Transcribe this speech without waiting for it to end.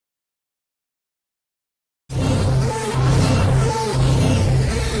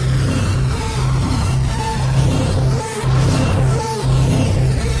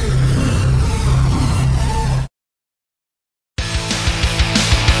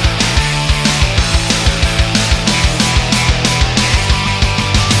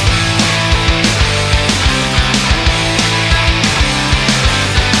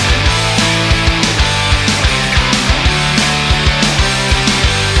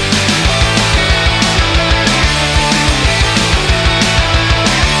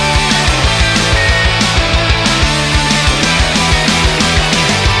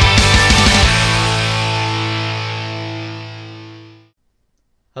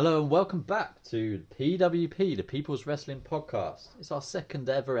Hello and welcome back to PWP, the People's Wrestling Podcast. It's our second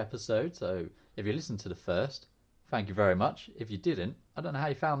ever episode, so if you listened to the first, thank you very much. If you didn't, I don't know how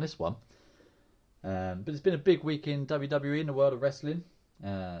you found this one. But it's been a big week in WWE in the world of wrestling.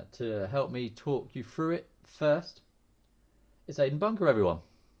 To help me talk you through it first, it's Aiden Bunker, everyone.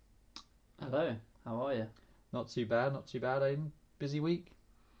 Hello, how are you? Not too bad, Aiden. Busy week?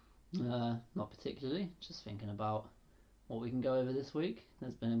 Not particularly, just thinking about what we can go over this week.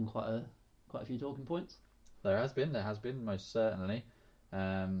 There's been quite a few talking points. There has been, most certainly.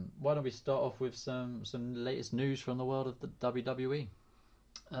 Why don't we start off with some latest news from the world of the WWE?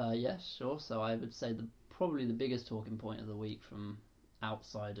 Yes, sure. So I would say probably the biggest talking point of the week from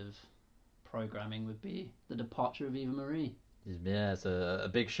outside of programming would be the departure of Eva Marie. Yeah, it's a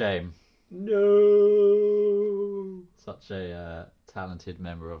big shame. No! Such a talented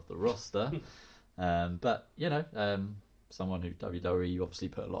member of the roster. But, someone who WWE obviously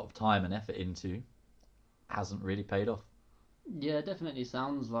put a lot of time and effort into hasn't really paid off. Yeah, it definitely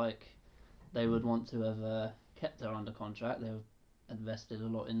sounds like they would want to have kept her under contract. They've invested a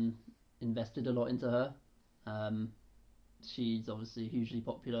lot into her. She's obviously hugely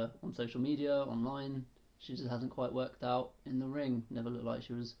popular on social media, online. She just hasn't quite worked out in the ring. Never looked like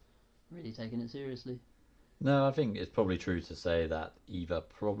she was really taking it seriously. No, I think it's probably true to say that Eva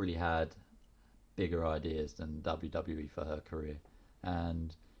probably had bigger ideas than WWE for her career,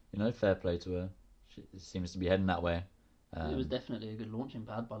 and fair play to her. She seems to be heading that way. It was definitely a good launching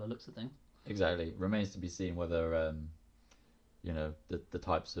pad by the looks of things. Exactly. Remains to be seen whether the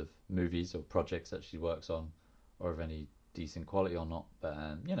types of movies or projects that she works on are of any decent quality or not. But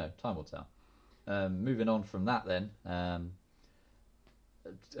time will tell. Moving on from that, then a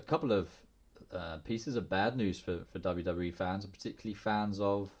couple of pieces of bad news for WWE fans, and particularly fans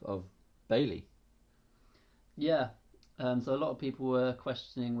of Bayley. Yeah, so a lot of people were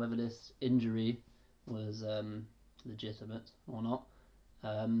questioning whether this injury was legitimate or not,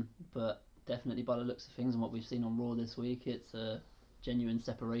 but definitely by the looks of things and what we've seen on Raw this week, it's a genuine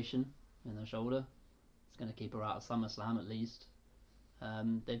separation in the shoulder. It's going to keep her out of SummerSlam at least.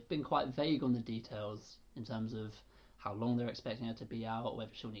 They've been quite vague on the details in terms of how long they're expecting her to be out,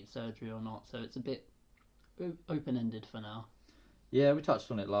 whether she'll need surgery or not, so it's a bit open-ended for now. Yeah, we touched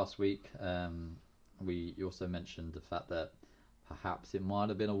on it last week. We also mentioned the fact that perhaps it might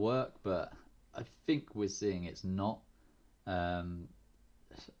have been a work, but I think we're seeing it's not. The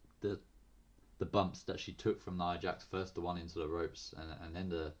bumps that she took from Nia Jax, first the one into the ropes, and then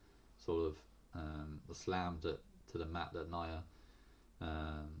the sort of the slam to the mat that Nia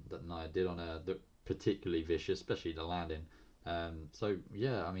did on her, looked particularly vicious, especially the landing. So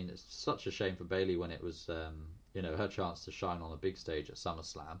yeah, I mean, it's such a shame for Bayley when it was her chance to shine on a big stage at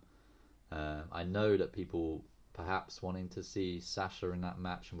SummerSlam. I know that people perhaps wanting to see Sasha in that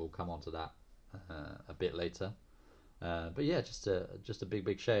match, and we'll come on to that a bit later. But yeah, just a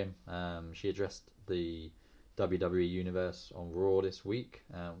big shame. She addressed the WWE Universe on Raw this week,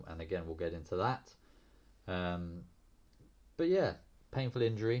 and again we'll get into that. But yeah, painful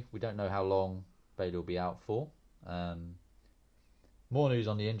injury. We don't know how long Bayley will be out for. More news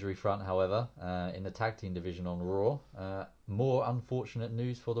on the injury front, however, in the tag team division on Raw. More unfortunate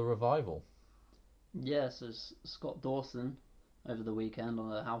news for the Revival. Yes, so Scott Dawson over the weekend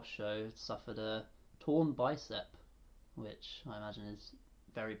on a house show suffered a torn bicep, which I imagine is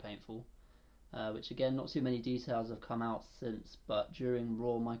very painful. Which again, not too many details have come out since, but during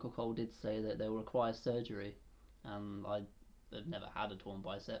Raw, Michael Cole did say that they will require surgery. I've never had a torn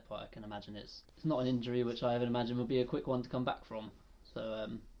bicep, but I can imagine it's not an injury which I even imagine would be a quick one to come back from. So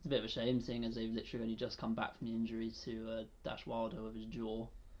it's a bit of a shame, seeing as they've literally only just come back from the injury to Dash Wilder with his jaw.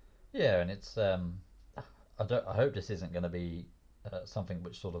 Yeah, and it's I hope this isn't going to be something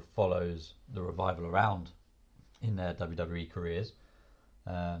which sort of follows the Revival around in their WWE careers.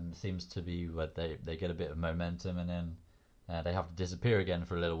 Seems to be where they get a bit of momentum and then they have to disappear again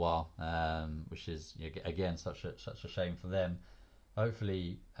for a little while, which is again such a shame for them.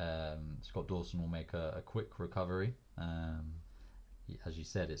 Hopefully, Scott Dawson will make a quick recovery. As you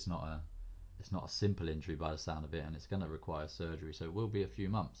said, it's not a simple injury by the sound of it, and it's going to require surgery. So it will be a few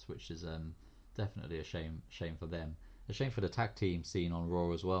months, which is definitely a shame for them. A shame for the tag team scene on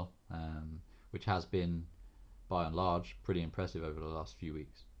Raw as well, which has been by and large pretty impressive over the last few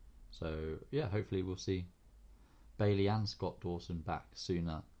weeks. So yeah, hopefully we'll see Bayley and Scott Dawson back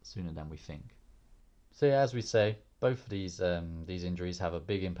sooner than we think. So yeah, as we say, both of these injuries have a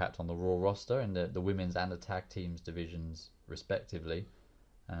big impact on the Raw roster in the women's and the tag teams divisions respectively.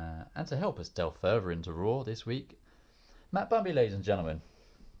 And to help us delve further into Raw this week, Matt Bumby, ladies and gentlemen.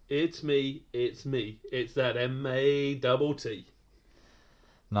 It's me. It's that M-A-double-T.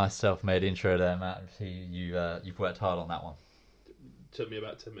 Nice self-made intro there, Matt. You've worked hard on that one. Took me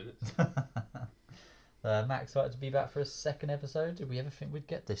about 10 minutes. Matt, excited to be back for a second episode. Did we ever think we'd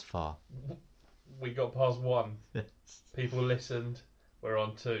get this far? We got past 1. People listened. We're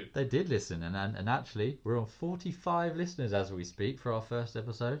on 2. They did listen, and actually, we're on 45 listeners as we speak for our first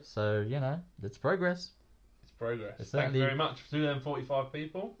episode. So, it's progress. It's progress. Thank you very much to them 45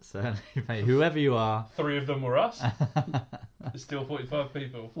 people. Certainly, mate. Whoever you are. 3 of them were us. There's still 45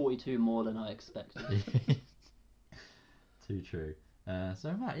 people. 42 more than I expected. Too true.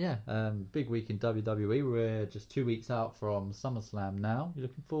 So, Matt, big week in WWE. We're just 2 weeks out from SummerSlam now. You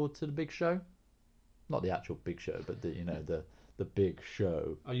looking forward to the big show? Not the actual big show, but the big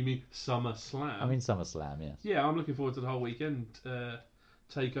show. Oh, you mean Summerslam? I mean SummerSlam, yes. Yeah, I'm looking forward to the whole weekend.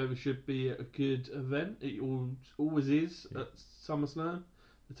 Takeover should be a good event. It always is at SummerSlam.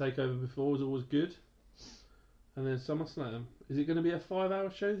 The Takeover before was always good. And then SummerSlam. Is it going to be a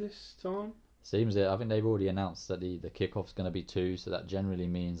 5-hour show this time? Seems it. I think they've already announced that the kickoff's going to be 2, so that generally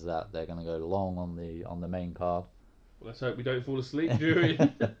means that they're going to go long on the main card. Well, let's hope we don't fall asleep during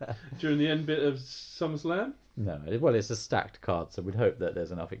the end bit of SummerSlam. No, well, it's a stacked card, so we'd hope that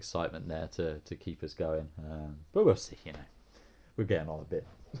there's enough excitement there to keep us going. But we'll see. We're getting on a bit.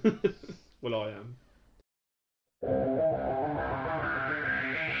 Well, I am.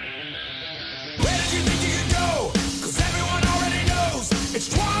 Where did you think you could go? 'Cause everyone already knows it's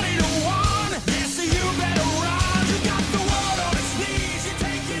 20 to 1. Yeah, so you better run. You got the world on its knees. You're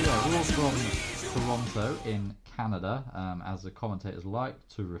taking all We're all that from please. Toronto in Canada, as the commentators like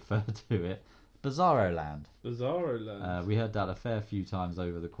to refer to it, Bizarro Land. Bizarro Land. We heard that a fair few times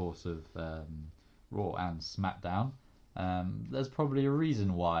over the course of Raw and SmackDown. There's probably a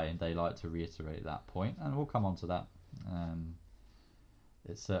reason why they like to reiterate that point, and we'll come on to that.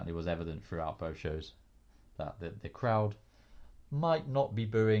 It certainly was evident throughout both shows that the crowd might not be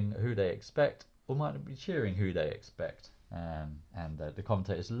booing who they expect, or might not be cheering who they expect. And the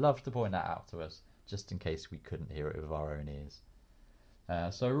commentators love to point that out to us, just in case we couldn't hear it with our own ears.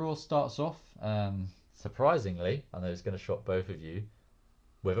 So Raw starts off, surprisingly, I know it's going to shock both of you,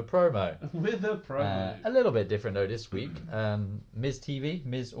 with a promo. With a promo. A little bit different though this week. Miz TV,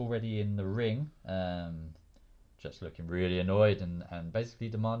 Miz already in the ring, just looking really annoyed and basically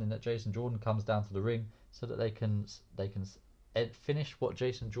demanding that Jason Jordan comes down to the ring so that they can finish what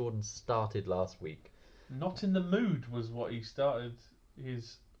Jason Jordan started last week. Not in the mood was what he started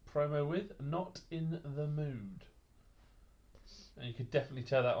his promo with. Not in the mood. And you could definitely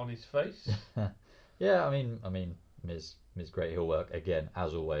tell that on his face. Yeah, I mean, Miz great heel work again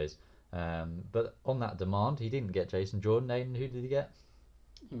as always. But on that demand, he didn't get Jason Jordan. Aiden, who did he get?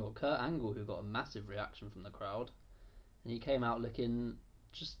 You got Kurt Angle, who got a massive reaction from the crowd, and he came out looking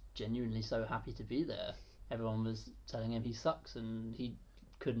just genuinely so happy to be there. Everyone was telling him he sucks, and he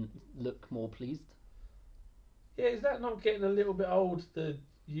couldn't look more pleased. Yeah, is that not getting a little bit old, the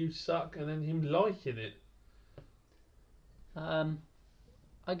you suck, and then him liking it?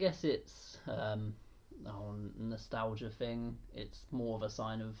 I guess it's a nostalgia thing. It's more of a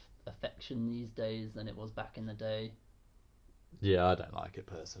sign of affection these days than it was back in the day. Yeah, I don't like it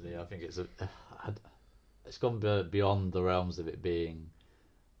personally. I think it's gone beyond the realms of it being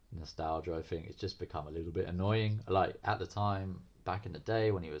nostalgia. I think it's just become a little bit annoying. Like at the time, back in the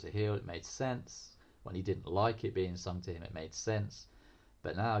day when he was a heel, it made sense. When he didn't like it being sung to him, it made sense.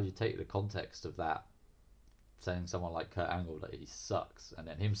 But now you take the context of that, saying someone like Kurt Angle that he sucks, and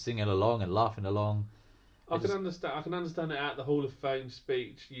then him singing along and laughing along. I can understand it at the Hall of Fame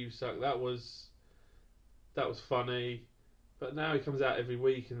speech. You suck. That was funny. But now he comes out every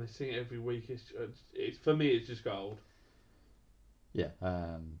week and they sing it every week. It's for me, it's just gold. Yeah,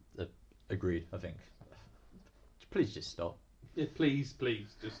 agreed. I think. Please just stop. Yeah, please,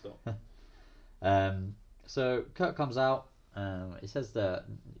 just stop. So Kurt comes out. He says that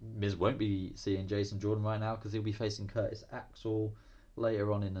Miz won't be seeing Jason Jordan right now because he'll be facing Curtis Axel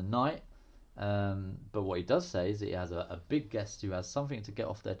later on in the night. But what he does say is that he has a big guest who has something to get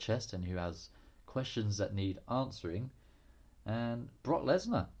off their chest and who has questions that need answering. And Brock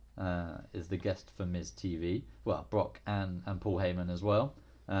Lesnar is the guest for Miz TV. Well, Brock and Paul Heyman as well.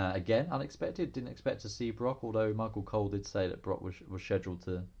 Again, unexpected. Didn't expect to see Brock, although Michael Cole did say that Brock was scheduled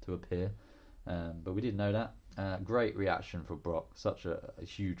to appear. But we didn't know that. Great reaction for Brock. Such a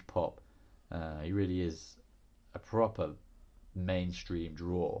huge pop. He really is a proper mainstream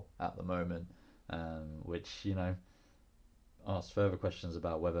draw at the moment. Which, asks further questions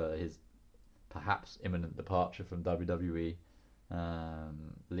about whether his perhaps imminent departure from WWE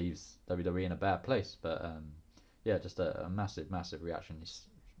leaves WWE in a bad place. But just a massive reaction. He's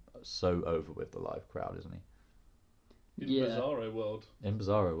so over with the live crowd, isn't he? In Yeah. Bizarro World. In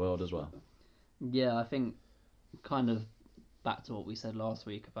Bizarro World as well. Yeah, I think kind of back to what we said last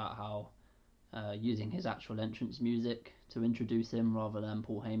week about how using his actual entrance music to introduce him rather than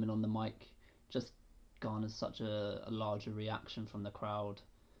Paul Heyman on the mic just garners such a larger reaction from the crowd.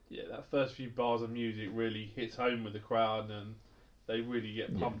 Yeah, that first few bars of music really hits home with the crowd and they really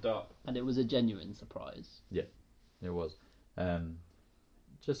get pumped up. And it was a genuine surprise. It was.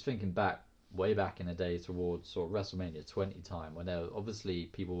 Just thinking back, way back in the day towards sort of WrestleMania 20 time, when there obviously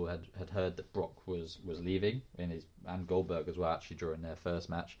people had heard that Brock was leaving, and Goldberg as well, actually, during their first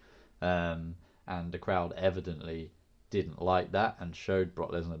match. And the crowd evidently didn't like that and showed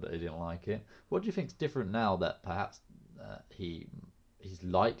Brock Lesnar that they didn't like it. What do you think's different now that perhaps he's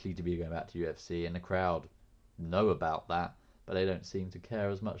likely to be going back to UFC and the crowd know about that, but they don't seem to care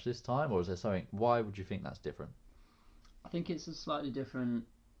as much this time? Or is there something? Why would you think that's different? I think it's slightly different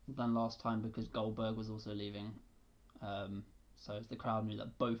than last time because Goldberg was also leaving. So as the crowd knew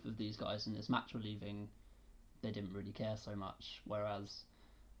that both of these guys in this match were leaving, they didn't really care so much. Whereas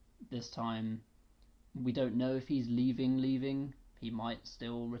this time, we don't know if he's leaving. He might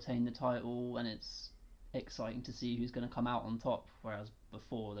still retain the title, and it's exciting to see who's going to come out on top. Whereas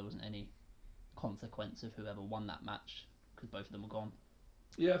before, there wasn't any consequence of whoever won that match because both of them were gone.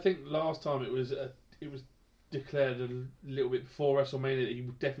 Yeah, I think last time it was declared a little bit before WrestleMania that he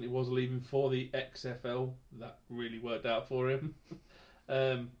definitely was leaving for the XFL. That really worked out for him.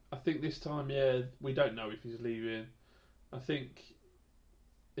 I think this time, we don't know if he's leaving. I think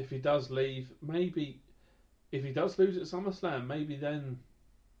if he does leave, maybe if he does lose at SummerSlam, maybe then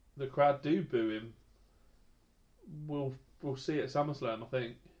the crowd do boo him. We'll see at SummerSlam, I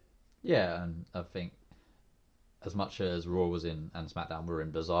think. Yeah, and I think as much as Raw was and SmackDown were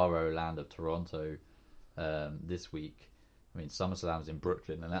in Bizarro land of Toronto this week, I mean, SummerSlam's in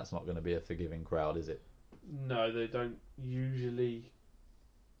Brooklyn, and that's not going to be a forgiving crowd, is it? No, they don't usually.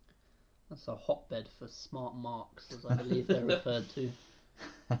 That's a hotbed for smart marks, as I believe they're referred to.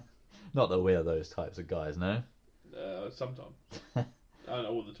 Not that we're those types of guys, no? Sometimes.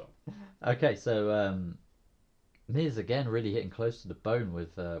 All the time. Okay, so Miz again really hitting close to the bone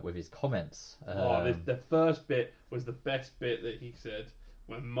with his comments. The first bit was the best bit that he said.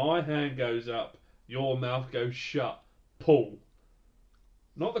 When my hand goes up, your mouth goes shut. Paul.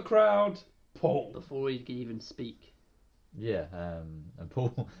 Not the crowd. Paul. Before he could even speak. Yeah, and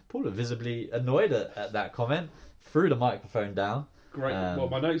Paul are visibly annoyed at that comment. Threw the microphone down. Great. Well,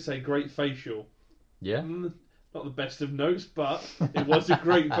 my notes say great facial. Yeah. Not the best of notes, but it was a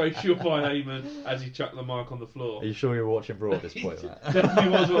great facial by Heyman as he chucked the mic on the floor. Are you sure you're watching Raw at this point, Matt? Definitely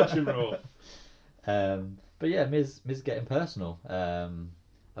was watching Raw. But yeah, Miz getting personal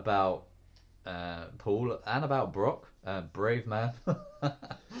about Paul and about Brock. Brave man.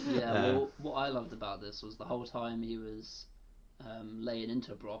 Well, what I loved about this was the whole time he was laying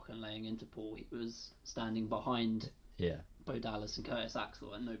into Brock and laying into Paul, he was standing behind Bo Dallas and Curtis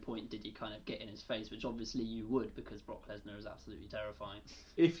Axel. At no point did he kind of get in his face, which obviously you would because Brock Lesnar is absolutely terrifying.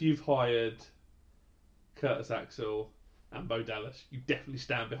 If you've hired Curtis Axel and Bo Dallas, you definitely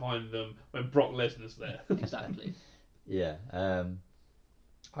stand behind them when Brock Lesnar's there. Exactly. Yeah.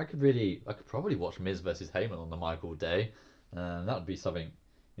 I could probably watch Miz versus Heyman on the mic all day. That would be something,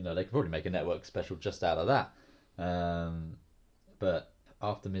 they could probably make a network special just out of that. But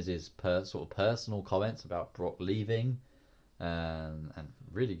after Miz's sort of personal comments about Brock leaving, and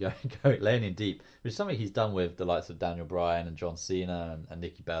really laying in deep, which is something he's done with the likes of Daniel Bryan and John Cena and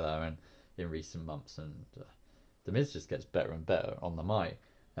Nikki Bella and in recent months, and the Miz just gets better and better on the mic.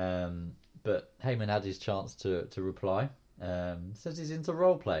 But Heyman had his chance to reply. Says he's into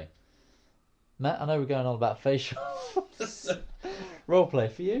role play. Matt, I know we're going on about facial role play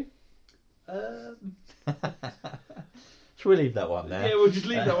for you. Should we leave that one there? Yeah, we'll just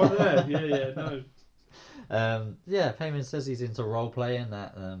leave that one there. No. Heyman says he's into role playing.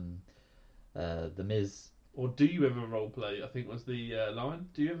 That the Miz. Or do you ever role play? I think was the line.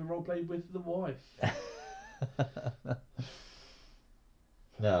 Do you ever role play with the wife?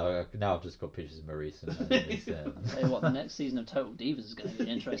 No, now I've just got pictures of Maurice. Hey, the next season of Total Divas is going to be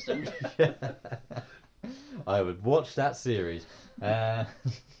interesting. I would watch that series.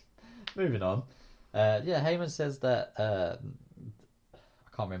 Moving on. Heyman says that I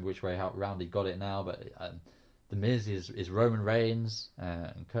can't remember which way round he got it now, but the Miz is Roman Reigns,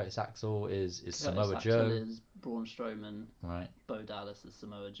 and Curtis Axel is Samoa Joe. Is Braun Strowman. Right. Bo Dallas is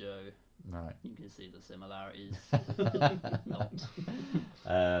Samoa Joe. Right. You can see the similarities.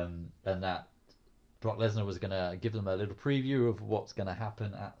 And that Brock Lesnar was going to give them a little preview of what's going to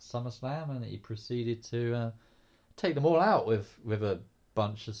happen at SummerSlam, and he proceeded to take them all out with a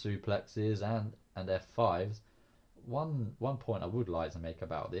bunch of suplexes and F5s. one point I would like to make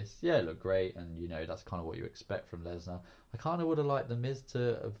about this. Yeah, it looked great, and that's kind of what you expect from Lesnar. I kind of would have liked the Miz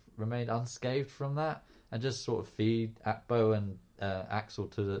to have remained unscathed from that and just sort of feed Akbo and Axel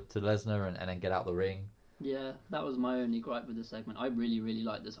to Lesnar and then get out the ring. Yeah, that was my only gripe with the segment. I really, really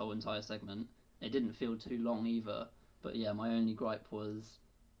liked this whole entire segment. It didn't feel too long either. But yeah, my only gripe was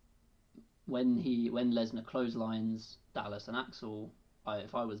when Lesnar clotheslines Dallas and Axel.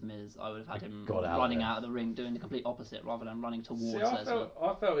 If I was Miz, I would have had him running out of the ring, doing the complete opposite rather than running towards Lesnar.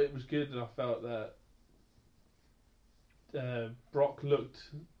 I felt it was good, and I felt that Brock looked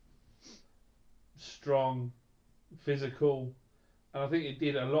strong, physical, and I think it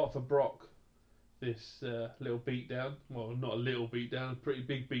did a lot for Brock. This little beatdown, well, not a little beatdown, a pretty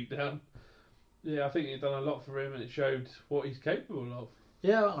big beatdown. Yeah, I think it done a lot for him, and it showed what he's capable of.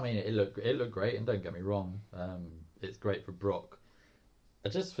 Yeah, I mean, it looked great, and don't get me wrong, it's great for Brock. I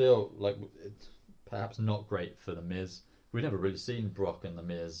just feel like it's perhaps not great for The Miz. We've never really seen Brock and The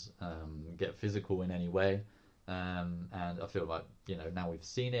Miz get physical in any way, and I feel like now we've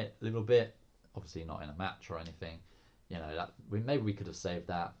seen it a little bit. Obviously, not in a match or anything. Maybe we could have saved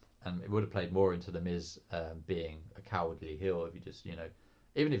that, and it would have played more into The Miz being a cowardly heel if he just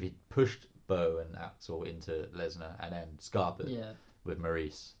even if he pushed Bo and Axel into Lesnar and then Scarpa with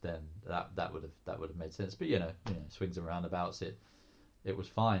Maurice, then that would have made sense. But swings and roundabouts, it was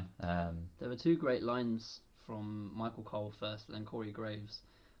fine. There were two great lines from Michael Cole first, and then Corey Graves.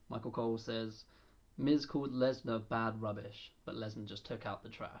 Michael Cole says, "Miz called Lesnar bad rubbish, but Lesnar just took out the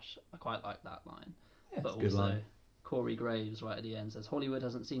trash." I quite like that line. Yeah, but also, line. Corey Graves right at the end says, "Hollywood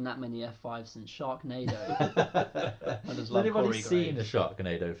hasn't seen that many F5s since Sharknado." I just love anybody Corey seen Graves. a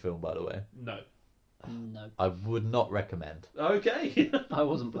Sharknado film, by the way? No. No. I would not recommend. Okay. I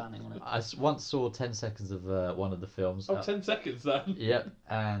wasn't planning on it. I once saw 10 seconds of one of the films. 10 seconds then. Yep,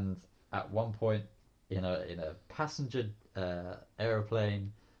 and at one point, in a passenger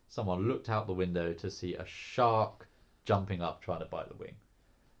aeroplane, someone looked out the window to see a shark jumping up trying to bite the wing.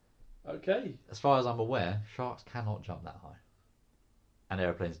 Okay. As far as I'm aware, sharks cannot jump that high, and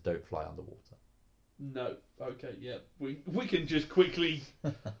aeroplanes don't fly underwater. No. Okay. Yeah. We can just quickly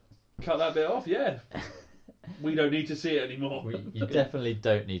cut that bit off. Yeah. We don't need to see it anymore. You definitely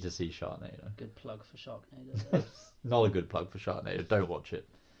don't need to see Sharknado. Good plug for Sharknado. Not a good plug for Sharknado. Don't watch it.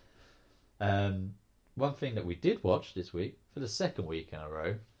 One thing that we did watch this week, for the second week in a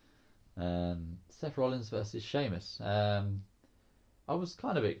row, Seth Rollins versus Sheamus. I was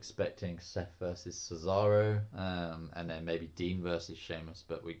kind of expecting Seth versus Cesaro, and then maybe Dean versus Sheamus,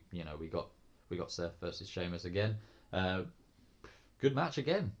 but we got Seth versus Sheamus again. Good match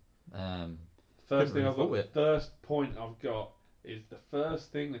again. First point I've got is the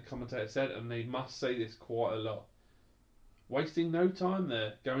first thing the commentator said, and they must say this quite a lot. Wasting no time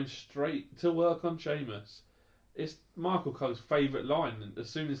there, going straight to work on Sheamus. It's Michael Cole's favourite line as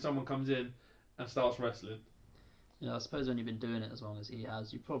soon as someone comes in and starts wrestling. I suppose when you've been doing it as long as he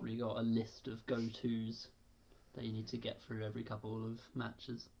has, you've probably got a list of go-tos that you need to get through every couple of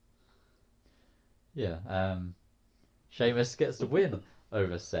matches. Yeah, Sheamus gets the win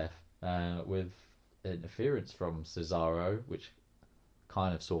over Seth with interference from Cesaro, which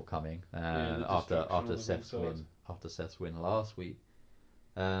kind of saw coming after Seth's win last week.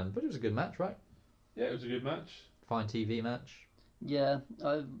 But it was a good match, right? Yeah, it was a good match. Fine TV match. Yeah,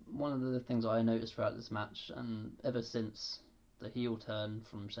 one of the things I noticed throughout this match, and ever since the heel turn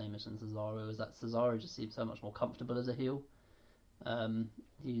from Sheamus and Cesaro, is that Cesaro just seems so much more comfortable as a heel.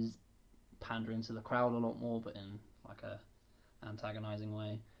 He's pandering to the crowd a lot more, but in like a antagonising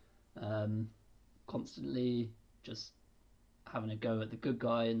way. Constantly just having a go at the good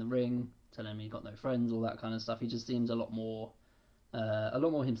guy in the ring, telling him he got no friends, all that kind of stuff. He just seems a lot more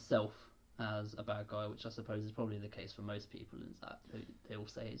himself as a bad guy, which I suppose is probably the case for most people, is that they all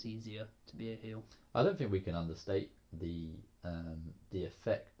say it's easier to be a heel. I don't think we can understate the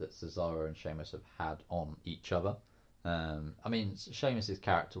effect that Cesaro and Sheamus have had on each other. I mean, Sheamus'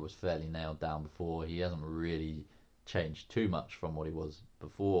 character was fairly nailed down before. He hasn't really changed too much from what he was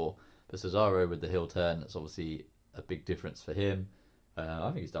before. But Cesaro with the heel turn, that's obviously a big difference for him. I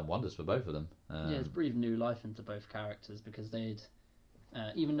think he's done wonders for both of them. It's breathed new life into both characters, because they'd,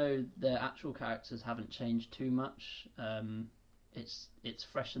 even though their actual characters haven't changed too much, it's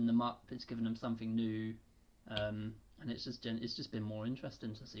freshened them up. It's given them something new, and it's just been more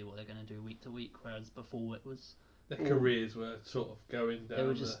interesting to see what they're going to do week to week. Whereas before it was their careers were sort of going down. They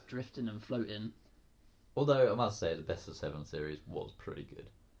were just drifting and floating. Although I must say the Best of 7 series was pretty good.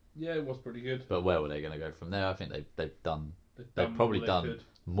 Yeah, it was pretty good. But where were they going to go from there? I think they've probably done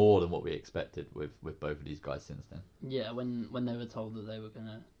more than what we expected with both of these guys since then. Yeah, when they were told that they were going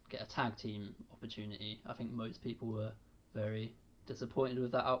to get a tag team opportunity. I think most people were very disappointed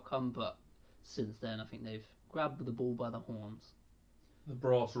with that outcome, but since then I think they've grabbed the bull by the horns. The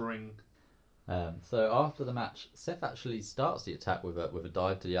brass ring. So after the match, Seth actually starts the attack with a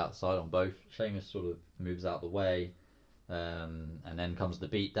dive to the outside on both. Sheamus sort of moves out of the way, and then comes the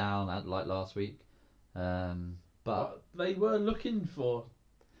beat down like last week. But they were looking for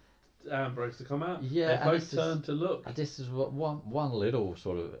Ambrose to come out. Yeah, they both turned to look. This is what one little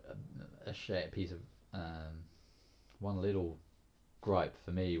sort of piece of one little gripe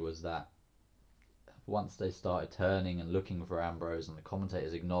for me was that once they started turning and looking for Ambrose and the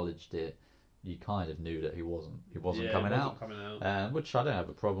commentators acknowledged it, you kind of knew that he wasn't coming out. Which I don't have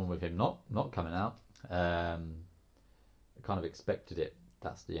a problem with him not coming out. I kind of expected it.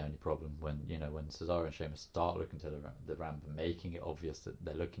 That's the only problem when Cesaro and Sheamus start looking to the ramp and making it obvious that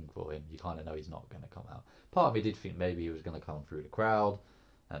they're looking for him. You kind of know he's not going to come out. Part of me did think maybe he was going to come through the crowd,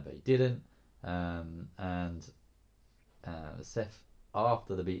 but he didn't. Seth,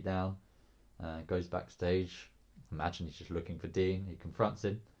 after the beatdown, goes backstage. Imagine he's just looking for Dean. He confronts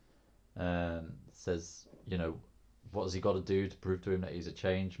him. Says, what has he got to do to prove to him that he's a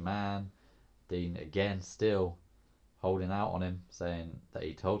changed man? Dean again still holding out on him, saying that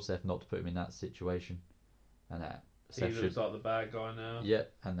he told Seth not to put him in that situation, and that Seth looks like the bad guy now. Yeah,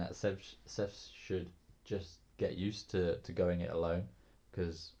 and that Seth should just get used to going it alone,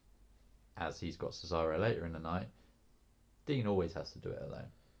 because as he's got Cesaro later in the night, Dean always has to do it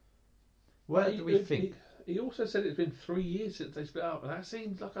alone. Where do we think? He also said it's been 3 years since they split up, and that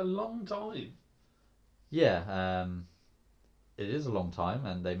seems like a long time. Yeah, it is a long time,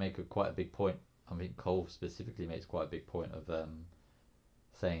 and they make quite a big point. I mean, Cole specifically makes quite a big point of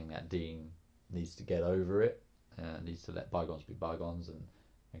saying that Dean needs to get over it, needs to let bygones be bygones,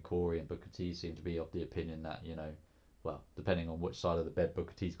 and Corey and Booker T seem to be of the opinion that, well, depending on which side of the bed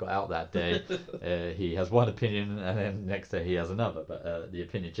Booker T's got out that day, he has one opinion and then next day he has another, but the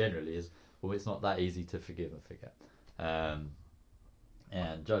opinion generally is, well, it's not that easy to forgive and forget.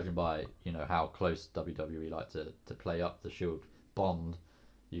 And judging by, how close WWE like to play up the Shield bond,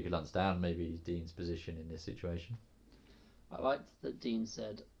 you could understand maybe Dean's position in this situation. I liked that Dean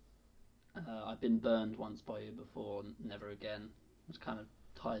said, I've been burned once by you before, never again, which kind of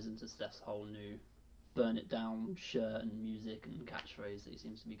ties into Steph's whole new burn it down shirt and music and catchphrase that he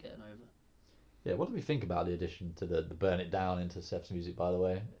seems to be getting over. Yeah, what do we think about the addition to the burn it down into Steph's music, by the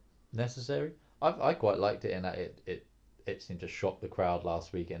way? Necessary? I quite liked it in that it seemed to shock the crowd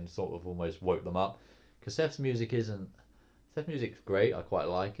last week and sort of almost woke them up, because Steph's music's great, I quite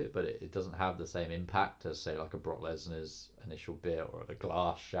like it, but it doesn't have the same impact as, say, like a Brock Lesnar's initial bit, or the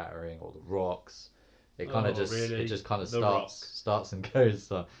glass shattering, or the rocks. It kind of starts and goes.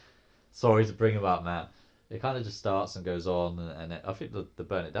 So, sorry to bring him up, man. It kind of just starts and goes on, and I think the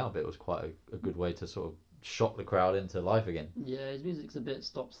burn it down bit was quite a good way to sort of shock the crowd into life again. Yeah, his music's a bit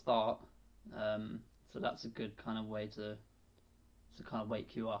stop-start, so that's a good kind of way to kind of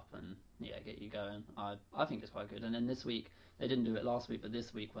wake you up and get you going. I think it's quite good. And then this week, they didn't do it last week, but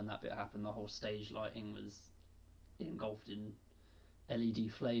this week when that bit happened, the whole stage lighting was engulfed in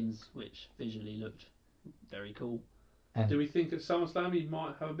LED flames, which visually looked very cool. And do we think at SummerSlam he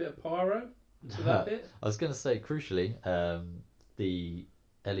might have a bit of pyro to that bit? I was going to say, crucially, the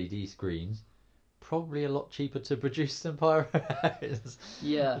LED screens probably a lot cheaper to produce than pyro.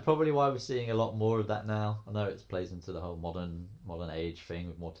 Yeah, probably why we're seeing a lot more of that now. I know it plays into the whole modern age thing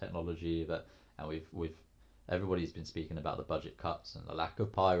with more technology, and we've everybody's been speaking about the budget cuts and the lack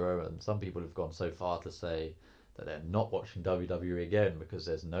of pyro, and some people have gone so far to say that they're not watching WWE again because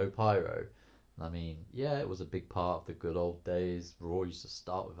there's no pyro. I mean, yeah, it was a big part of the good old days. Raw used to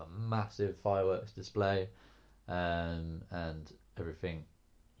start with a massive fireworks display, and everything,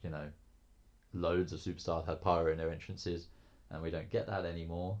 loads of superstars had pyro in their entrances, and we don't get that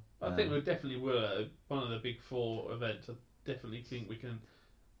anymore. I think we definitely will at one of the big four events. I definitely think we can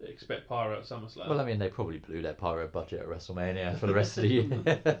expect pyro at SummerSlam. Well, I mean, they probably blew their pyro budget at WrestleMania for the rest of the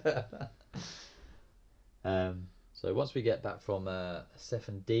year. So once we get back from Seth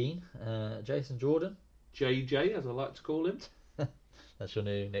and Dean, Jason Jordan. JJ, as I like to call him. That's your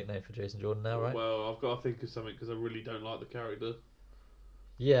new nickname for Jason Jordan now, right? Well, I've got to think of something because I really don't like the character.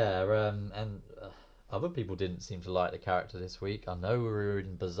 Yeah, and other people didn't seem to like the character this week. I know we were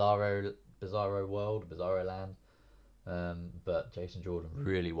in Bizarro World, Bizarro Land, but Jason Jordan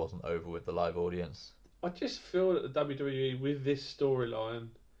really wasn't over with the live audience. I just feel that the WWE, with this storyline,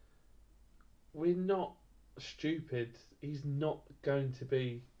 we're not stupid. He's not going to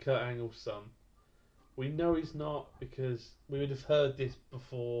be Kurt Angle's son. We know he's not, because we would have heard this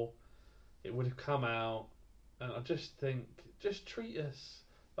before. It would have come out, and I just think, just treat us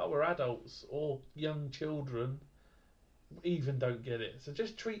that we're adults or young children even don't get it. So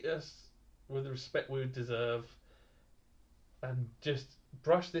just treat us with the respect we deserve, and just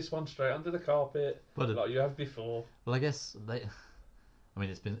brush this one straight under the carpet, like you have before. Well, I guess they. I mean,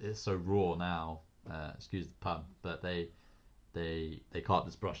 it's so raw now. Excuse the pun, but they can't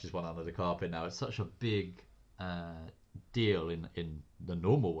just brush this one under the carpet now. It's such a big deal in the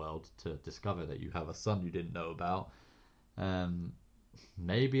normal world to discover that you have a son you didn't know about.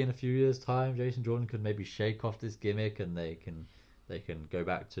 Maybe in a few years' time, Jason Jordan could maybe shake off this gimmick, and they can go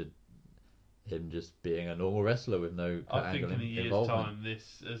back to him just being a normal wrestler with no I think in a year's involvement. time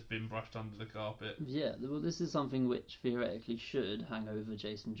this has been brushed under the carpet. Yeah, well, this is something which theoretically should hang over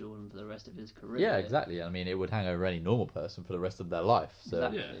Jason Jordan for the rest of his career. Yeah, exactly. I mean, it would hang over any normal person for the rest of their life. So.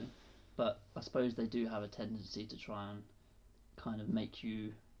 Exactly. Yeah. But I suppose they do have a tendency to try and kind of make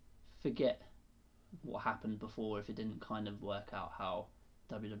you forget what happened before if it didn't kind of work out how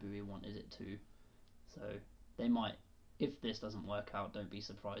WWE wanted it to. So they might, if this doesn't work out, don't be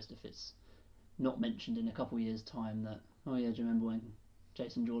surprised if it's not mentioned in a couple of years' time that, oh yeah, do you remember when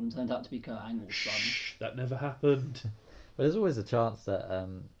Jason Jordan turned out to be Kurt Angle's son? Shh, that never happened. But there's always a chance that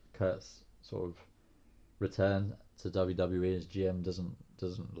Kurt's sort of return to WWE as GM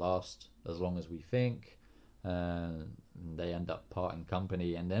doesn't last as long as we think. They end up parting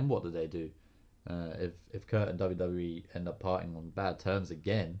company, and then what do they do? If Kurt and WWE end up parting on bad terms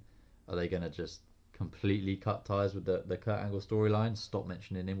again, are they going to just completely cut ties with the Kurt Angle storyline? Stop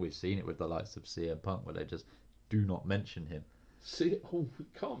mentioning him. We've seen it with the likes of CM Punk, where they just do not mention him. We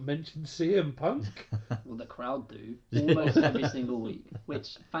can't mention CM Punk. Well, the crowd do almost every single week,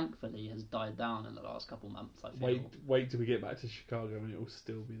 which thankfully has died down in the last couple of months. I feel. Wait till we get back to Chicago and it will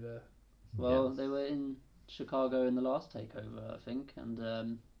still be there. Well, they were in Chicago in the last takeover, I think, and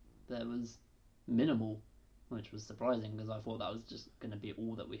there was minimal, which was surprising because I thought that was just going to be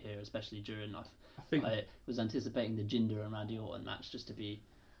all that we hear, especially during. I was anticipating the Jinder and Randy Orton match just to be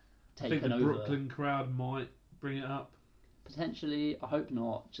taken over. I think the Brooklyn crowd might bring it up. Potentially, I hope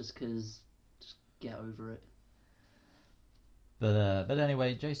not, just because, just get over it. But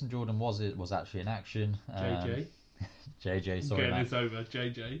anyway, Jason Jordan was actually in action. JJ, sorry, Getting man. this over,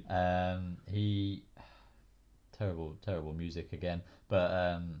 JJ. He terrible music again,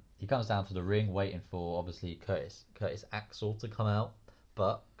 but he comes down to the ring waiting for obviously Curtis Axel to come out,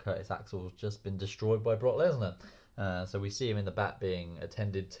 but Curtis Axel's just been destroyed by Brock Lesnar. So we see him in the back being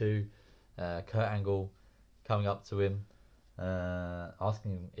attended to. Kurt Angle coming up to him,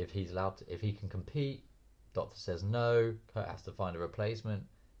 asking if he's allowed to, if he can compete. Doctor says no. Kurt has to find a replacement.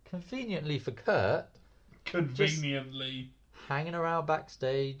 Conveniently for Kurt, Conveniently hanging around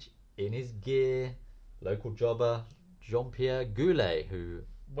backstage in his gear, local jobber Jean-Pierre Goulet, who...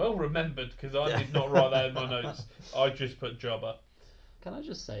 Well remembered, because I did not write that in my notes. I just put jobber. Can I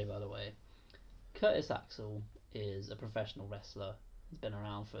just say, by the way, Curtis Axel is a professional wrestler. He's been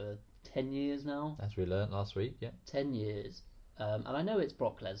around for 10 years now. As we learnt last week, yeah. 10 years. And I know it's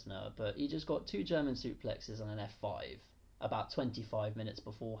Brock Lesnar, but he just got 2 German suplexes on an F5 about 25 minutes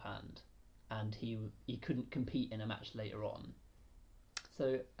beforehand. And he couldn't compete in a match later on.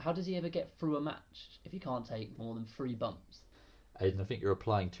 So how does he ever get through a match if he can't take more than 3 bumps? Aiden, I think you're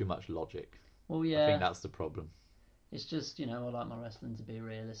applying too much logic. Well, yeah. I think that's the problem. It's just, I like my wrestling to be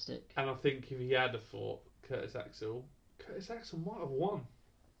realistic. And I think if he had fought Curtis Axel might have won.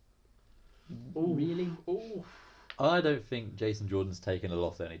 Ooh, really? Ooh. I don't think Jason Jordan's taking a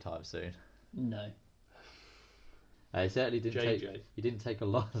loss anytime soon. No. He certainly didn't JJ. He didn't take a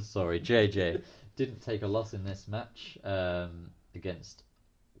loss. Sorry, JJ didn't take a loss in this match against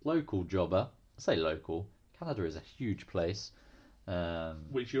local jobber. I say local. Canada is a huge place.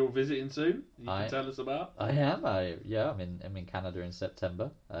 Which you're visiting soon. You can tell us about. I am. I'm in Canada in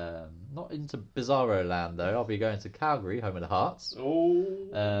September. Not into Bizarro Land though. I'll be going to Calgary, home of the Hearts. Oh.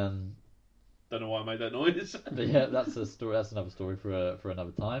 Don't know why I made that noise. But yeah, that's a story. That's another story for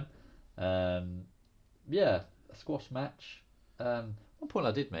another time. Yeah, a squash match. One point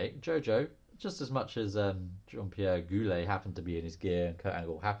I did make, JoJo, just as much as Jean-Pierre Goulet happened to be in his gear and Kurt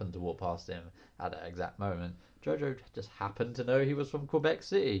Angle happened to walk past him at that exact moment, JoJo just happened to know he was from Quebec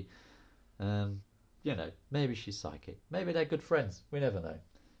City. Maybe she's psychic. Maybe they're good friends. We never know.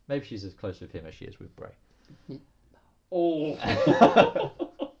 Maybe she's as close with him as she is with Bray. Oh.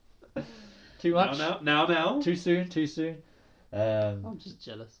 Too much? Now. Too soon. I'm just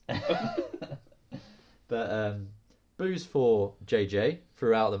jealous. But boos for JJ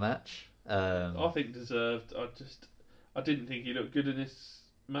throughout the match. I think deserved. I didn't think he looked good in this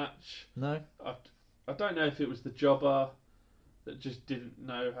match. No? I don't know if it was the jobber that just didn't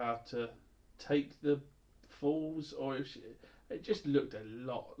know how to take the falls, or if It just looked a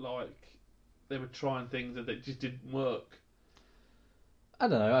lot like they were trying things that just didn't work. I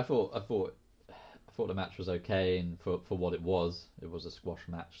don't know. I thought the match was okay, and for what it was a squash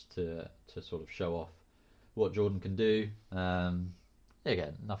match to sort of show off what Jordan can do.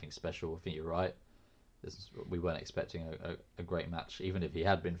 Again, nothing special. I think you're right. We weren't expecting a great match. Even if he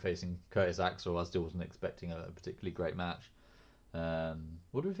had been facing Curtis Axel, I still wasn't expecting a particularly great match.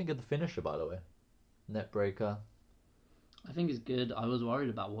 What do we think of the finisher, by the way? Net breaker. I think it's good. I was worried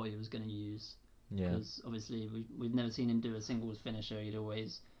about what he was going to use. Yeah. Because obviously we've never seen him do a singles finisher. He'd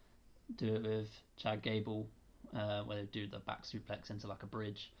always do it with Chad Gable, where they do the back suplex into like a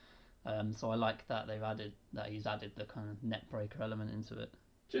bridge. So I like that he's added the kind of net breaker element into it.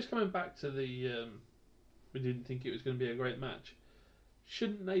 Just coming back to the, we didn't think it was going to be a great match.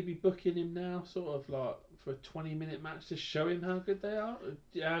 Shouldn't they be booking him now, sort of like for a 20-minute match to show him how good they are,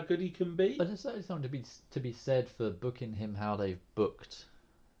 how good he can be? But there's certainly something to be said for booking him how they've booked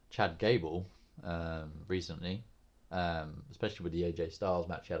Chad Gable recently, especially with the AJ Styles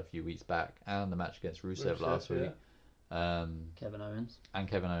match he had a few weeks back, and the match against Rusev last week. Kevin Owens. And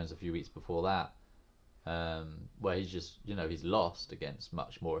Kevin Owens a few weeks before that, where he's just, he's lost against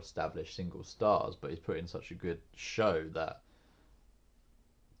much more established single stars, but he's put in such a good show that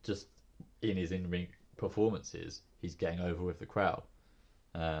just in his in-ring performances, he's getting over with the crowd.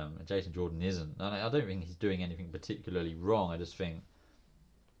 And Jason Jordan isn't. And I don't think he's doing anything particularly wrong. I just think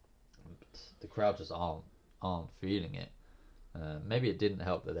the crowd just aren't feeling it. Maybe it didn't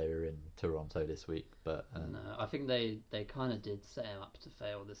help that they were in Toronto this week, but no, I think they kind of did set him up to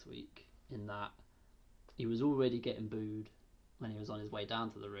fail this week, in that he was already getting booed when he was on his way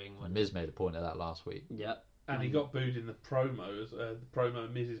down to the ring. When Miz made a point of that last week. Yep. And he got booed in the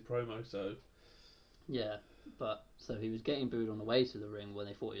promos, Miz's promo, so... Yeah, but so he was getting booed on the way to the ring when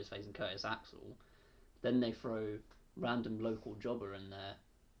they thought he was facing Curtis Axel. Then they throw random local jobber in there.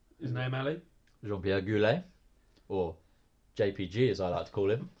 His name Ali? Jean-Pierre Goulet, or JPG as I like to call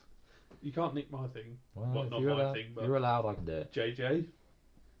him. You can't nick my thing. Well, not my thing, but... You're allowed, I can do it. JJ?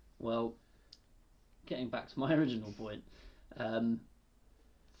 Well, getting back to my original point,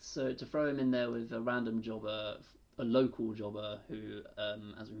 so to throw him in there with a random jobber, a local jobber who,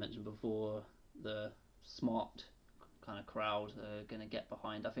 as we mentioned before, the smart kind of crowd are going to get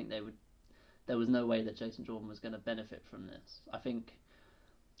behind. I think there was no way that Jason Jordan was going to benefit from this. I think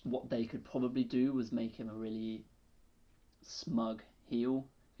what they could probably do was make him a really smug heel,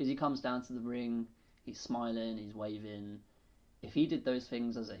 because he comes down to the ring, he's smiling, he's waving. If he did those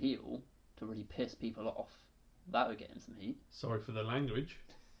things as a heel to really piss people off, that would get him some heat. Sorry for the language.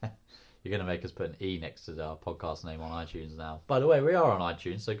 You're going to make us put an E next to our podcast name on iTunes now. By the way, we are on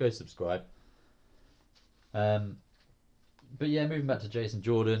iTunes, so go subscribe. But yeah, moving back to Jason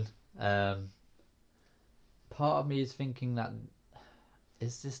Jordan, part of me is thinking that,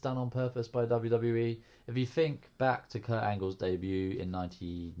 is this done on purpose by WWE? If you think back to Kurt Angle's debut in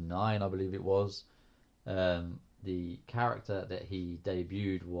 '99, I believe it was, the character that he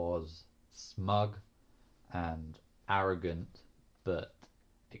debuted was smug and arrogant, but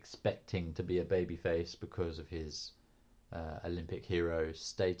expecting to be a babyface because of his Olympic hero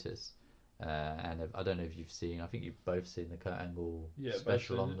status. And I don't know if you've seen, I think you've both seen the Kurt Angle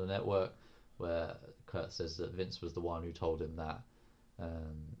special on the network, where Kurt says that Vince was the one who told him that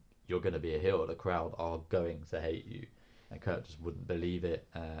you're going to be a heel, the crowd are going to hate you. And Kurt just wouldn't believe it.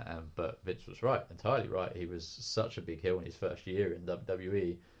 But Vince was right, entirely right. He was such a big heel in his first year in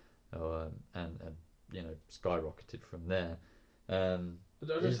WWE, and skyrocketed from there. I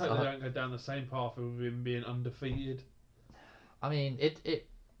just hope they don't go down the same path of him being undefeated. I mean,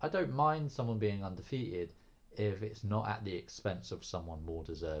 I don't mind someone being undefeated if it's not at the expense of someone more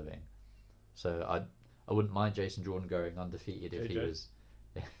deserving. So I wouldn't mind Jason Jordan going undefeated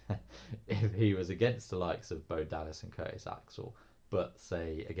if he was against the likes of Bo Dallas and Curtis Axel. But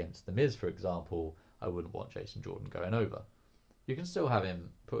say against The Miz, for example, I wouldn't want Jason Jordan going over. You can still have him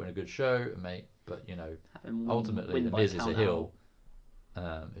put in a good show, but ultimately The Miz is a heel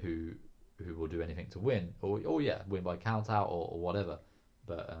who will do anything to win, or win by count out or whatever.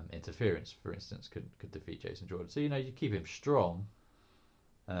 But interference, for instance, could defeat Jason Jordan. So you keep him strong,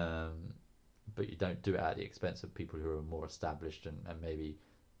 but you don't do it at the expense of people who are more established and maybe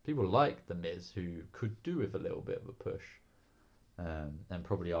people like The Miz who could do with a little bit of a push, and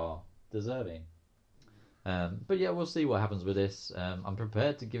probably are deserving. But yeah, we'll see what happens with this. I'm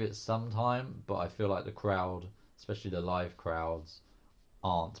prepared to give it some time, but I feel like the crowd, especially the live crowds,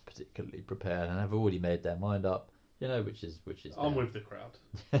 aren't particularly prepared and have already made their mind up. Which is. I'm with the crowd.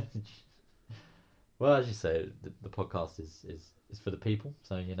 Well, as you say, the podcast is for the people.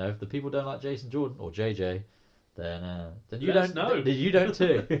 So if the people don't like Jason Jordan or JJ, then you Let us don't know. then you don't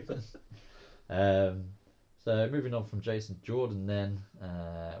too. So moving on from Jason Jordan, then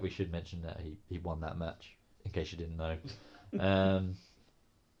we should mention that he won that match in case you didn't know.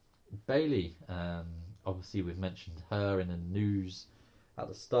 Bailey, obviously we've mentioned her in the news at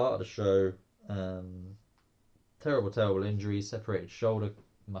the start of the show. Terrible injury, separated shoulder,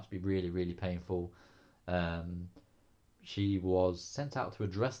 must be really painful. She was sent out to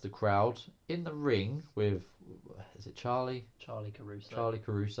address the crowd in the ring with, is it Charlie? Charlie Caruso. Charlie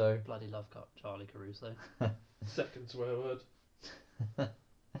Caruso. Bloody love Charlie Caruso. Second swear word.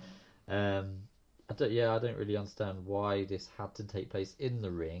 I don't really understand why this had to take place in the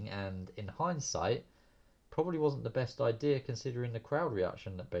ring, and in hindsight, probably wasn't the best idea considering the crowd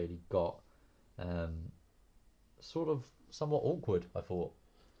reaction that Bailey got. Sort of somewhat awkward, I thought,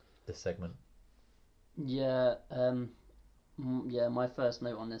 this segment. Yeah, my first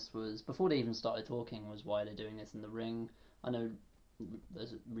note on this was, before they even started talking, was why they're doing this in the ring. I know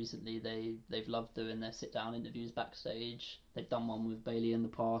recently they've loved doing their sit-down interviews backstage. They've done one with Bailey in the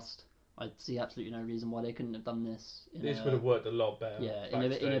past. I see absolutely no reason why they couldn't have done this. This would have worked a lot better. Yeah,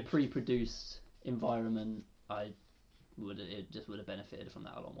 in a pre-produced environment, it just would have benefited from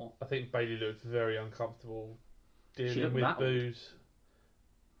that a lot more. I think Bailey looked very uncomfortable She dealing looked with rattled. booze,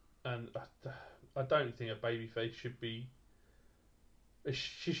 and I don't think a babyface should be.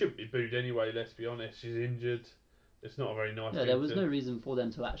 She shouldn't be booed anyway. Let's be honest. She's injured. It's not a very nice. Yeah, there was no reason for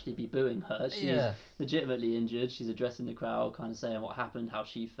them to actually be booing her. She's legitimately injured. She's addressing the crowd, kind of saying what happened, how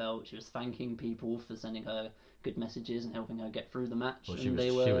she felt. She was thanking people for sending her good messages and helping her get through the match. Well, and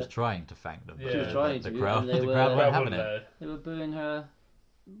she was trying to thank them. Yeah. But She was trying the to, crowd, and they the were- crowd weren't Well, having it. there. They were booing her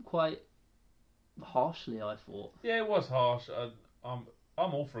quite harshly, I thought. Yeah, it was harsh. I'm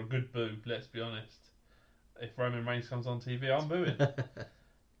all for a good boo. Let's be honest. If Roman Reigns comes on TV, I'm booing.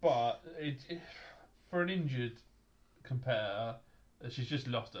 But for an injured competitor, she's just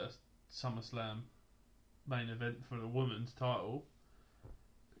lost a SummerSlam main event for the women's title.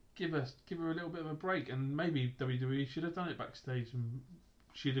 Give her a little bit of a break, and maybe WWE should have done it backstage, and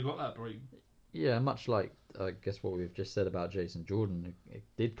she'd have got that break. Yeah, much like I guess what we've just said about Jason Jordan, it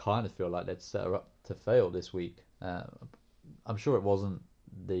did kind of feel like they'd set her up to fail this week. I'm sure it wasn't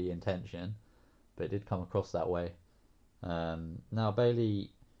the intention, but it did come across that way. Now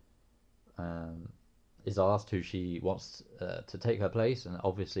Bailey is asked who she wants to take her place, and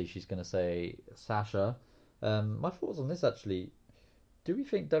obviously she's going to say Sasha. My thoughts on this actually: do we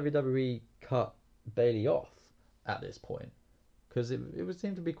think WWE cut Bailey off at this point? Because it would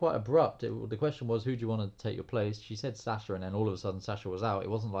seem to be quite abrupt. The question was, who do you want to take your place? She said Sasha, and then all of a sudden Sasha was out. It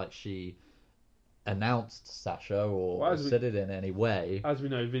wasn't like she announced Sasha or said it in any way. As we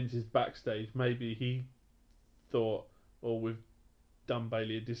know, Vince is backstage. Maybe he thought, "Oh, we've done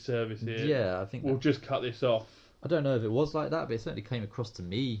Bailey a disservice here. Yeah, I think we'll just cut this off." I don't know if it was like that, but it certainly came across to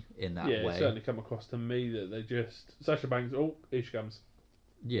me in that way. Yeah, it certainly come across to me that they just Sasha Banks. Oh, here she comes.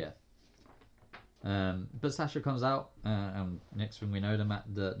 Yeah. But Sasha comes out, and next thing we know,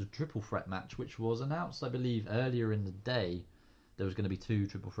 the triple threat match, which was announced, I believe, earlier in the day. There was going to be 2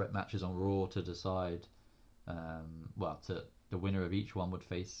 triple threat matches on Raw to decide. The winner of each one would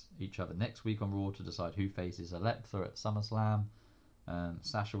face each other next week on Raw to decide who faces Alexa at SummerSlam.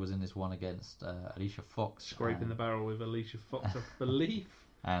 Sasha was in this one against Alicia Fox. Scraping the barrel with Alicia Fox, I believe.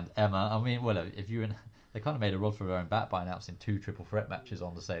 And Emma. I mean, well, if you and they kind of made a rod for their own back by announcing 2 triple threat matches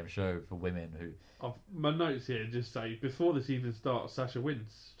on the same show for women who. My notes here just say before this even starts, Sasha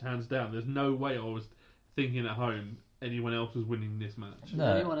wins hands down. There's no way I was thinking at home anyone else was winning this match. Did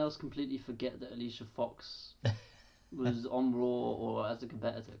anyone else completely forget that Alicia Fox was on Raw or as a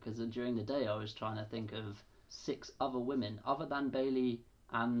competitor? Because during the day I was trying to think of 6 other women other than Bailey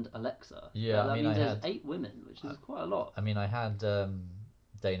and Alexa. Yeah, that I mean, means I there's had 8 women, which is quite a lot. I mean, I had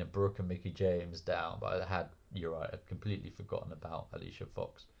Dana Brooke and Mickey James down, but you're right, I'd completely forgotten about Alicia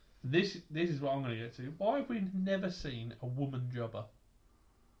Fox. This is what I'm going to get to. Why have we never seen a woman jobber?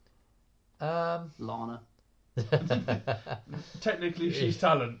 Lana. Technically, she's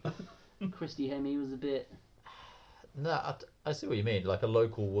talent. Christy Hemme was a bit. No, I see what you mean, like a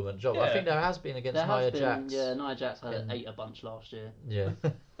local woman job. I Yeah. think there has been against There Nia has been, Jax. yeah, Nia Jax had ate a bunch last year. Yeah.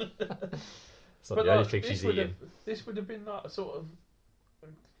 It's not But the only like, thing she's eating. this would have been like sort of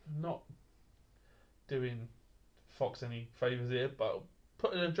not doing Fox any favours here, but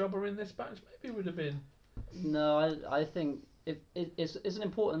putting a jobber in this match maybe would have been. No, I think it's an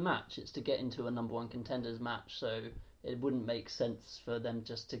important match. It's to get into a number 1 contenders match, so it wouldn't make sense for them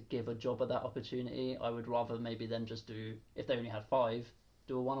just to give a jobber that opportunity. I would rather maybe them just do, if they only had 5,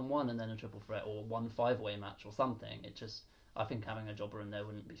 do a 1-on-1 and then a triple threat or 1 5-way match or something. I think having a jobber in there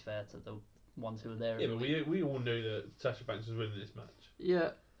wouldn't be fair to ones who were there. Yeah, every but week. we all knew that Sasha Banks was winning this match.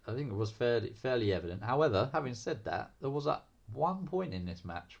 Yeah, I think it was fairly evident. However, having said that, there was at one point in this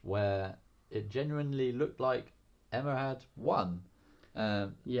match where it genuinely looked like Emma had won.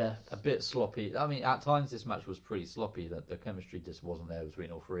 Yeah. A bit sloppy. I mean, at times this match was pretty sloppy. That the chemistry just wasn't there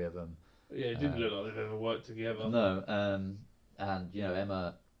between all three of them. Yeah, it didn't look like they've ever worked together. No, and you know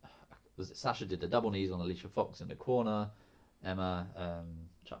Emma, Sasha did the double knees on Alicia Fox in the corner. Emma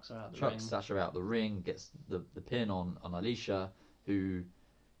Chucks her out the chucks ring. Sasha out the ring, gets the pin on Alicia, who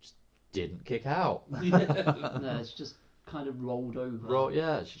just didn't kick out. No, it's just kind of rolled over.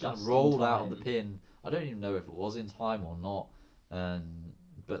 Yeah, she kind Just of in rolled out of time. the pin. I don't even know if it was in time or not.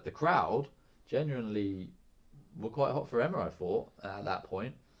 But the crowd genuinely were quite hot for Emma, I thought, at that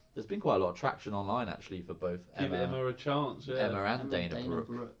point. There's been quite a lot of traction online, actually, for both Give Emma a chance, yeah. Emma and Emma, Dana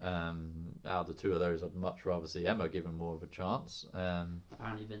Brooke. Out of the two of those, I'd much rather see Emma given more of a chance.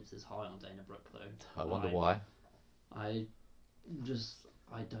 Apparently Vince is high on Dana Brooke, though. I wonder why. I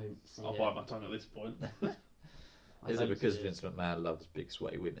don't see I'll it. bite my tongue at this point. I Is don't it because see Vince McMahon loves big,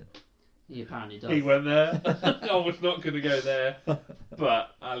 sweaty women? He apparently does. He went there. I was not going to go there,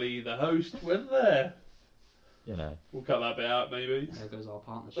 but Ali, the host, went there. You know. We'll cut that bit out, maybe. There goes our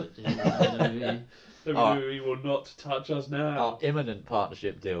partnership deal with WWE. WWE will not touch us now. Our imminent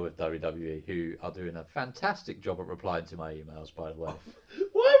partnership deal with WWE, who are doing a fantastic job at replying to my emails, by the way.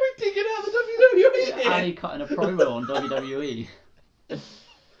 Why are we digging out the WWE here? Ali cutting a promo on WWE.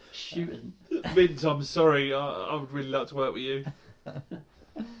 Shooting. Vince, I'm sorry. I would really like to work with you.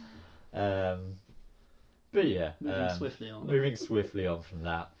 But yeah, Moving swiftly on from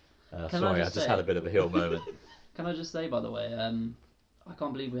that. Can Sorry, I I just just say- had a bit of a hill moment. Can I just say, by the way, I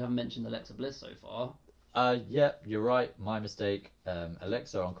can't believe we haven't mentioned Alexa Bliss so far. Yeah, you're right. My mistake.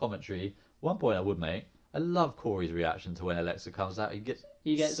 Alexa on commentary. One point I would make. I love Corey's reaction to when Alexa comes out. He gets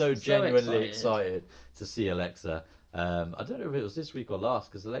so genuinely excited to see Alexa. I don't know if it was this week or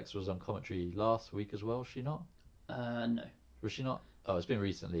last, because Alexa was on commentary last week as well. Was she not? No. Was she not? Oh, it's been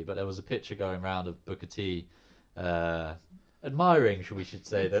recently, but there was a picture going around of Booker T admiring, we should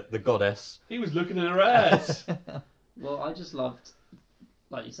say, the goddess. He was looking at her ass. Well, I just loved,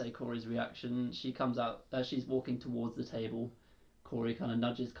 like you say, Corey's reaction. She comes out, she's walking towards the table. Corey kind of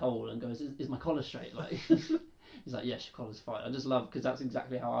nudges Cole and goes, "Is my collar straight?" Like, he's like, "Yes, your collar's fine." I just love, because that's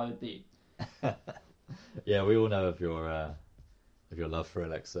exactly how I would be. Yeah, we all know of your love for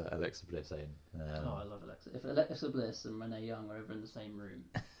Alexa Bliss. I love Alexa. If Alexa Bliss and Renee Young are ever in the same room,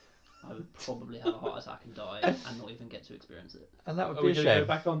 I would probably have a heart attack and die, and not even get to experience it. And that would Are be we a going to shame. go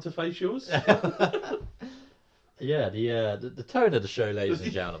back onto facials? Yeah, the tone of the show, ladies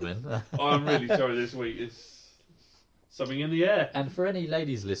and gentlemen. I'm really sorry this week. It's something in the air. And for any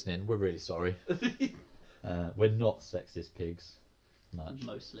ladies listening, we're really sorry. We're not sexist pigs. Much.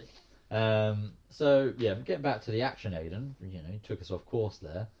 Mostly. So yeah, getting back to the action, Aiden. You know, you took us off course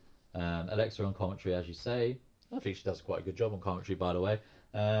there. Alexa on commentary, as you say. I think she does quite a good job on commentary, by the way.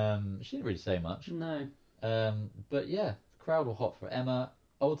 She didn't really say much. No. But yeah, the crowd were hot for Emma.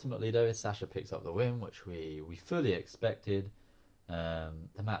 Ultimately, though, Sasha picks up the win, which we fully expected. The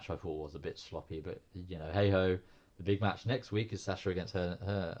match I thought was a bit sloppy, but you know, hey ho. The big match next week is Sasha against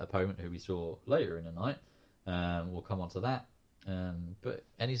her opponent, who we saw later in the night. We'll come on to that. But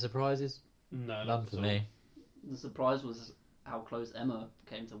any surprises? No, None for me. The surprise was how close Emma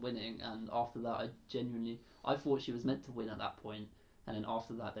came to winning, and after that, I thought she was meant to win at that point, and then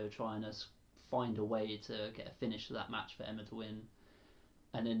after that, they were trying to find a way to get a finish to that match for Emma to win,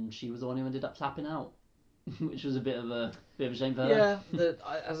 and then she was the one who ended up tapping out, which was a bit of a shame for her. Yeah,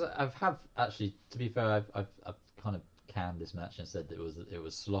 actually, to be fair, I've kind of canned this match and said that it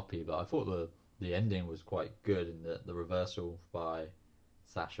was sloppy, but I thought the ending was quite good, and the reversal by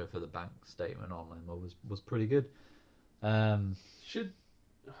Sasha for the bank statement on Emma was pretty good. I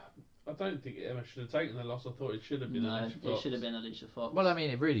don't think Emma should have taken the loss. I thought it should have been Alicia Fox. It should have been Alicia Fox. Well, I mean,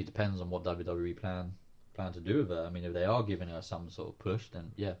 it really depends on what WWE plan to do with her. I mean, if they are giving her some sort of push,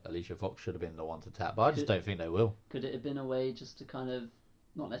 then yeah, Alicia Fox should have been the one to tap. But I just don't think they will. Could it have been a way just to kind of,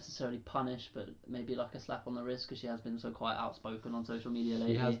 not necessarily punish, but maybe like a slap on the wrist, because she has been so quite outspoken on social media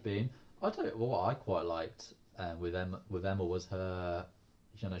lately? She has been. What I quite liked with Emma was her.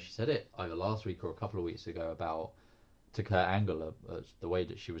 You know, she said it either last week or a couple of weeks ago about, to Kurt Angle, the way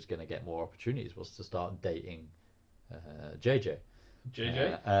that she was going to get more opportunities was to start dating JJ.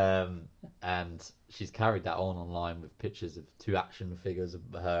 And she's carried that on online with pictures of two action figures of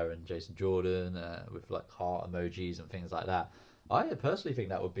her and Jason Jordan with like heart emojis and things like that. I personally think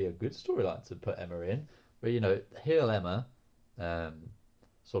that would be a good storyline to put Emma in, where, you know, heel Emma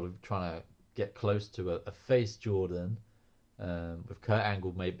sort of trying to get close to a face Jordan, with Kurt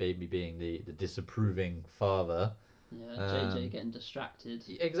Angle maybe being the disapproving father. Yeah, JJ getting distracted.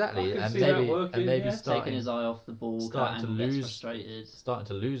 Exactly, I can and see that maybe working, maybe yeah. Taking his eye off the ball, starting Kurt to Angle gets lose- frustrated. starting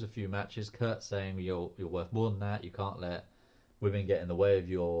to lose a few matches. Kurt saying you're worth more than that. You can't let women get in the way of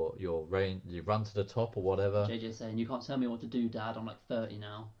your run to the top or whatever. JJ saying, "You can't tell me what to do, Dad. I'm like 30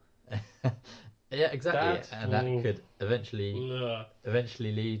 now." Yeah, exactly, That- and that could eventually Ugh.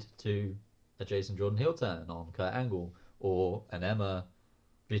 lead to a Jason Jordan heel turn on Kurt Angle, or an Emma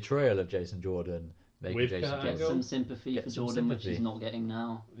betrayal of Jason Jordan, making With Jason Kurt Jordan. Get some sympathy Get for some Jordan, which sympathy. he's not getting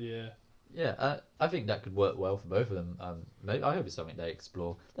now. Yeah. Yeah, I think that could work well for both of them. I hope it's something they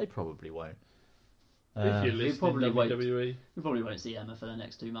explore. They probably won't. If you're we listening, probably won't. WWE. We probably won't see Emma for the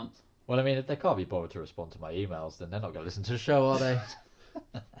next 2 months. Well, I mean, if they can't be bothered to respond to my emails, then they're not going to listen to the show, are they?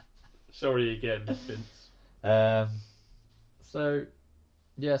 Sorry again, Vince. So,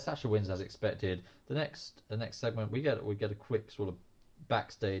 yeah, Sasha wins as expected. The next segment, we get a quick sort of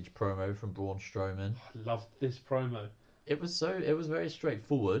backstage promo from Braun Strowman. I loved this promo. It was very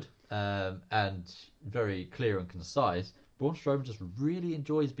straightforward and very clear and concise. Braun Strowman just really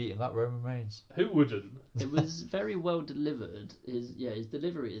enjoys beating up Roman Reigns. Who wouldn't? It was very well delivered. His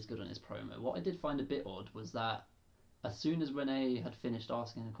delivery is good on his promo. What I did find a bit odd was that as soon as Renee had finished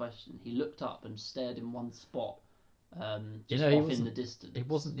asking a question, he looked up and stared in one spot, just off in the distance. He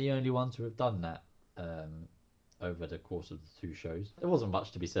wasn't the only one to have done that over the course of the 2 shows. There wasn't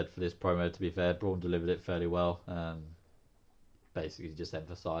much to be said for this promo, to be fair. Braun delivered it fairly well. Basically just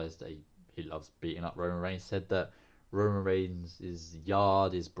emphasised that he loves beating up Roman Reigns, said that Roman Reigns'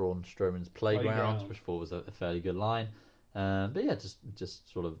 yard is Braun Strowman's playground, which I thought was a fairly good line. But yeah,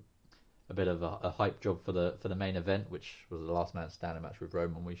 just sort of a bit of a hype job for the main event, which was the last man standing match with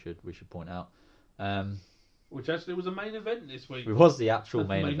Roman. We should point out, Which actually was a main event this week. it was the actual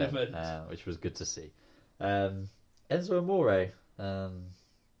main, Main event, event. which was good to see. Enzo Amore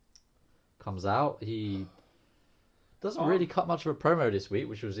comes out. He doesn't really cut much of a promo this week,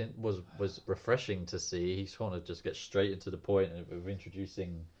 which was refreshing to see. He sort of just gets straight into the point of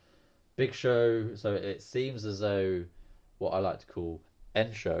introducing Big Show. So it seems as though what I like to call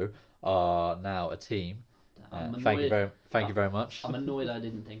N Show are now a team. Thank you very much. I'm annoyed I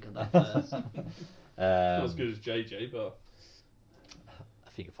didn't think of that first. Not as good as JJ, but I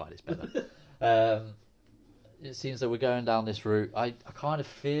think you'll find it's better. It seems that we're going down this route. I kind of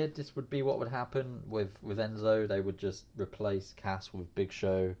feared this would be what would happen with Enzo. They would just replace Cass with Big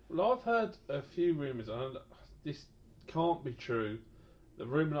Show. well, I've heard a few rumours, and this can't be true. The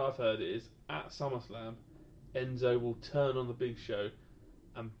rumour that I've heard is at SummerSlam, Enzo will turn on the Big Show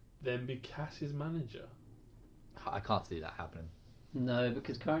and then be Cass's manager. I can't see that happening. No,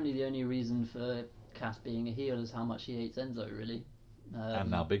 because currently the only reason for Cass being a heel is how much he hates Enzo, really.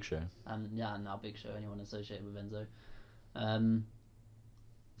 And now Big Show. And now Big Show, anyone associated with Enzo.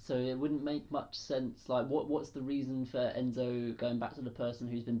 So it wouldn't make much sense. Like, what's the reason for Enzo going back to the person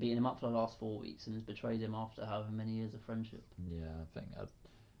who's been beating him up for the last 4 weeks and has betrayed him after however many years of friendship? Yeah, I think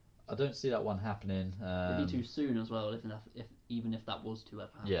I don't see that one happening. It'd be too soon as well, even if that was to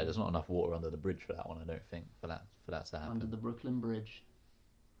ever happen. Yeah, there's not enough water under the bridge for that one. I don't think for that to happen. Under the Brooklyn Bridge.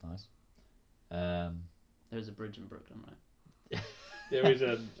 Nice. There is a bridge in Brooklyn, right? There is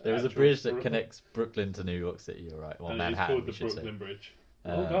a bridge that connects Brooklyn to New York City. You're right. Well, and Manhattan. it's called the Brooklyn Bridge.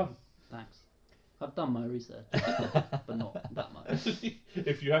 Uh, Well done. Thanks. I've done my research, but not that much.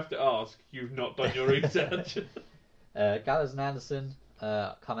 If you have to ask, you've not done your research. Gallows and Anderson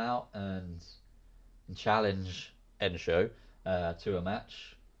come out and challenge N Show to a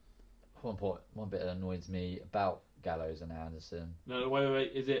match. One bit that annoys me about Gallows and Anderson. No,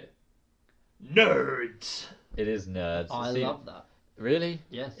 wait. Is it nerds? It is nerds. I love that. Really?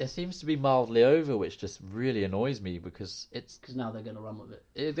 Yes. It seems to be mildly over, which just really annoys me because it's Because now they're going to run with it.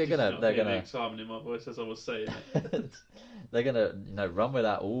 they're gonna excitement in my voice as I was saying it. they're gonna run with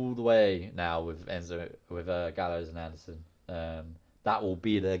that all the way now with Gallows and Anderson. That will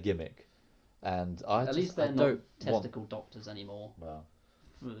be their gimmick, and At least they're not testicle doctors anymore. Well,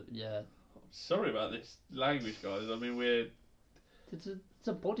 Yeah. Sorry about this language, guys. I mean, we're It's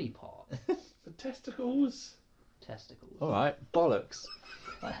a body part. the testicles. Testicles. all right, bollocks.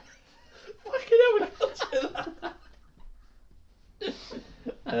 Fucking hell, we can't say that.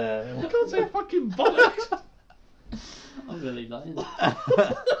 We can't say fucking bollocks. I'm really lying.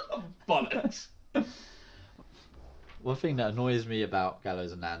 Bollocks. One thing that annoys me about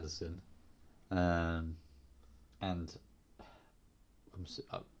Gallows and Anderson, and I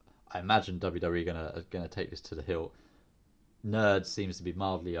imagine WWE gonna take this to the hilt. Nerd seems to be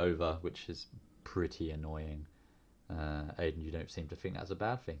mildly over, which is pretty annoying. Aiden, you don't seem to think that's a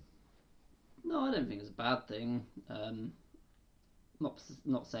bad thing. No, I don't think it's a bad thing.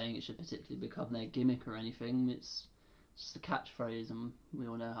 not saying it should particularly become their gimmick or anything. It's just a catchphrase, and we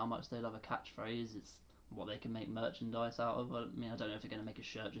all know how much they love a catchphrase. It's what they can make merchandise out of. I mean, I don't know if they're going to make a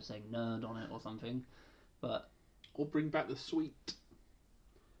shirt just saying "nerd" on it or something, but Or bring back the sweet.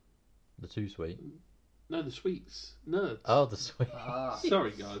 The too sweet. No, the sweets. Nerds. Oh, the sweet.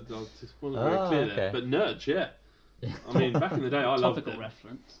 Sorry, guys. I just wasn't very clear there. okay. But nerds, yeah. I mean, back in the day, I loved topical them.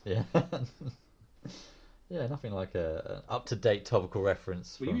 reference. Yeah. Yeah, nothing like an up-to-date topical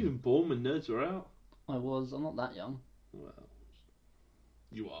reference. Were you even born when nerds were out? I'm not that young. Well,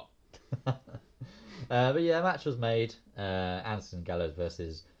 you are. But yeah, a match was made. Anderson Gallows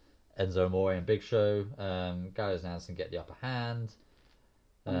versus Enzo Amore and Big Show. Gallows and Anderson get the upper hand.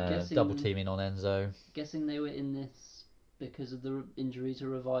 I'm guessing- Double teaming on Enzo. Guessing they were in this because of the injury to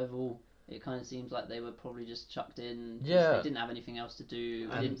Revival. It kind of seems like they were probably just chucked in. 'Cause Yeah. they didn't have anything else to do.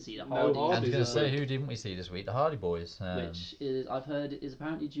 We And didn't see the no Hardys. I was Hardys going to this say, week. who didn't we see this week? The Hardy Boys. Which is, I've heard, is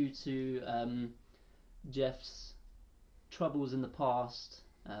apparently due to Jeff's troubles in the past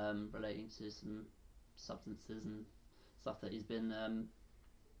relating to some substances and stuff that he's been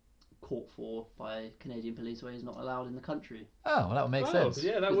caught for by Canadian police, where he's not allowed in the country. Oh, well, that would make sense.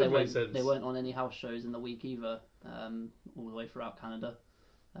 Yeah, that 'Cause would they make weren't, sense. They weren't on any house shows in the week either, all the way throughout Canada.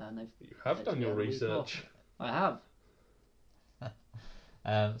 And they've You have done your had a week research. off. I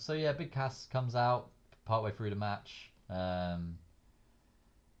have. So yeah, Big Cass comes out partway through the match.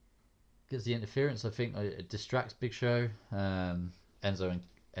 Gets the interference. I think it distracts Big Show. Enzo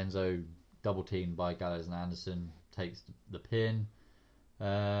double teamed by Gallows and Anderson takes the pin.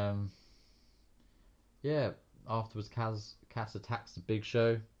 Yeah. Afterwards, Cass attacks the Big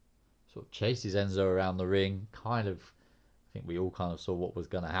Show. Sort of chases Enzo around the ring. I think we all kind of saw what was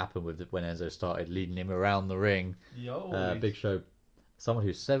going to happen with when Enzo started leading him around the ring. Yo, Big Show, someone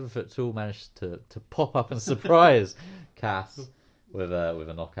who's 7 foot tall, managed to pop up and surprise Cass with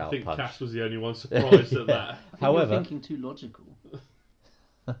a knockout I think punch. Cass was the only one surprised at that. I think However, you're thinking too logical.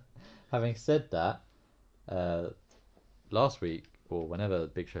 having said that, last week or whenever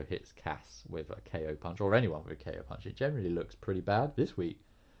Big Show hits Cass with a KO punch, or anyone with a KO punch, it generally looks pretty bad. This week,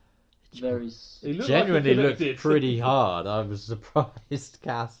 Very. It looked genuinely like it looked connected. pretty hard. I was surprised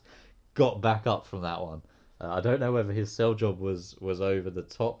Cass got back up from that one. I don't know whether his cell job was over the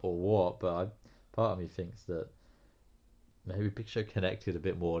top or what, but part of me thinks that maybe Big Show connected a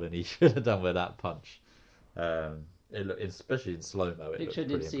bit more than he should have done with that punch. It looked, especially in slow mo, Big looked Show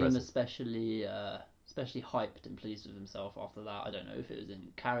pretty did seem impressive. especially hyped and pleased with himself after that. I don't know if it was in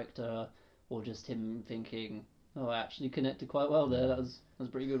character or just him thinking, "Oh, I actually connected quite well there. That was a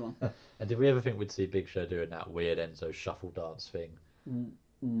pretty good one." And did we ever think we'd see Big Show doing that weird Enzo shuffle dance thing?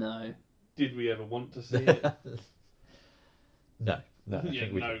 No. Did we ever want to see it? No. I Yeah,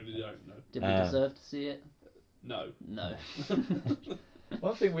 think we no. Did we deserve to see it? No. No.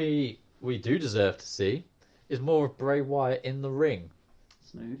 One thing we do deserve to see is more of Bray Wyatt in the ring,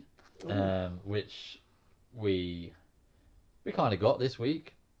 Smooth. which we kind of got this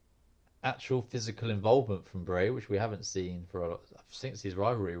week. Actual physical involvement from Bray, which we haven't seen since his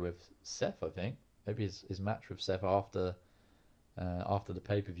rivalry with Seth. I think maybe his match with Seth after the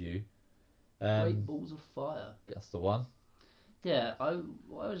pay-per-view. Great balls of fire. That's the one. Yeah,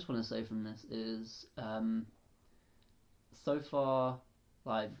 what I just want to say from this is, so far,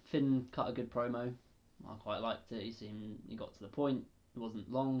 like, Finn cut a good promo. I quite liked it. He got to the point. It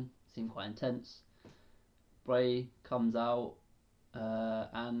wasn't long. Seemed quite intense. Bray comes out,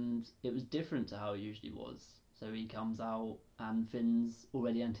 and it was different to how it usually was. So he comes out, and Finn's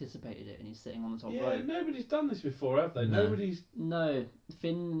already anticipated it, and he's sitting on the top Yeah, rope. nobody's done this before, have they? No. Nobody's. No,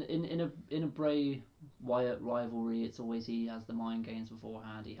 Finn in a Bray Wyatt rivalry, it's always he has the mind games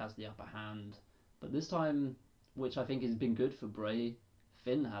beforehand, he has the upper hand. But this time, which I think has been good for Bray,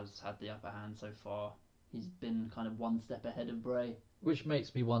 Finn has had the upper hand so far. He's been kind of one step ahead of Bray. Which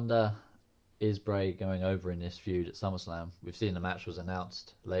makes me wonder, is Bray going over in this feud at SummerSlam? We've seen the match was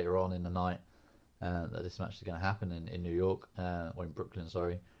announced later on in the night, that this match is going to happen in New York, or in Brooklyn,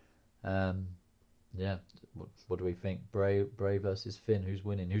 sorry. Yeah, what do we think? Bray versus Finn, who's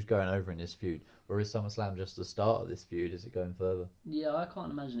winning? Who's going over in this feud? Or is SummerSlam just the start of this feud? Is it going further? Yeah, I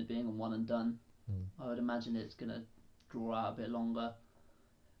can't imagine it being a one and done. I would imagine it's going to draw out a bit longer.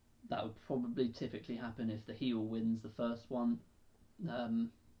 That would probably typically happen if the heel wins the first one.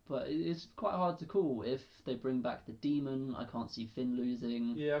 But it's quite hard to call. If they bring back the Demon, I can't see Finn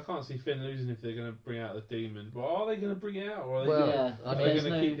losing. Yeah, I can't see Finn losing if they're going to bring out the Demon. But are they going to bring it out, or are they Well, gonna, I are mean, they there's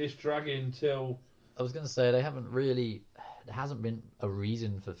going to no- keep this dragging till? I was going to say, they haven't really... There hasn't been a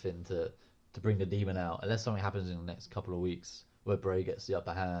reason for Finn to bring the Demon out, unless something happens in the next couple of weeks where Bray gets the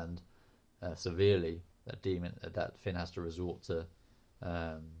upper hand severely. That Finn has to resort to But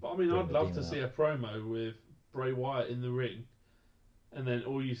I mean, bring I'd the love to demon see out. a promo with Bray Wyatt in the ring, and then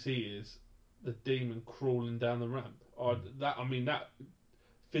all you see is the demon crawling down the ramp. That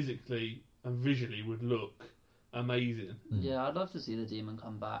physically and visually would look amazing. Yeah, I'd love to see the demon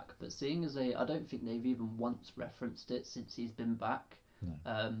come back, but seeing as I don't think they've even once referenced it since he's been back.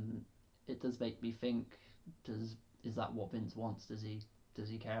 No. It does make me think: is that what Vince wants? Does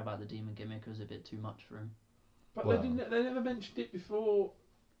he care about the demon gimmick, or is it a bit too much for him? But Well- they never mentioned it before.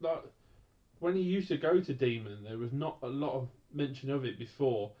 Like when he used to go to Demon, there was not a lot of mention of it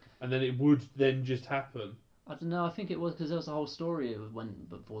before, and then it would then just happen. I don't know. I think it was because there was a whole story of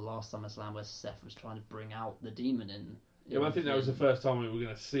before last SummerSlam where Seth was trying to bring out the demon in. Yeah, but I think that was the first time we were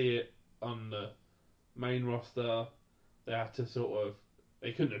going to see it on the main roster. They had to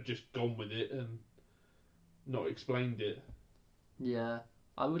they couldn't have just gone with it and not explained it. Yeah,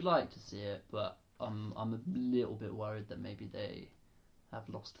 I would like to see it, but I'm a little bit worried that maybe they have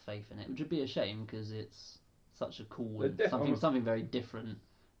lost faith in it, which would be a shame because it's such a cool and something very different,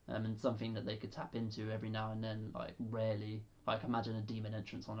 and something that they could tap into every now and then. Like rarely, like imagine a demon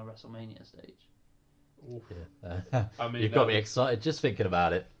entrance on a WrestleMania stage. Yeah. I mean, You've got me excited just thinking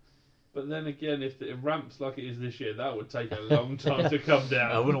about it. But then again, if it ramps like it is this year, that would take a long time to come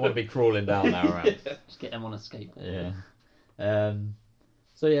down. I wouldn't want to be crawling down that ramp. Just get them on a skateboard. Yeah.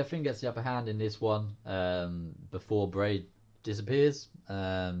 So yeah, Finn gets the upper hand in this one before Bray disappears.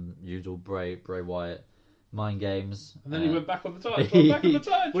 Usual Bray Wyatt mind games. And then he went back on the Titantron. Back on the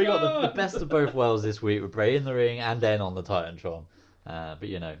Titantron. We got the best of both worlds this week with Bray in the ring and then on the Titantron. But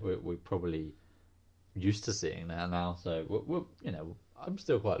you know, we're probably used to seeing that now. So we're I'm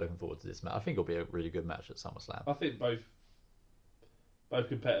still quite looking forward to this match. I think it'll be a really good match at SummerSlam. I think both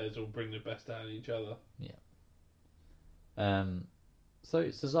competitors will bring the best out of each other. Yeah. So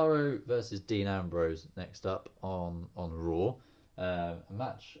Cesaro versus Dean Ambrose next up on Raw. A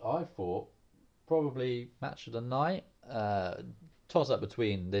match I thought probably match of the night. Toss up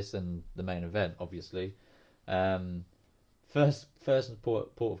between this and the main event, obviously. First port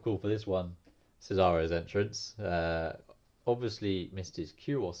of call for this one, Cesaro's entrance. Obviously missed his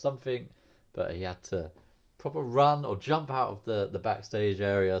cue or something, but he had to proper run or jump out of the backstage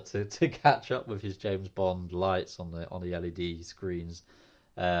area to catch up with his James Bond lights on the LED screens,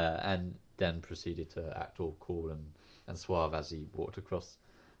 and then proceeded to act all cool and suave as he walked across.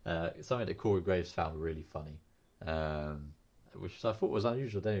 Something that Corey Graves found really funny, which I thought was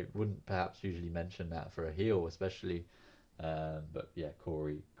unusual. They wouldn't perhaps usually mention that for a heel, especially. But yeah,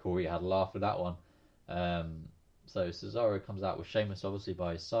 Corey had a laugh with that one. So Cesaro comes out with Sheamus obviously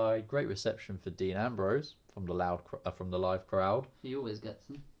by his side. Great reception for Dean Ambrose from the live crowd. He always gets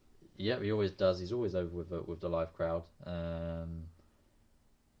them. Yeah, he always does. He's always over with the live crowd.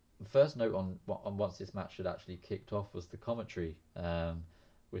 First note on once this match had actually kicked off was the commentary.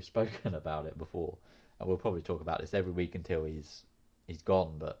 We've spoken about it before, and we'll probably talk about this every week until he's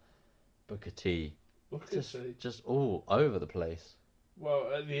gone. But Booker T just all over the place.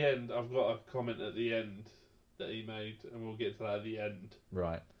 Well, at the end, I've got a comment at the end that he made, and we'll get to that at the end.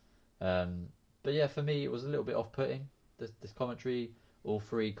 Right. But yeah, for me, it was a little bit off-putting, this commentary. All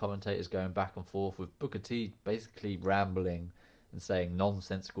three commentators going back and forth with Booker T basically rambling and saying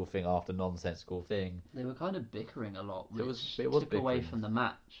nonsensical thing after nonsensical thing. They were kind of bickering a lot, which it was took away bickering. from the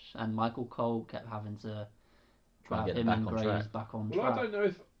match, and Michael Cole kept having to Try and drive get him them and back on Graves track. back on Well, track. I don't know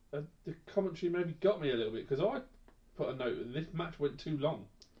if the commentary maybe got me a little bit, because I put a note that this match went too long.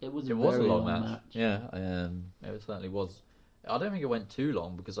 It was It a was a very long match. Yeah, it certainly was. I don't think it went too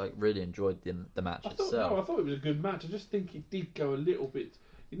long because I really enjoyed the match I itself. thought it was a good match. I just think it did go a little bit.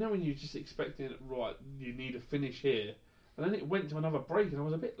 You know when you're just expecting it, right, you need a finish here, and then it went to another break, and I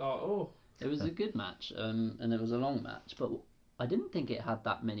was a bit like, oh. It was a good match, and it was a long match, but I didn't think it had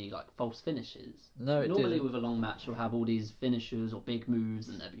that many like false finishes. No, it Normally didn't. with a long match you'll have all these finishers or big moves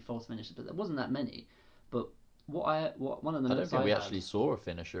and there'd be false finishes, but there wasn't that many. But what one of the I don't notes think we had- actually saw a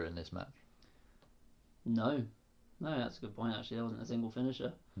finisher in this match. No, that's a good point. Actually, there wasn't a single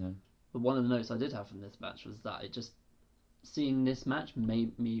finisher. No. But one of the notes I did have from this match was that it just seeing this match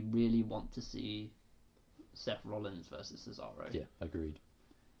made me really want to see Seth Rollins versus Cesaro. Yeah, agreed.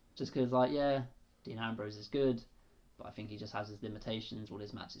 Just because, Dean Ambrose is good, but I think he just has his limitations. All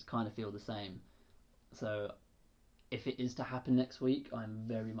his matches kind of feel the same. So, if it is to happen next week, I'm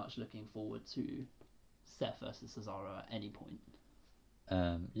very much looking forward to Seth versus Cesaro at any point.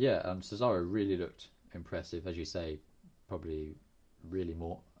 Cesaro really looked impressive, as you say. Probably really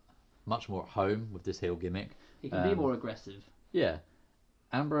much more at home with this heel gimmick. He can be more aggressive. Yeah,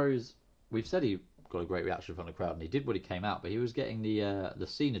 Ambrose. We've said he got a great reaction from the crowd, and he did when he came out. But he was getting the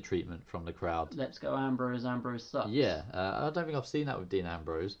Cena treatment from the crowd. Let's go Ambrose. Ambrose sucks. Yeah, I don't think I've seen that with Dean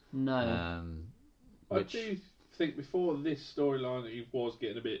Ambrose. No. I do think before this storyline he was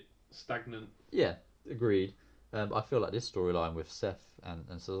getting a bit stagnant. Yeah, agreed. I feel like this storyline with Seth and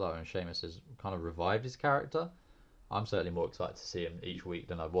Cesaro and Sheamus has kind of revived his character. I'm certainly more excited to see him each week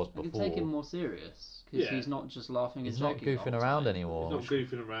than I was I before. can take him more serious because he's not just laughing. He's and not joking goofing the whole around time. anymore. He's not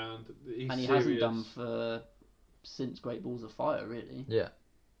goofing around. He's And he serious. hasn't done since Great Balls of Fire, really. Yeah.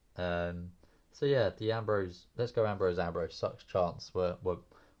 So yeah, the Ambrose, let's go Ambrose sucks chants were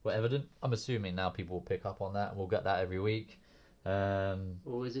evident. I'm assuming now people will pick up on that and we'll get that every week.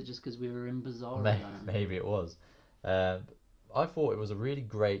 Or is it just because we were in Bizarro Land? Maybe it was. I thought it was a really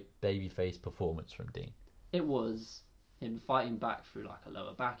great babyface performance from Dean. It was him fighting back through like a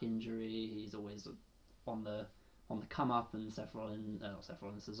lower back injury. He's always on the come up, and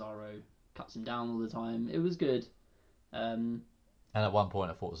Cesaro cuts him down all the time. It was good. And at one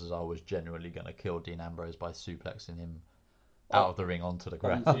point I thought Cesaro was genuinely going to kill Dean Ambrose by suplexing him out of the ring onto the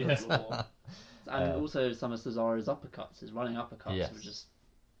ground. Onto the floor. And also some of Cesaro's uppercuts, his running uppercuts, were just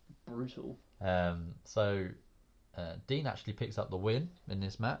brutal. So Dean actually picks up the win in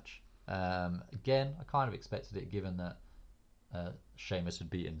this match. Again, I kind of expected it given that Sheamus had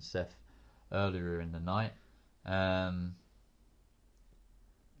beaten Seth earlier in the night. An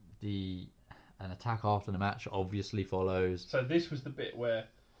attack after the match obviously follows. So this was the bit where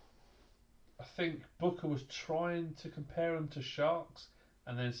I think Booker was trying to compare them to sharks,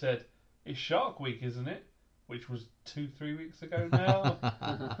 and then said, "It's Shark Week, isn't it?" Which was 2-3 weeks ago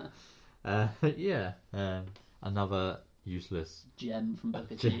now. Another useless gem from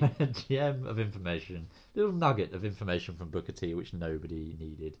Booker T. gem of information, little nugget of information from Booker T, which nobody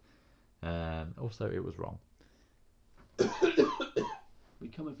needed. Also, it was wrong. We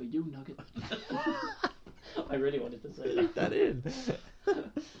coming for you, Nugget. I really wanted to say Leave that in.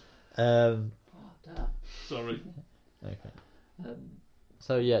 Oh, damn. Sorry. Okay.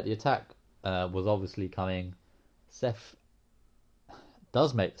 So yeah, the attack was obviously coming. Seth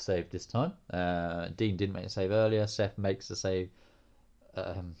does make the save this time. Dean didn't make the save earlier. Seth makes the save.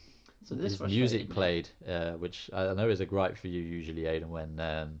 So this his music played, which I know is a gripe for you usually, Aidan,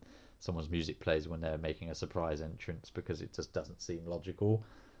 when someone's music plays when they're making a surprise entrance, because it just doesn't seem logical.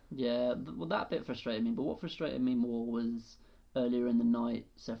 Yeah, well, that bit frustrated me. But what frustrated me more was earlier in the night,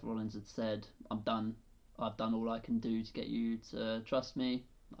 Seth Rollins had said, "I'm done. I've done all I can do to get you to trust me.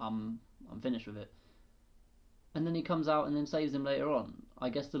 I'm finished with it." And then he comes out and then saves him later on. I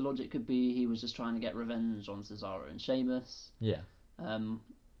guess the logic could be he was just trying to get revenge on Cesaro and Sheamus. Yeah.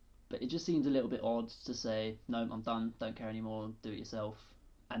 But it just seems a little bit odd to say, "No, I'm done. Don't care anymore. Do it yourself,"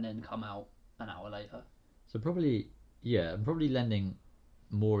 and then come out an hour later. So probably lending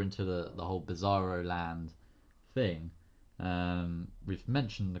more into the whole Bizarro Land thing. We've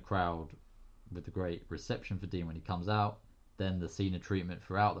mentioned the crowd with the great reception for Dean when he comes out, then the Cena treatment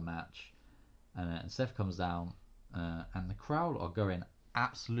throughout the match, and Seth comes down, and the crowd are going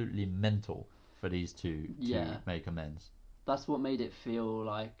absolutely mental for these two to make amends. That's what made it feel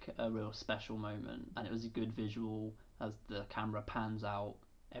like a real special moment, and it was a good visual as the camera pans out.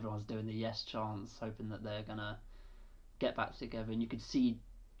 Everyone's doing the yes chants, hoping that they're gonna get back together, and you could see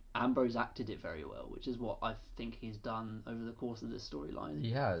Ambrose acted it very well, which is what I think he's done over the course of this storyline.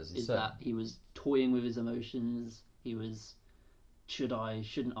 He has. That he was toying with his emotions. He was, should I,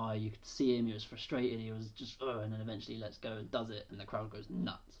 shouldn't I? You could see him. He was frustrated. He was just, and then eventually lets go and does it, and the crowd goes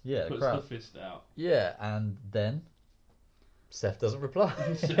nuts. Yeah, the Puts crowd. the fist out. Yeah, and then Seth doesn't reply.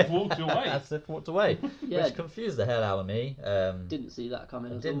 Seth walked away. Seth walked away, Yeah. which confused the hell out of me. Didn't see that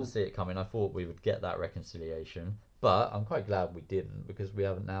coming. I at didn't all. see it coming. I thought we would get that reconciliation, but I'm quite glad we didn't, because we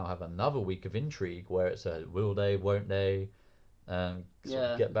now have another week of intrigue where it's a will they, won't they,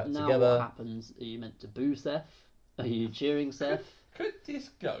 get back now together. What happens? Are you meant to boo Seth? Are you cheering Seth? Could this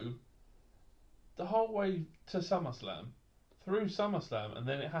go the whole way to SummerSlam, through SummerSlam, and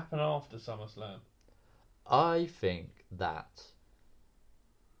then it happen after SummerSlam? I think that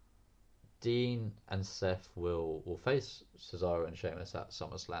Dean and Seth will face Cesaro and Sheamus at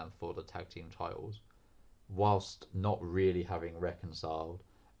SummerSlam for the tag team titles, whilst not really having reconciled,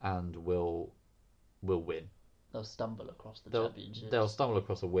 and will win. They'll stumble across the championship. They'll stumble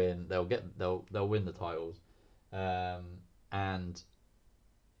across a win. They'll win the titles, and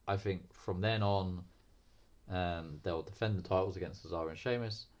I think from then on, they'll defend the titles against Cesaro and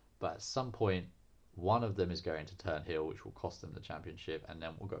Sheamus. But at some point, one of them is going to turn heel, which will cost them the championship, and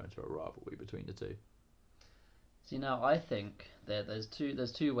then we'll go into a rivalry between the two. See, now I think there's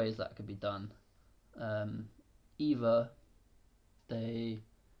two ways that could be done. Either they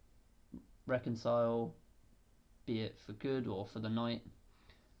reconcile, be it for good or for the night.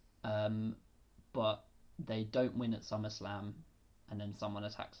 But they don't win at SummerSlam, and then someone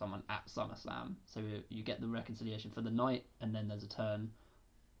attacks someone at SummerSlam. So you get the reconciliation for the night, and then there's a turn.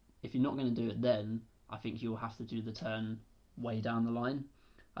 If you're not going to do it then, I think you'll have to do the turn way down the line.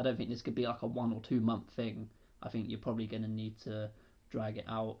 I don't think this could be like a 1 or 2 month thing. I think you're probably going to need to drag it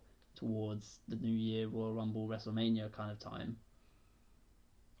out towards the New Year, Royal Rumble, WrestleMania kind of time.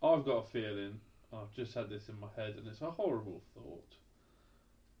 I've got a feeling, I've just had this in my head, and it's a horrible thought.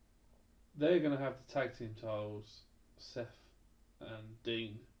 They're going to have the tag team titles, Seth and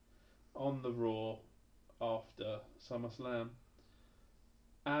Dean, on the Raw after SummerSlam.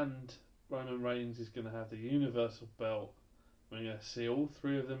 And Roman Reigns is going to have the Universal belt. We're going to see all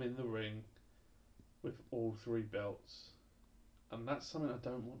 3 of them in the ring with all 3 belts. And that's something I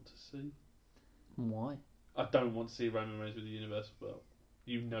don't want to see. Why? I don't want to see Roman Reigns with the Universal belt.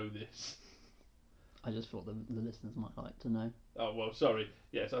 You know this. I just thought the listeners might like to know. Oh, well, sorry.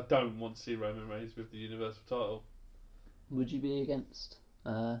 Yes, I don't want to see Roman Reigns with the Universal title. Would you be against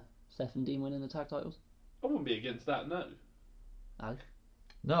Seth and Dean winning the tag titles? I wouldn't be against that, no. Alex?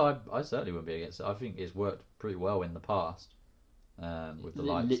 No, I certainly wouldn't be against it. I think it's worked pretty well in the past. With the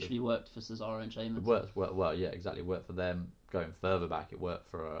likes literally worked for Cesaro and Sheamus. It worked well, yeah, exactly. It worked for them. Going further back, it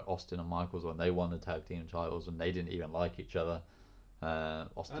worked for Austin and Michaels when they won the tag team titles, and they didn't even like each other.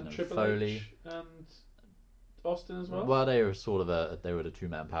 Austin and Triple Foley H and Austin as well. Well, they were sort of the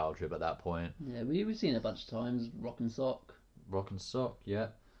 2-man power trip at that point. Yeah, we've seen it a bunch of times. Rock and Sock. Rock and Sock, yeah.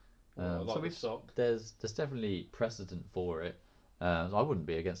 I like so the sock. There's definitely precedent for it. So I wouldn't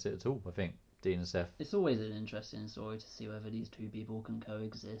be against it at all. I think Dean and Seth. It's always an interesting story to see whether these 2 people can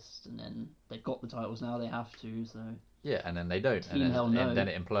coexist, and then they've got the titles now. They have to, so. Yeah, and then they don't, Team and hell no. then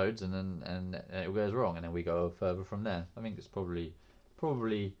it implodes, and it goes wrong, and then we go further from there. I think it's probably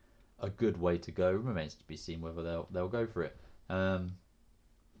a good way to go. Remains to be seen whether they'll go for it.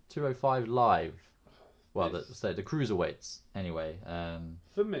 205 Live. Well, the cruiserweights anyway.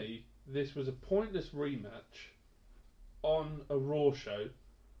 For me, this was a pointless rematch on a Raw show.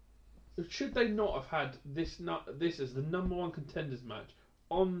 Should they not have had this as the number 1 contenders match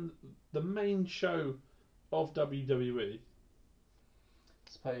on the main show of WWE? I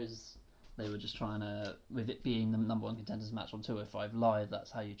suppose they were just trying to, with it being the number 1 contenders match on 205 Live,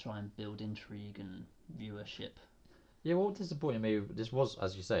 that's how you try and build intrigue and viewership. Yeah, what disappointed me, this was,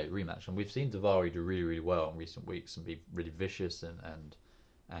 as you say, a rematch, and we've seen Daivari do really, really well in recent weeks and be really vicious, and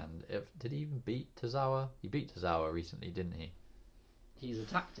did he even beat Tozawa? He beat Tozawa recently, didn't he? He's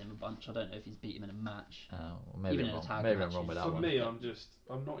attacked him a bunch. I don't know if he's beat him in a match. Oh, well, maybe Even I'm in a wrong. tag Maybe match, I'm wrong with that For one. me,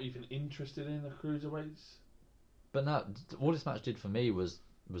 I'm not even interested in the cruiserweights. But no, all this match did for me was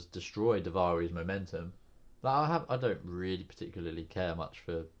destroy Daivari's momentum. Like, I don't really particularly care much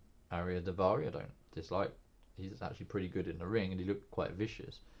for Ariya Daivari. I don't dislike. He's actually pretty good in the ring, and he looked quite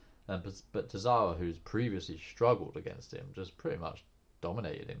vicious. But Tozawa, who's previously struggled against him, just pretty much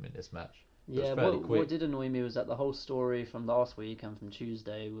dominated him in this match. Yeah, what did annoy me was that the whole story from last week and from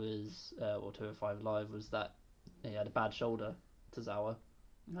Tuesday was, or 205 Live, was that he had a bad shoulder, Tozawa.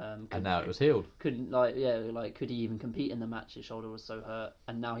 And now it was healed. Could he even compete in the match? His shoulder was so hurt,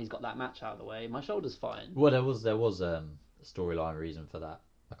 and now he's got that match out of the way. My shoulder's fine. Well, there was a storyline reason for that.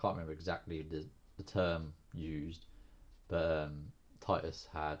 I can't remember exactly the term used, but Titus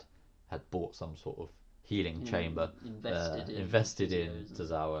had bought some sort of healing chamber, invested in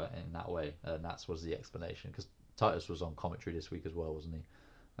Tozawa in that way, and that was the explanation. Because Titus was on commentary this week as well, wasn't he?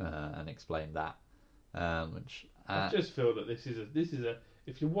 And explained that. I just feel that this is a.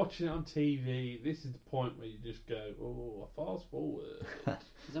 If you're watching it on TV, this is the point where you just go, "Oh, fast forward." Has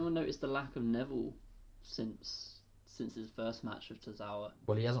anyone noticed the lack of Neville since his first match with Tozawa?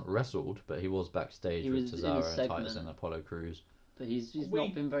 Well, he hasn't wrestled, but he was backstage with Tozawa and Titus and Apollo Crews. But he's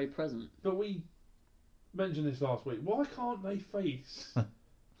not been very present. But we mentioned this last week. Why can't they face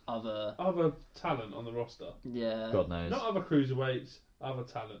other talent on the roster? Yeah. God knows. Not other cruiserweights, other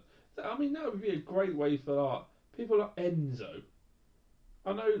talent. I mean, that would be a great way for people like Enzo.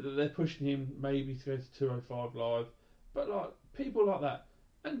 I know that they're pushing him maybe to go to 205 Live, but like people like that,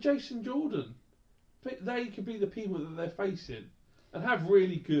 and Jason Jordan, they could be the people that they're facing and have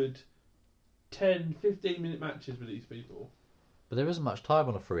really good 10, 15-minute matches with these people. But there isn't much time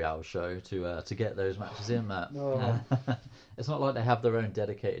on a 3-hour show to get those matches in, Matt. No. It's not like they have their own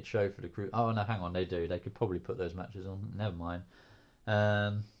dedicated show for the crew. Oh no, hang on, they do. They could probably put those matches on. Never mind.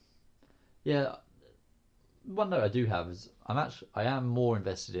 Yeah. One note I do have is I am more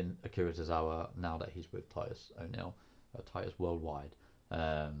invested in Akira Tozawa now that he's with Titus O'Neil, Titus Worldwide.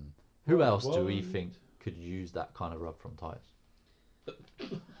 Who else do we think could use that kind of rub from Titus?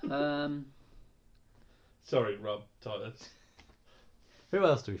 Sorry, Rob, Titus. Who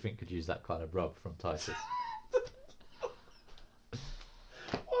else do we think could use that kind of rub from Titus?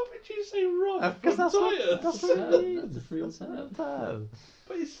 Why would you say Rob Because from Titus? that's what it means. That's a real term. term.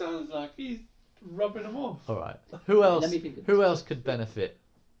 But it sounds like he's rubbing them off. All right. Who else? Let me think of Who this. else could benefit?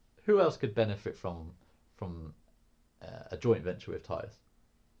 Who else could benefit from a joint venture with Titus?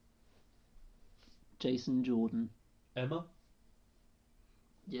 Jason Jordan. Emma?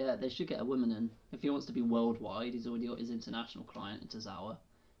 Yeah, they should get a woman in. If he wants to be worldwide, he's already got his international client, Tozawa.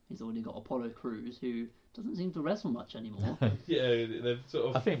 He's already got Apollo Crews, who doesn't seem to wrestle much anymore. Yeah, they've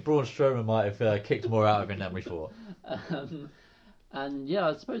sort I of... think Braun Strowman might have kicked more out of him than we thought. And yeah,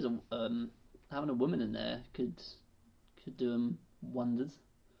 I suppose having a woman in there could do him wonders.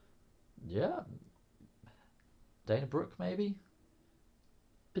 Yeah. Dana Brooke, maybe.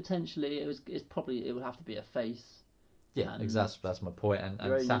 Potentially, it would have to be a face. Yeah, And exactly. That's my point. And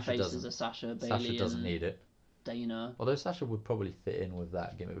Your only Sasha faces doesn't. are Sasha, Bailey, Sasha doesn't and need it. Dana. Although Sasha would probably fit in with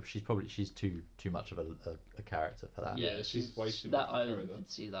that gimmick. She's too much of a character for that. Yeah, she's way too that. much I of a character.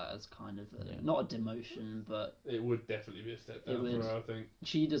 would see that as kind of Yeah. not a demotion, but It would definitely be a step down would. for her, I think.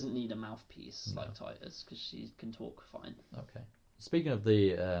 she doesn't need a mouthpiece No. like Titus because she can talk fine. Okay. Speaking of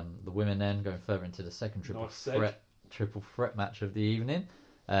the women, then going further into the second triple Nice seg. threat match of the evening,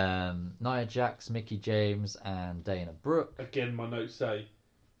 Nia Jax, Mickie James, and Dana Brooke. Again, my notes say,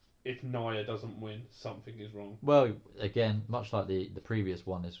 if Nia doesn't win, something is wrong. Well, again, much like the previous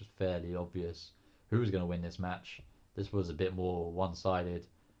one, this was fairly obvious who was going to win this match. This was a bit more one-sided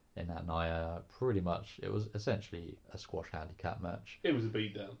in that Nia pretty much, it was essentially a squash handicap match. It was a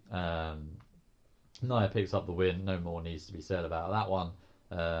beatdown. Nia picks up the win. No more needs to be said about that one.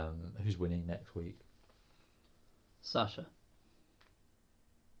 Who's winning next week? Sasha.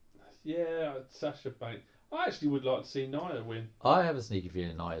 Yeah, Sasha Banks. I actually would like to see Nia win. I have a sneaky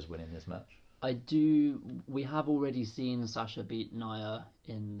feeling Nia's winning this match. I do. We have already seen Sasha beat Nia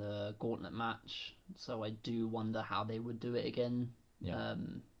in the gauntlet match, so I do wonder how they would do it again. Yeah.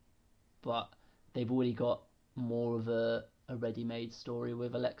 But they've already got more of a ready-made story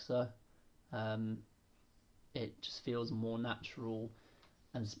with Alexa. It just feels more natural,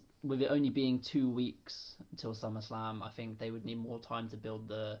 and with it only being 2 weeks until SummerSlam, I think they would need more time to build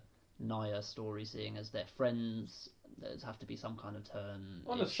the Nia story, seeing as they're friends. There's have to be some kind of turn.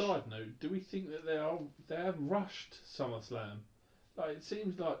 On a side note, do we think that they have rushed SummerSlam? Like, it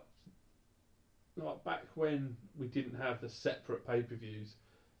seems like back when we didn't have the separate pay-per-views,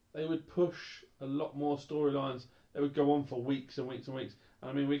 they would push a lot more storylines. They would go on for weeks and weeks and weeks. And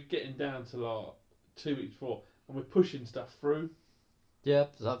I mean, we're getting down to like 2 weeks before, and we're pushing stuff through. Yeah,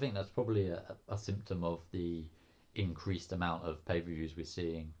 I think that's probably a symptom of the increased amount of pay-per-views we're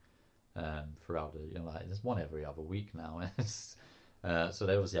seeing throughout the, like there's one every other week now. So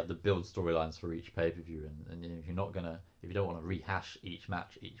they obviously have to build storylines for each pay-per-view, and if you don't want to rehash each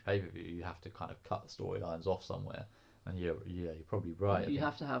match, each pay-per-view, you have to kind of cut the storylines off somewhere. And you're probably right. You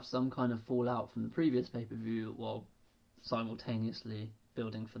have to have some kind of fallout from the previous pay-per-view while simultaneously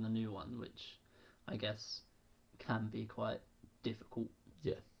building for the new one, which I guess can be quite difficult.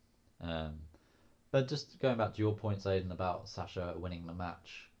 Yeah. But just going back to your points, Aidan, about Sasha winning the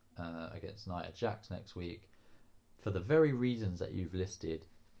match against Nia Jax next week, for the very reasons that you've listed,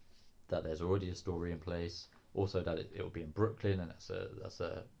 that there's already a story in place, also that it will be in Brooklyn and that's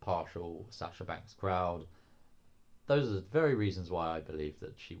a partial Sasha Banks crowd. Those are the very reasons why I believe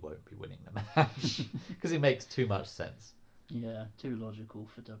that she won't be winning the match, because it makes too much sense. Yeah, too logical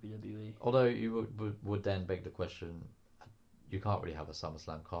for WWE. Although you would then beg the question, you can't really have a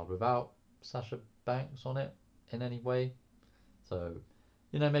SummerSlam card without Sasha Banks on it in any way. So,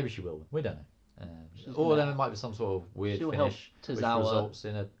 maybe she will win. We don't know. Or then it might be some sort of weird she'll finish help which Tozawa. results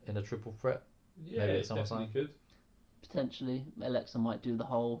in a triple threat. Yeah, Maybe it at SummerSlam. definitely could. Potentially, Alexa might do the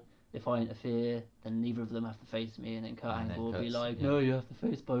whole, if I interfere, then neither of them have to face me, and then Kurt And then Angle will be Kurt's- like, yeah. no, you have to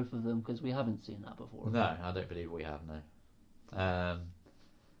face both of them, because we haven't seen that before. No, I don't believe we have, no.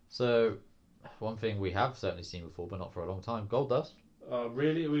 So, one thing we have certainly seen before, but not for a long time, Goldust.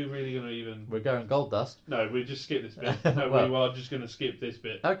 Really? Are we really going to even... We're going Goldust. No, we'll just skip this bit. No, Well- we are just going to skip this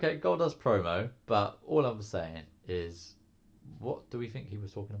bit. Okay, Goldust promo, but all I'm saying is, what do we think he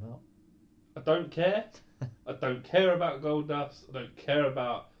was talking about? I don't care. I don't care about Goldust. I don't care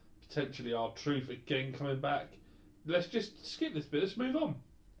about potentially R-Truth again coming back. Let's just skip this bit. Let's move on.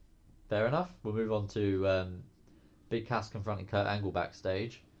 Fair enough. We'll move on to Big Cass confronting Kurt Angle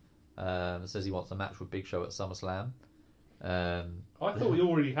backstage. Says he wants a match with Big Show at SummerSlam. I thought we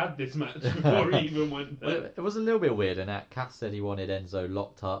already had this match before he even went Well, there. it was a little bit weird in that Cass said he wanted Enzo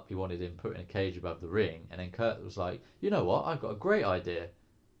locked up, he wanted him put in a cage above the ring, and then Kurt was like, you know what, I've got a great idea.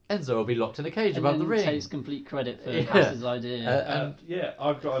 Enzo will be locked in a cage and above the then ring. takes complete credit for Yeah. Cass's idea. Yeah,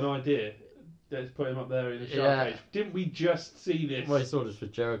 I've got an idea. Let's put him up there in the shark Yeah. cage. Didn't we just see this? Well, he saw this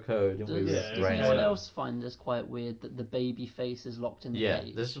with Jericho, didn't we? Does, With Yeah, does Reigns? anyone yeah. else find this quite weird that the baby face is locked in the Yeah,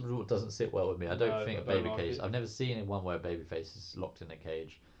 cage? this doesn't sit well with me. I don't No, think I a don't baby like cage. it. I've never seen in one where a baby face is locked in a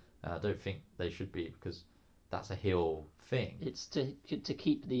cage. I don't think they should be because that's a heel thing. It's to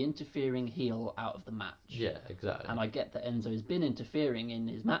keep the interfering heel out of the match. Yeah, exactly. And I get that Enzo's been interfering in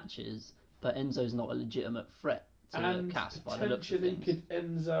his matches, but Enzo's not a legitimate threat to and Cass by the looks of potentially things. could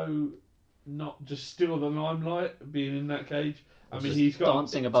Enzo not just steal the limelight being in that cage? I mean, Just he's got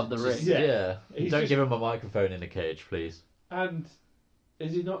Dancing above the ring. Yeah. He's Don't just- give him a microphone in a cage, please. And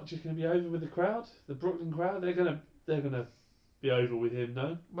is he not just going to be over with the crowd? The Brooklyn crowd? They're gonna be over with him,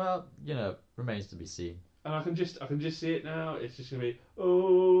 no? Well, remains to be seen. And I can just see it now. It's just going to be,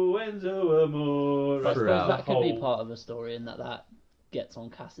 oh, Enzo Amore. I suppose Throughout. that could be whole- part of a story, and that gets on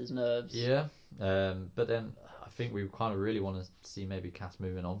Cass's nerves. Yeah, but then I think we kind of really want to see maybe Cass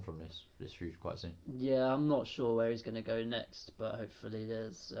moving on from this feud quite soon. Yeah, I'm not sure where he's going to go next, but hopefully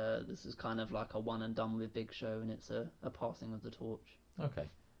this is kind of like a one and done with Big Show, and it's a passing of the torch. Okay.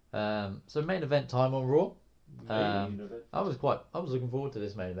 So main event time on Raw. Main event. I was looking forward to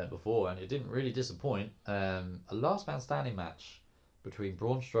this main event before, and it didn't really disappoint. A last man standing match between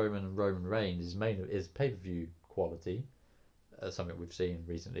Braun Strowman and Roman Reigns is pay-per-view quality. Something we've seen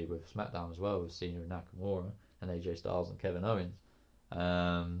recently with SmackDown as well, with Cena and Nakamura and AJ Styles and Kevin Owens.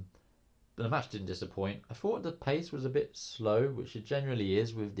 But the match didn't disappoint. I thought the pace was a bit slow, which it generally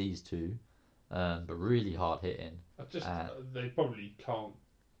is with these two, but really hard hitting. They probably can't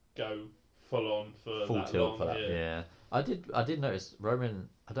go full on for Full that tilt long. for that. Yeah. I did notice Roman.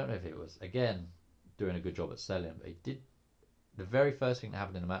 I don't know if it was again doing a good job at selling, but he did. The very first thing that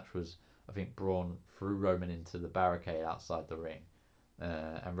happened in the match was I think Braun threw Roman into the barricade outside the ring,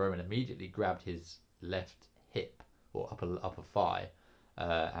 and Roman immediately grabbed his left hip or upper thigh,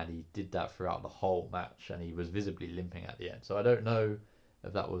 and he did that throughout the whole match, and he was visibly limping at the end. So I don't know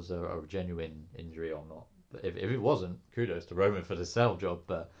if that was a genuine injury or not. But if it wasn't, kudos to Roman for the sell job,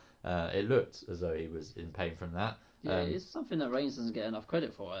 but it looked as though he was in pain from that. Yeah, it's something that Reigns doesn't get enough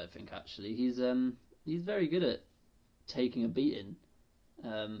credit for. I think actually he's very good at taking a beating.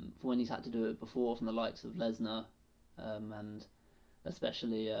 For when he's had to do it before from the likes of Lesnar, and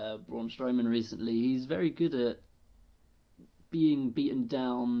especially Braun Strowman recently, he's very good at being beaten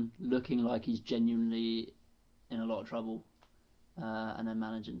down, looking like he's genuinely in a lot of trouble, and then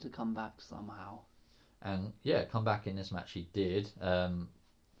managing to come back somehow. And yeah, come back in this match he did.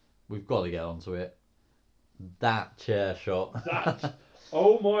 We've got to get onto it. That chair shot. That,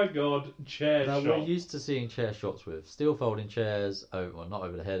 oh my god, chair Now, shot. we're used to seeing chair shots with steel folding chairs, well, not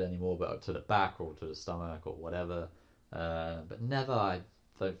over the head anymore, but to the back or to the stomach or whatever. But never, I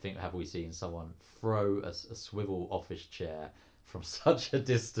don't think, have we seen someone throw a swivel office chair from such a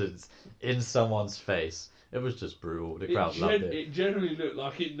distance in someone's face. It was just brutal. The crowd loved it. It generally looked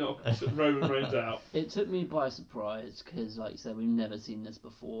like it knocked Roman Reigns out. It took me by surprise because, like you said, we've never seen this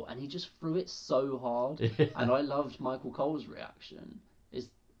before, and he just threw it so hard. Yeah. And I loved Michael Cole's reaction. It's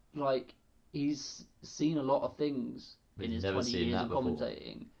like he's seen a lot of things But in he's his never 20 seen years that of before.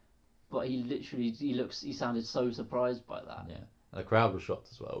 commentating, but he sounded so surprised by that. Yeah, and the crowd was shocked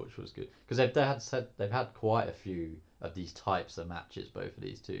as well, which was good because they've had quite a few of these types of matches, both of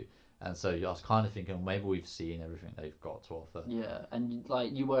these two, and so I was kind of thinking well, maybe we've seen everything they've got to offer. Yeah, and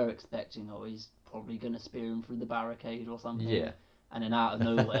like you were expecting, he's probably gonna spear him through the barricade or something. Yeah. And then out of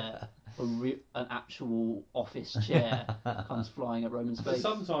nowhere, an actual office chair comes flying at Roman's But face.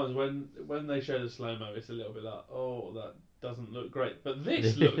 sometimes when they show the slow mo, it's a little bit like, oh, that doesn't look great. But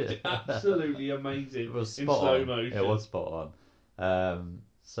this looked absolutely amazing It was in spot slow on. motion. It was spot on.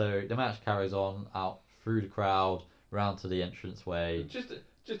 So the match carries on out through the crowd, round to the entranceway. Just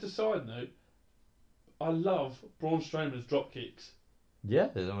a side note, I love Braun Strowman's drop kicks. Yeah,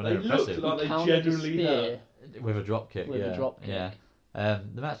 They they're look impressive. like they Countered the genuinely spear. With a drop kick, With a yeah. drop kick. Yeah.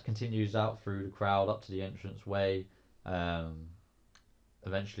 The match continues out through the crowd up to the entranceway.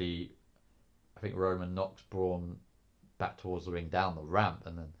 Eventually, I think Roman knocks Braun back towards the ring down the ramp,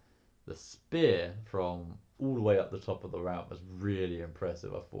 and then the spear from all the way up the top of the ramp was really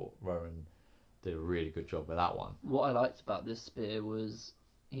impressive. I thought Roman did a really good job with that one. What I liked about this spear was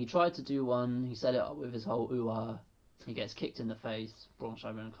he tried to do one, he set it up with his whole ooh-ah, he gets kicked in the face, Braun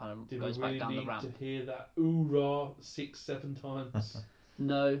Strowman kind of Did goes we back really down the need ramp. to hear that ooh-rah 6-7 times?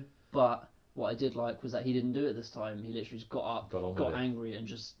 No, but what I did like was that he didn't do it this time. He literally just got up, Got on with got it. angry, and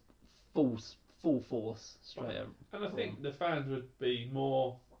just full force straight up. And I think the fans would be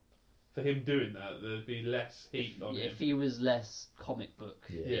more for him doing that, there'd be less heat on him. If he was less comic book,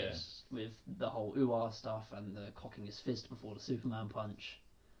 Yeah. with the whole ooh-ah stuff and the cocking his fist before the Superman punch.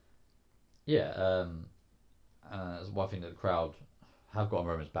 Yeah, that's one thing that the crowd have got on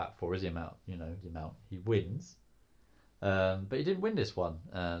Roman's back for is the amount he wins. But he didn't win this one.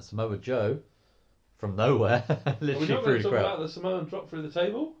 Samoa Joe, from nowhere, Are we literally not through going to the talk crowd. about the Samoan drop through the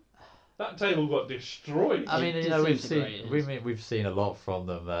table? That table got destroyed. I mean, Disintegrated. we've seen a lot from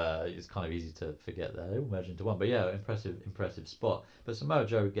them. It's kind of easy to forget that they all merged into one. But yeah, impressive spot. But Samoa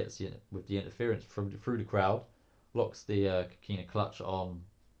Joe gets in with the interference through the crowd, locks the Kakina clutch on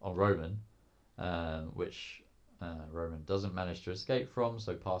Roman, which Roman doesn't manage to escape from,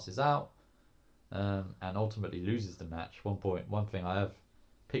 so passes out, and ultimately loses the match. One thing I have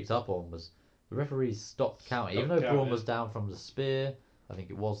picked up on was the referees stopped counting, even though Braun was down from the spear. I think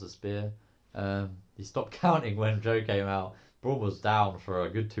it was the spear. He stopped counting when Joe came out. Braun was down for a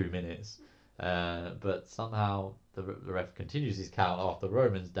good 2 minutes, but somehow the ref continues his count after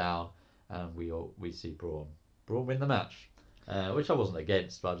Roman's down, and we see Braun win the match, which I wasn't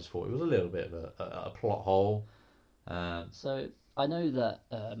against, but I just thought it was a little bit of a plot hole. So I know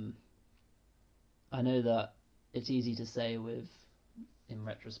that it's easy to say in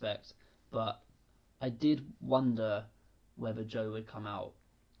retrospect, but I did wonder whether Joe would come out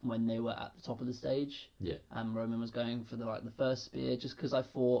when they were at the top of the stage. Yeah. And Roman was going for the first spear, just because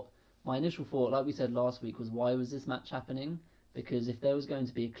my initial thought, like we said last week, was why was this match happening? Because if there was going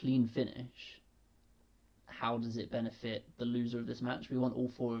to be a clean finish, how does it benefit the loser of this match? We want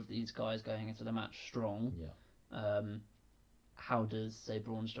all four of these guys going into the match strong. Yeah. How does, say,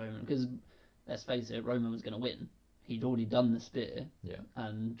 Braun Strowman? Because let's face it, Roman was going to win. He'd already done the spear. Yeah.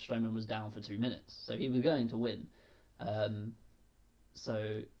 And Strowman was down for 2 minutes, so he was going to win.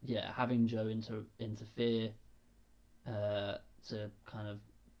 So yeah, having Joe interfere to kind of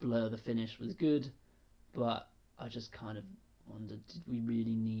blur the finish was good, but I just kind of wondered, did we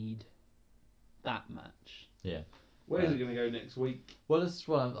really need that match? Yeah. Where is it going to go next week? Well, this is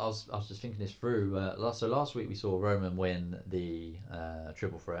what I was just thinking this through. Last week we saw Roman win the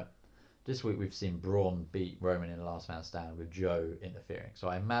triple threat. This week we've seen Braun beat Roman in the last man stand with Joe interfering. So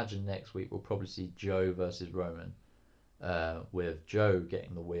I imagine next week we'll probably see Joe versus Roman, with Joe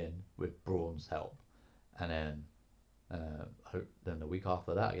getting the win with Braun's help, and then then the week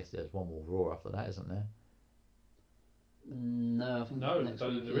after that, I guess there's one more Raw after that, isn't there? No, I think No, next I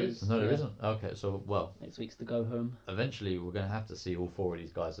don't week think there is. No, there isn't. Okay, so well, Next week's the go home. eventually we're going to have to see all four of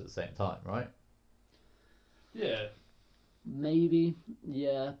these guys at the same time, right? Yeah. Maybe,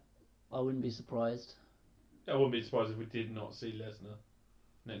 yeah. I wouldn't be surprised. I wouldn't be surprised if we did not see Lesnar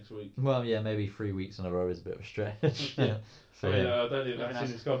next week. Well, yeah, maybe 3 weeks in a row is a bit of a stretch. Yeah, for I mean, him. I don't think that's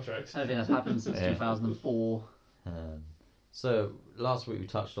in his contract. I don't think that's happened since Yeah. 2004. So last week we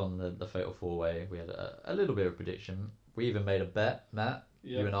touched on the Fatal 4-Way. We had a little bit of prediction. We even made a bet, Matt.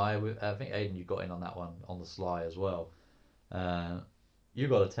 Yeah. You and I think Aiden, you got in on that one on the sly as well. You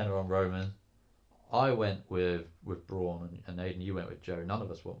got a tenner on Roman. I went with Braun, and Aiden, you went with Joe. None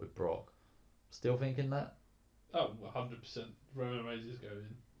of us went with Brock. Still thinking that? Oh, 100%. Roman Reigns is going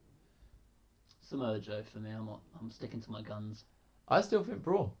in. Samoa Joe for me. I'm sticking to my guns. I still think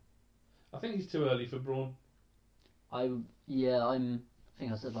Braun. I think he's too early for Braun. I think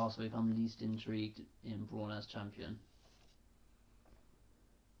I said last week I'm least intrigued in Braun as champion.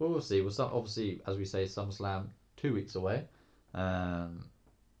 Well, we'll see. Obviously, as we say, SummerSlam 2 weeks away.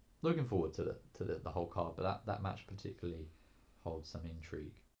 Looking forward to the whole card, but that match particularly holds some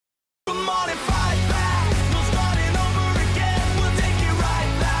intrigue. Come on and fight back. No starting over again. We'll take it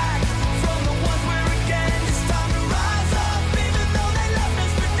right back from the ones we're again. It's time to rise up, even though they left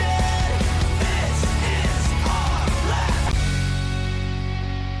us for dead. This is our last.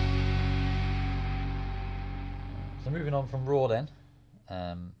 So moving on from Raw then,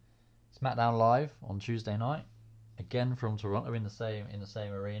 SmackDown Live on Tuesday night, again from Toronto in the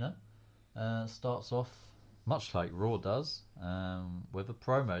same arena. Starts off much like Raw does, with a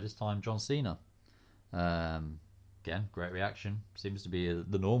promo. This time John Cena. Again, great reaction. Seems to be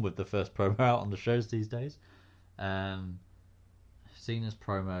the norm with the first promo out on the shows these days. Cena's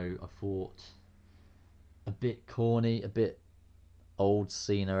promo, I thought, a bit corny, a bit old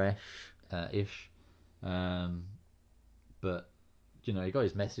Cena-ish, but you know, he got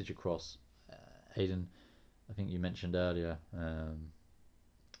his message across. Hayden, I think you mentioned earlier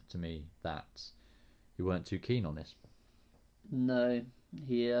to me that you weren't too keen on this. No,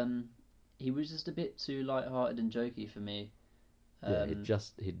 he was just a bit too light-hearted and jokey for me. Yeah,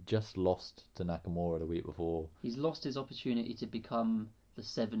 he'd just lost to Nakamura the week before. He's lost his opportunity to become the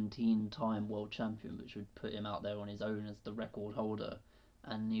 17-time world champion, which would put him out there on his own as the record holder.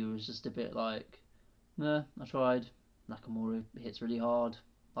 and he was just a bit like, "Nah, I tried. Nakamura hits really hard.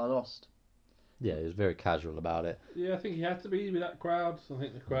 I lost." Yeah, he was very casual about it. Yeah, I think he had to be with that crowd. I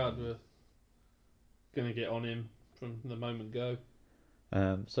think the crowd were going to get on him from the moment go.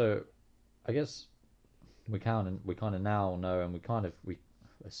 So I guess we kind of now know, and we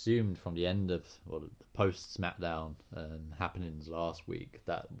assumed from the end of the post SmackDown happenings last week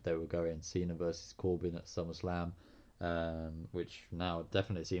that they were going Cena versus Corbin at SummerSlam, which now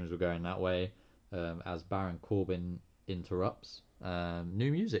definitely seems we're going that way. As Baron Corbin interrupts,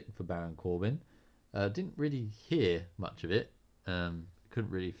 new music for Baron Corbin. Didn't really hear much of it. Couldn't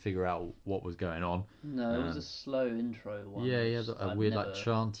really figure out what was going on. No, it was a slow intro one. Yeah, he had which a I've weird never- like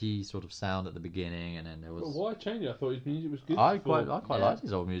chanty sort of sound at the beginning, and then there was. Well, why change it? I thought his music was good. I before. quite Yeah. liked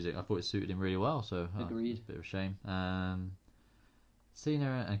his old music. I thought it suited him really well. So Agreed. it's a bit of a shame.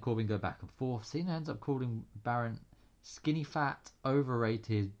 Cena and Corbin go back and forth. Cena ends up calling Baron skinny fat,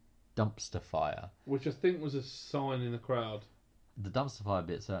 overrated, dumpster fire. Which I think was a sign in the crowd. The dumpster fire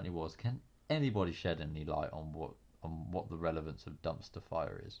bit certainly was. Can anybody shed any light on what the relevance of dumpster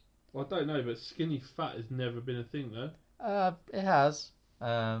fire is? Well, I don't know, but skinny fat has never been a thing, though. It has.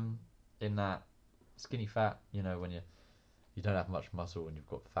 In that skinny fat, when you don't have much muscle and you've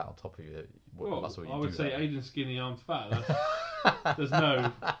got fat on top of you. What Well, muscle you I would do say have. Aiden's skinny, I'm fat. There's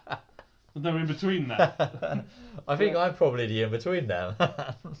no in between that. I think I'm probably the in between them.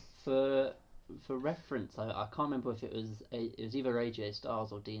 For reference, I can't remember if it was either AJ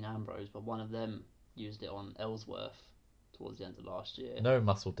Styles or Dean Ambrose, but one of them used it on Ellsworth towards the end of last year. No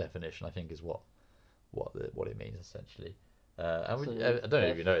muscle definition, I think, is what it means essentially. I don't know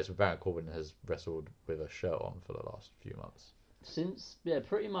if you noticed, but Baron Corbin has wrestled with a shirt on for the last few months.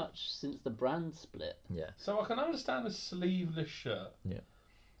 Pretty much since the brand split. Yeah. So I can understand a sleeveless shirt. Yeah.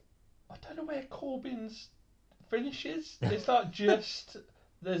 I don't know where Corbin's finishes. It's like just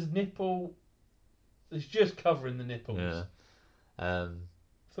there's nipple. It's just covering the nipples. Yeah.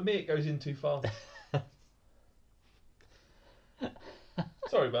 For me, it goes in too far.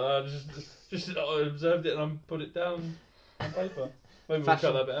 Sorry about that. I just observed it and I put it down on paper. Maybe we'll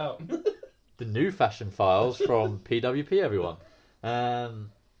cut that bit out. The new fashion files from PWP, everyone. But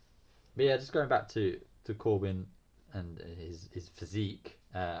yeah, just going back to Corbin and his physique.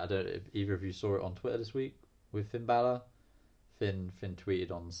 I don't know if either of you saw it on Twitter this week with Finn Balor. Finn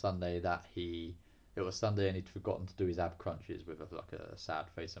tweeted on Sunday that it was Sunday and he'd forgotten to do his ab crunches with a sad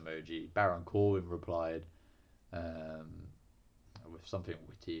face emoji. Baron Corbin replied with something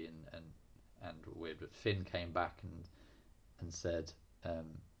witty and weird, but Finn came back and said,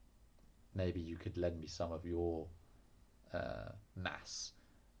 maybe you could lend me some of your mass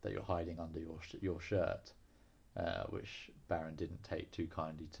that you're hiding under your shirt, which Baron didn't take too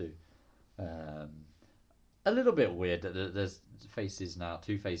kindly to. A little bit weird that there's faces now,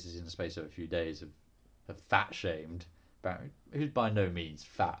 two faces in the space of a few days have fat shamed Baron, who's by no means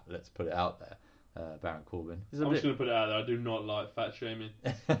fat. Let's put it out there. Baron Corbin. I'm just going to put it out there. I do not like fat shaming.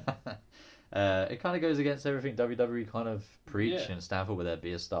 It kind of goes against everything WWE kind of preach Yeah. and stand for with their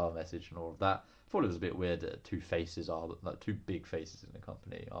beer star message and all of that. I thought it was a bit weird that two big faces in the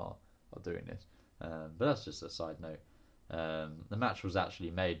company are doing this. But that's just a side note. The match was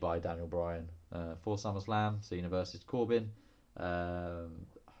actually made by Daniel Bryan for SummerSlam, Cena versus Corbin.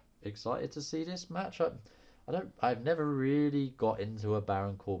 Excited to see this match. I've never really got into a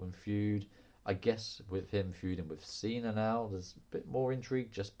Baron Corbin feud. I guess with him feuding with Cena now, there's a bit more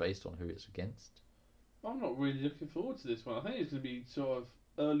intrigue just based on who it's against. I'm not really looking forward to this one. I think it's going to be sort of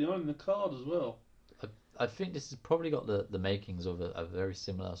early on in the card as well. I think this has probably got the makings of a very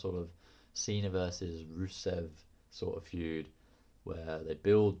similar sort of Cena versus Rusev sort of feud, where they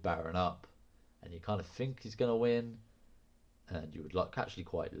build Baron up, and you kind of think he's going to win, and you would actually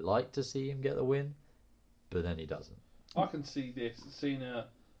quite like to see him get the win, but then he doesn't. I can see this Cena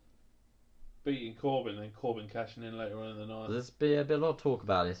beating Corbin and Corbin cashing in later on in the night. There's been a lot of talk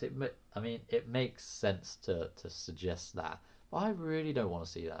about this. It makes sense to suggest that, but I really don't want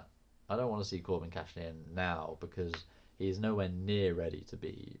to see that. I don't want to see Corbin cashing in now because he is nowhere near ready to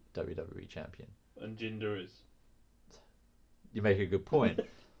be WWE champion. And Jinder is. You make a good point.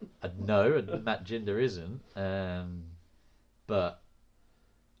 No, and Matt Jinder isn't. But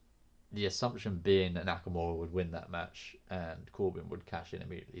the assumption being that Nakamura would win that match and Corbin would cash in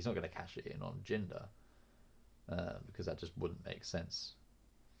immediately. He's not going to cash it in on Jinder because that just wouldn't make sense.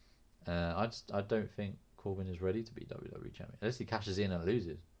 I don't think Corbin is ready to be WWE champion unless he cashes in and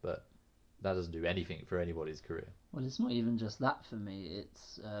loses. But that doesn't do anything for anybody's career. Well, it's not even just that for me.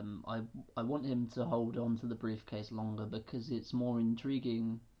 It's I want him to hold on to the briefcase longer because it's more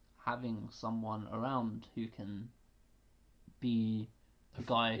intriguing having someone around who can be a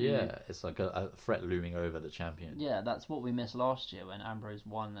guy who... Yeah, it's like a threat looming over the champion. Yeah, that's what we missed last year when Ambrose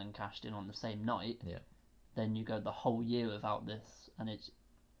won and cashed in on the same night. Yeah. Then you go the whole year without this, and it's...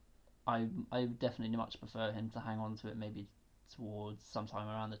 I would definitely much prefer him to hang on to it maybe towards sometime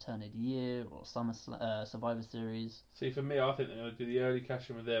around the turn of the year or Survivor Series. See, for me, I think they're going to do the early cash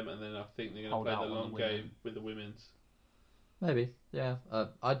in with them, and then I think they're going Hold to out play the on the long women. game with the women's. Maybe, yeah.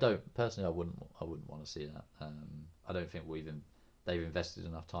 I don't personally. I wouldn't want to see that. I don't think they've invested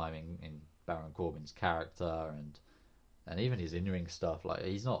enough time in Baron Corbin's character and even his in-ring stuff. Like,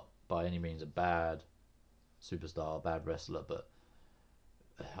 he's not by any means a bad superstar, bad wrestler, but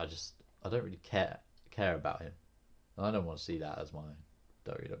I don't really care about him. And I don't want to see that as my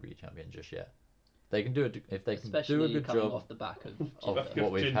WWE champion just yet. They can do it if they can Especially do a good coming job off the back of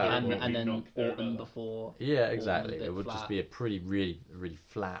what we've had. and then Not care Orton about that. before. Yeah, Orton exactly. a bit It would just flat. be a pretty, really, really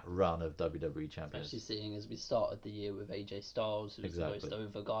flat run of WWE champions. Especially seeing as we started the year with AJ Styles, who's Exactly. the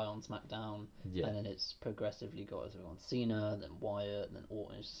most over guy on SmackDown, Yeah, and then it's progressively got us on Cena, then Wyatt, and then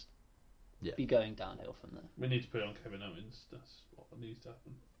Orton. It's just Yeah. be going downhill from there. We need to put it on Kevin Owens. That's what needs to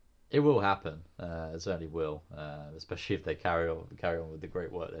happen. it will happen. It certainly will, especially if they carry on with the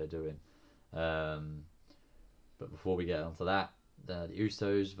great work they're doing. But before we get onto that, the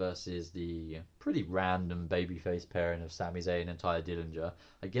Usos versus the pretty random babyface pairing of Sami Zayn and Ty Dillinger.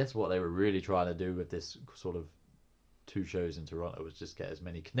 I guess what they were really trying to do with this sort of 2 shows in Toronto was just get as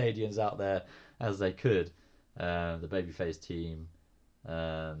many Canadians out there as they could. The babyface team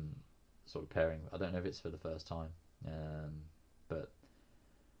sort of pairing. I don't know if it's for the first time, but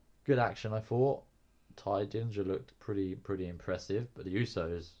good action, I thought. Ty Dillinger looked pretty impressive, but the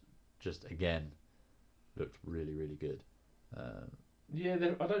Usos just again looked really, really good. Yeah,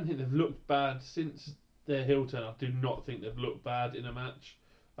 I don't think they've looked bad since their heel turn. I do not think they've looked bad in a match.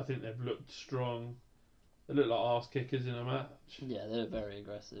 I think they've looked strong. They look like arse kickers in a match. Yeah, they're very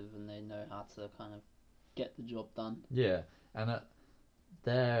aggressive and they know how to kind of get the job done. Yeah, and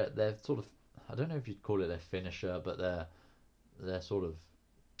they're sort of, I don't know if you'd call it their finisher, but they're sort of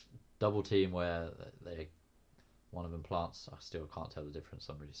double team where one of them plants. I still can't tell the difference.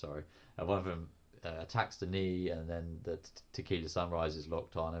 I'm really sorry. One of them attacks the knee, and then the Tequila Sunrise is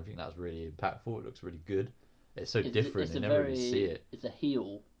locked on. I think that's really impactful. It looks really good. It's so different. It's You a never really see it. It's a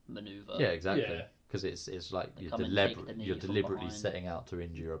heel maneuver. Yeah, exactly. Yeah. Because it's like They you're, come and take the knee from deliberately behind. setting out to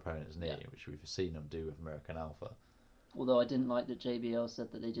injure your opponent's knee, Yeah. which we've seen them do with American Alpha. Although I didn't like that JBL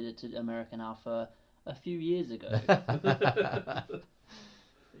said that they did it to American Alpha a few years ago.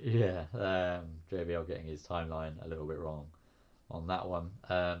 Yeah, JBL getting his timeline a little bit wrong on that one.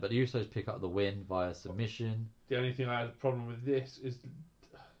 But the Usos pick up the win via submission. The only thing I had a problem with this is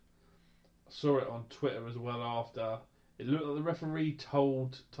I saw it on Twitter as well after. It looked like the referee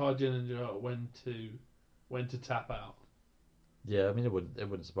told Ty Dillinger when to tap out. Yeah, I mean it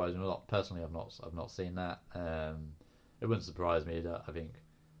wouldn't surprise me. Personally, I've not seen that. It wouldn't surprise me. That I think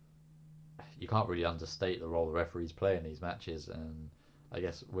you can't really understate the role the referees play in these matches, and I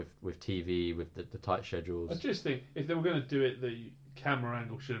guess with TV, with the tight schedules. I just think if they were going to do it, the camera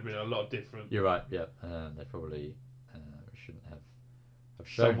angle should have been a lot different. You're right. Yeah, they probably shouldn't have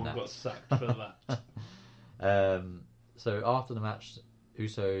shown Someone that. got sacked for that. So after the match,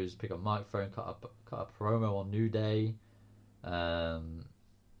 Usos pick up a microphone, cut a promo on New Day,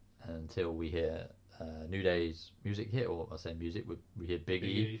 until we hear New Day's music hit, or I say music, we hear Big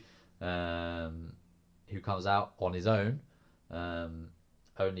E, who comes out on his own,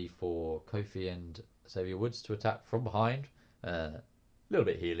 only for Kofi and Xavier Woods to attack from behind. A little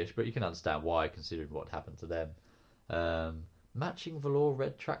bit heelish, but you can understand why, considering what happened to them. Matching velour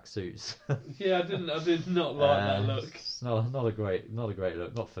red tracksuits. Yeah, I did not like that look. It's not a great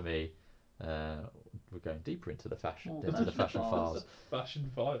look, not for me. We're going deeper into the fashion Fashion files. Fashion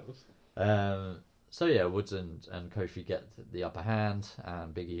files. So yeah, Woods and Kofi get the upper hand,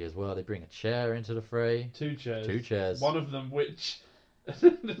 and Big E as well. They bring a chair into the fray. 2 chairs. 2 chairs. One of them which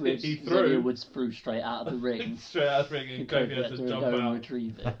Which he Xavier threw Woods threw straight out of the ring. straight out of the ring, and Kofi had to go jump and out.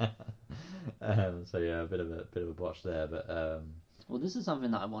 retrieve it. So yeah, a bit of a botch there, but Well, this is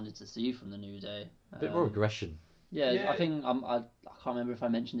something that I wanted to see from the New Day. a bit more aggression. Yeah, Yeah. I think I can't remember if I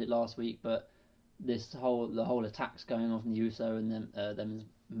mentioned it last week, but the whole attacks going on from the USO and them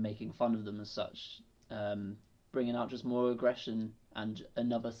making fun of them as such, bringing out just more aggression and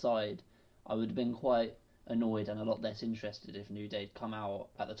another side. I would have been quite annoyed and a lot less interested if New Day'd come out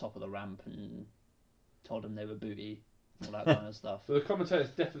at the top of the ramp and told them they were booty, all that kind of stuff. But the commentators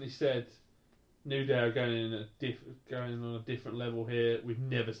definitely said New Day are going on a different level here. We've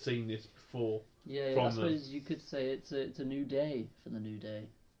never seen this before. Yeah, From I them. suppose you could say it's a new day for the New Day.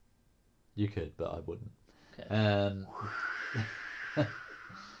 You could, but I wouldn't. Okay. I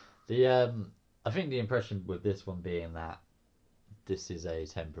think the impression with this one being that this is a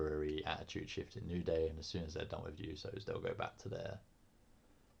temporary attitude shift in New Day, and as soon as they're done with Usos, they'll go back to their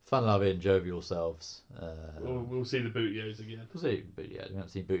fun-loving, jovial selves. We'll see the Bootios again. We'll see Bootios. We haven't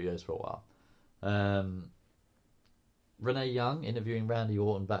seen Bootios for a while. Renee Young interviewing Randy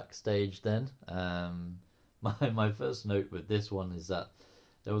Orton backstage then. My first note with this one is that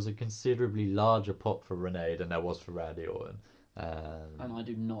there was a considerably larger pop for Renee than there was for Randy Orton. And I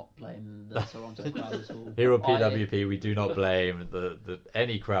do not blame the Toronto crowd at all. Here on PWP, we do not blame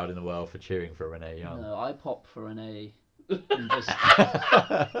any crowd in the world for cheering for Renee Young. No, I pop for Renee. And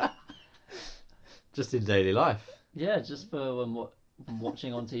just in daily life. Yeah, just for when I'm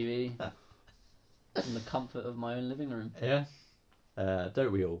watching on TV in the comfort of my own living room. Yeah.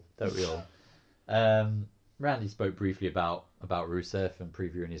 Don't we all? Randy spoke briefly about Rusev and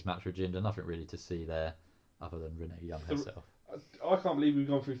previewing his match with Jinder. Nothing really to see there other than Renee Young herself. I can't believe we've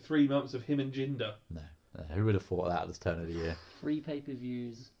gone through 3 months of him and Jinder. No. Who would have thought that at this turn of the year? 3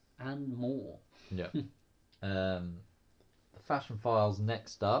 pay-per-views and more. Yeah. The Fashion Files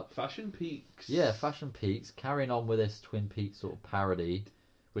next up. Fashion Peaks. Yeah, Fashion Peaks. Carrying on with this Twin Peaks sort of parody,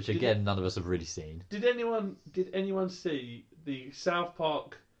 which again none of us have really seen. Did anyone see the South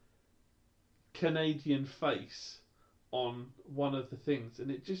Park Canadian face on one of the things?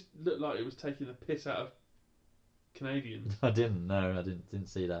 And it just looked like it was taking the piss out of Canadians. I didn't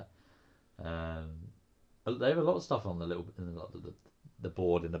see that. But they have a lot of stuff on the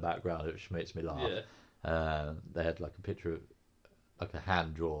board in the background, which makes me laugh. Yeah. They had like a picture of like a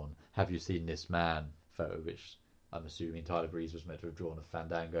hand drawn "Have you seen this man?" photo, which I'm assuming Tyler Breeze was meant to have drawn of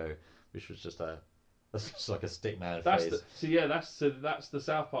Fandango, which was just like a stick man face. That's the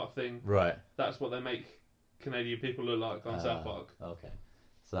South Park thing. Right. That's what they make Canadian people look like on South Park. Okay,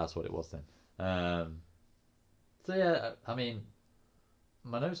 so that's what it was then. So yeah, I mean,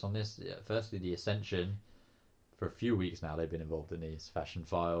 my notes on this. Yeah, firstly, the Ascension. For a few weeks now, they've been involved in these Fashion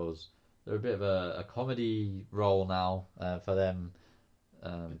Files. They're a bit of a comedy role now for them.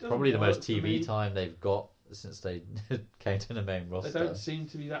 Probably the most TV time they've got since they came to the main roster. They don't seem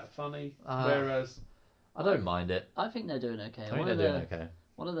to be that funny. Whereas I don't mind it. I think they're doing okay. I think they're doing okay.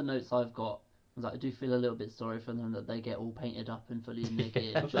 One of the notes I've got was that I do feel a little bit sorry for them that they get all painted up and fully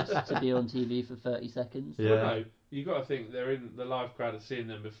naked just to be on TV for 30 seconds. Yeah. Well, no, you got to think they're in the live crowd are seeing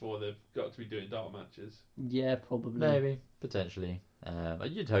them before they've got to be doing dark matches. Yeah, probably. Maybe, potentially.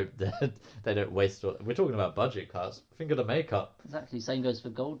 You'd hope that they don't waste. We're talking about budget cuts. Think of the makeup. Exactly. Same goes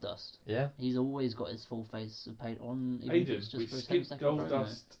for Goldust. Yeah. He's always got his full face of paint on. Even if Aiden, it's we just for a skipped 10-second promo.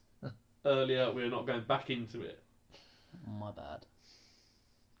 Goldust earlier. We're not going back into it. My bad.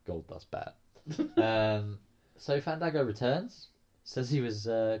 Goldust bat. So Fandango returns. Says he was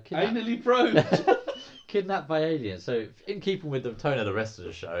kidnapped. Anally probed. Kidnapped by aliens. So in keeping with the tone of the rest of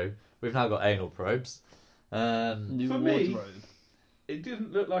the show, we've now got anal probes. New For wardrobe. me, it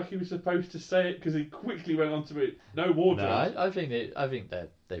didn't look like he was supposed to say it because he quickly went on to it. No wardrobe. No, I think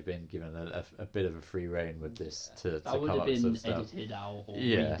they've been given a bit of a free reign with this to That come would have up with been some stuff. edited out or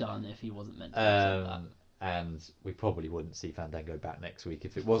Yeah. redone if he wasn't meant to have said that. And we probably wouldn't see Fandango back next week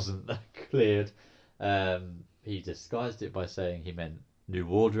if it wasn't cleared. He disguised it by saying he meant new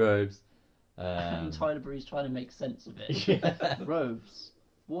wardrobes. And Tyler Breeze trying to make sense of it. Yeah. Robes,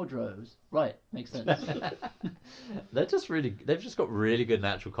 wardrobes, right, makes sense. They've just got really good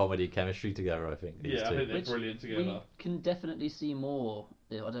natural comedy chemistry together, I think. These Yeah, I two. think they're Which brilliant together. We can definitely see more.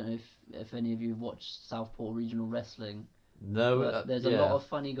 I don't know if any of you have watched Southpaw Regional Wrestling. No, But there's yeah. a lot of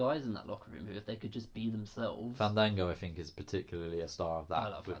funny guys in that locker room who, if they could just be themselves. Fandango, I think, is particularly a star of that. I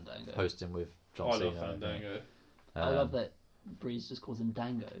love Fandango. Hosting with John I Cena. love Fandango. I love that Breeze just calls him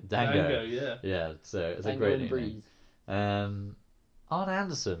Dango. Dango. Yeah. Yeah, it's a Dango great and nickname. Breeze. Arn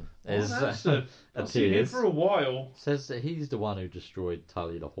Anderson is I've seen him appears. for a while. Says that he's the one who destroyed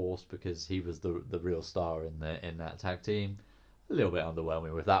Tully the Horse because he was the real star in that tag team. A little bit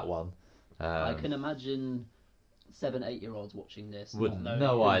underwhelming with that one. I can imagine 7, 8-year-olds watching this. With not knowing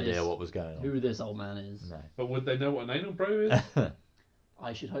no who idea this- what was going on. who this old man is. No. But would they know what an anal probe is?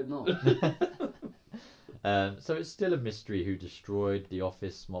 I should hope not. So it's still a mystery who destroyed the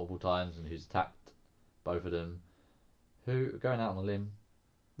office multiple times and who's attacked both of them. Who, going out on a limb,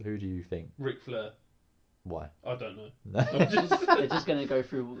 who do you think? Ric Flair. Why? I don't know. No. They're just going to go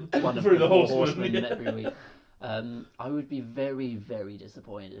through one of Through the the four horsemen, horsemen yeah. every week. I would be very, very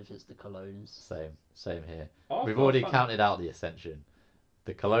disappointed if it's the Colognes. Same here. I We've thought already fun- counted out the Ascension.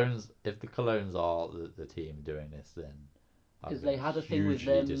 The Colognes, if the Colognes are the team doing this, then I'd Because be they had a thing with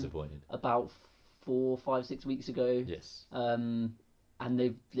hugely them disappointed. about 4, 5, 6 weeks ago. Yes. and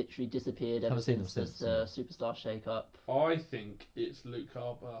they've literally disappeared ever Haven't seen them since since, this Superstar shake-up. I think it's Luke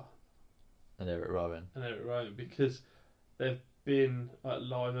Harper And Eric Rowan. and Eric Rowan because they've been at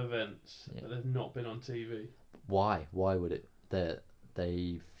live events, Yeah. but they've not been on TV. Why? Why would it?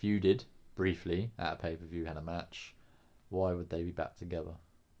 They feuded briefly at a pay-per-view, had a match. Why would they be back together?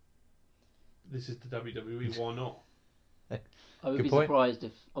 This is the WWE. Why not? I would Good be point. surprised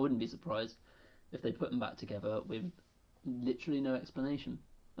if I wouldn't be surprised if they put them back together with literally no explanation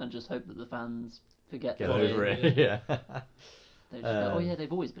and just hope that the fans forget. Get that over they- it. Yeah. They just go, oh Um, yeah,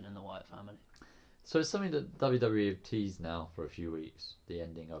 they've always been in the Wyatt family. So it's something that WWE have teased now for a few weeks. The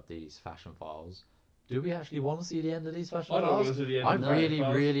ending of these Fashion Files. Do we actually want to see the end of these Fashion I don't Files? want to see the end I of the really, Fashion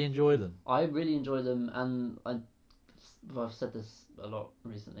Files. really enjoy them. I really enjoy them, and I've said this a lot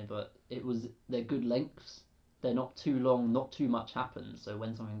recently, but they're good lengths. They're not too long, not too much happens. So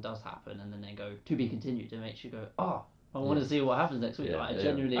when something does happen, and then they go to be continued, it makes you go, oh, I want Yeah. to see what happens next week. Yeah, Like, I yeah.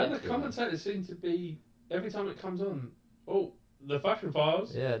 genuinely. And the commentators seem to be every time it comes on. Oh, the Fashion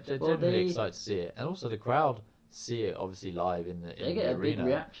Files. Yeah, Well, genuinely they- excited to see it, and also the crowd see it obviously live in the They get a big arena,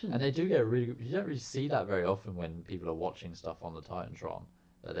 reaction. and they do get a really. You don't really see that very often when people are watching stuff on the Titantron,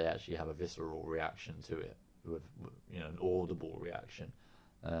 that they actually have a visceral reaction to it with an audible reaction.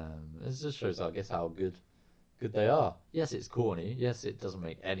 It just shows, I guess, how good they are. Yes, it's corny. Yes, it doesn't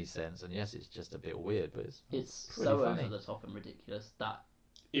make any sense, and yes, it's just a bit weird, but It's pretty so funny. over the top and ridiculous that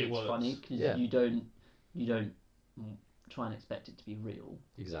It it's works. funny because Yeah. you don't try and expect it to be real.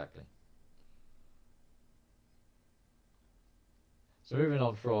 Exactly. So moving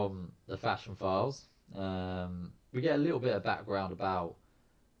on from the Fashion Files, we get a little bit of background about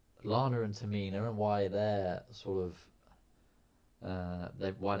Lana and Tamina and why they're sort of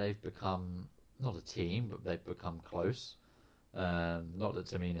why they've become not a team, but they've become close. Not that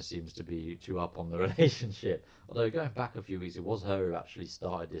Tamina seems to be too up on the relationship, although going back a few weeks, it was her who actually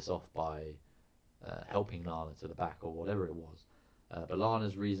started this off by helping Lana to the back or whatever it was. But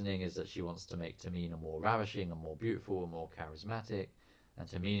Lana's reasoning is that she wants to make Tamina more ravishing and more beautiful and more charismatic, and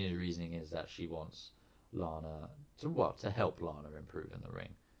Tamina's reasoning is that she wants Lana to help Lana improve in the ring.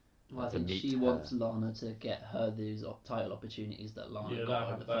 Well, I To think meet she her. wants Lana to get her these title opportunities that Lana Yeah,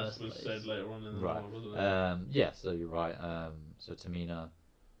 got in the that first was place. said later on in the Right. night, wasn't it? Yeah, so you're right. So Tamina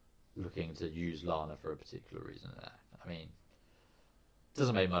looking to use Lana for a particular reason. I mean,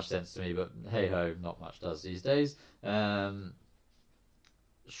 doesn't make much sense to me, but hey ho, not much does these days.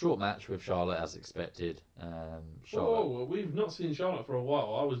 Short match with Charlotte as expected. Charlotte, Oh, we've not seen Charlotte for a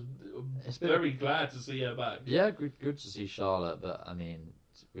while. I was It's been- very glad to see her back. yeah, good to see Charlotte, but I mean,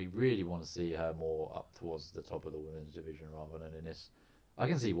 we really want to see her more up towards the top of the women's division rather than in this. I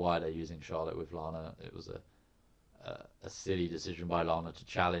can see why they're using Charlotte with Lana. It was a silly decision by Lana to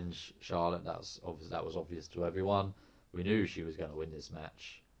challenge Charlotte. That was obvious to everyone. We knew she was going to win this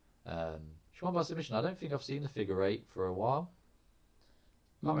match. She won by submission. I don't think I've seen the figure eight for a while.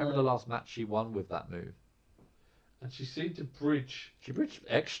 I can't remember the last match she won with that move. And she seemed to bridge. She bridged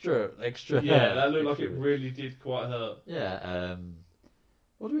extra. Yeah, that looked like it really did quite hurt. Yeah.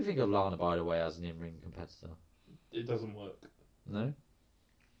 What do we think of Lana, by the way, as an in-ring competitor? It doesn't work. No.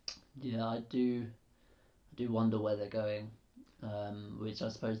 Yeah, I do wonder where they're going, which I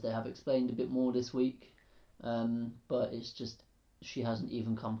suppose they have explained a bit more this week. But it's just she hasn't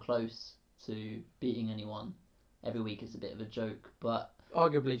even come close to beating anyone. Every week it's a bit of a joke, but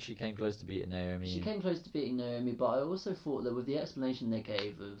Arguably, she came close to beating Naomi. she came close to beating Naomi. But I also thought that with the explanation they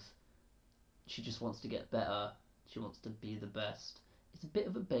gave of she just wants to get better, she wants to be the best. It's a bit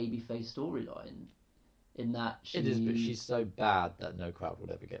of a babyface storyline, in that she. It is, but she's so bad that no crowd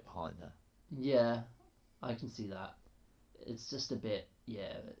would ever get behind her. Yeah, I can see that. It's just a bit,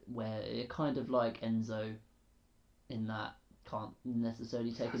 where it kind of like Enzo, in that can't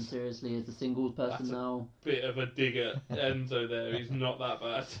necessarily take him seriously as a singles person That's a- now. Bit of a dig at Enzo there. He's not that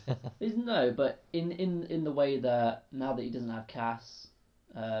bad. No, but in the way that now that he doesn't have Cass,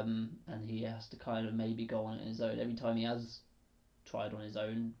 and he has to kind of maybe go on his own. Every time he has tried on his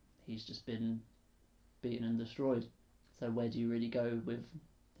own, he's just been beaten and destroyed. So where do you really go with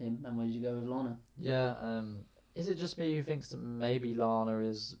him, and where do you go with Lana? Yeah, is it just me who thinks that maybe Lana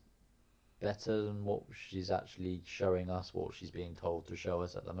is better than what she's actually showing us, what she's being told to show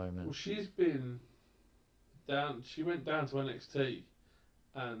us at the moment? Well, she's been down. She went down to NXT,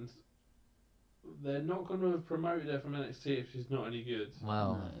 and they're not going to have promoted her from NXT if she's not any good.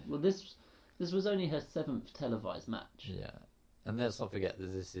 Wow. No. Well, this was only her 7th televised match. Yeah. And let's not forget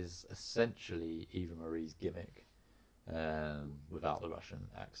that this is essentially Eva Marie's gimmick, without the Russian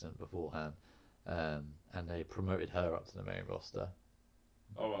accent beforehand. And they promoted her up to the main roster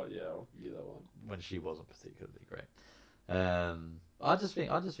All right, yeah, I'll give you that one. when she wasn't particularly great. I just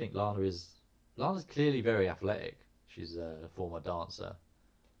think Lana's clearly very athletic. She's a former dancer.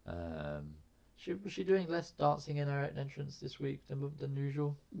 Was she doing less dancing in her entrance this week than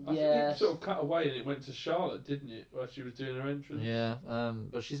usual? I think Yeah, it sort of cut away and it went to Charlotte, didn't it? While she was doing her entrance. Yeah,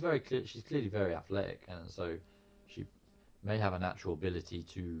 but she's she's clearly very athletic, and so she may have a natural ability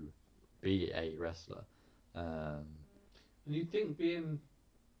to be a wrestler. And you'd think being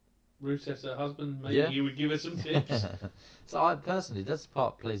Rusev's her husband, maybe Yeah. he would give her some tips. So I personally, that's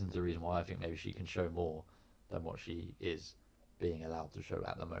plays into the reason why I think maybe she can show more than what she is being allowed to show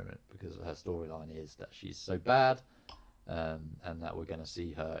at the moment, because her storyline is that she's so bad, and that we're going to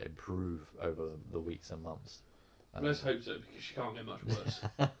see her improve over the weeks and months. Let's hope so, because she can't get much worse.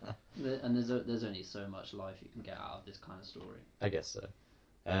 and there's only so much life you can get out of this kind of story. I guess so.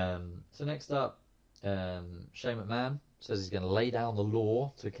 So next up, Shane McMahon says he's going to lay down the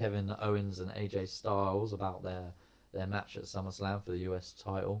law to Kevin Owens and AJ Styles about their match at SummerSlam for the US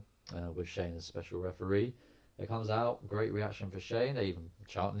title, with Shane as special referee. It comes out, great reaction for Shane. They even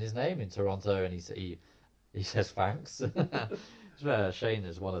chanting his name in Toronto, and he says thanks. Shane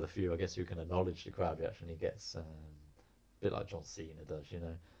is one of the few, I guess, who can acknowledge the crowd reaction he gets, a bit like John Cena does, you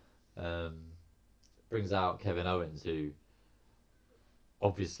know. Brings out Kevin Owens, who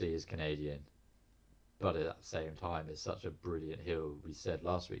obviously is Canadian, but at the same time is such a brilliant heel. We said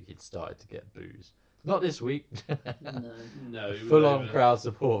last week he'd started to get boos. Not this week. No. Full on crowd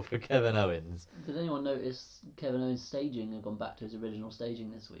support for Kevin Owens. Did anyone notice Kevin Owens' staging had gone back to his original staging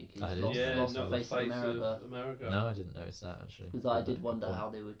this week? He's I did. lost not the face of America. America. No, I didn't notice that actually. Because I did Good wonder point. how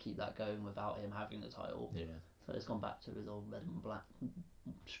they would keep that going without him having the title. Yeah. So it's gone back to his old red and black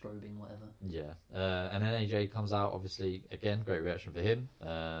strobing, whatever. Yeah. And then AJ comes out, obviously, again, great reaction for him.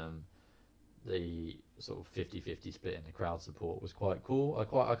 The sort of 50-50 split in the crowd support was quite cool. I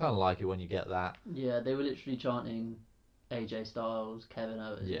kind of like it when you get that. Yeah, they were literally chanting AJ Styles, Kevin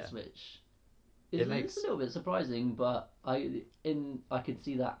Owens, Yeah. which Makes- it's a little bit surprising, but I could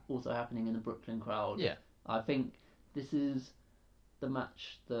see that also happening in the Brooklyn crowd. Yeah. I think this is the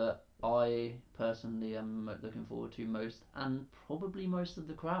match that I personally am looking forward to most, and probably most of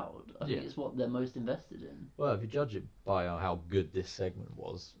the crowd. I think Yeah. it's what they're most invested in. Well, if you judge it by how good this segment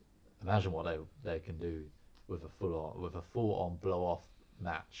was, imagine what they can do with a full on blow off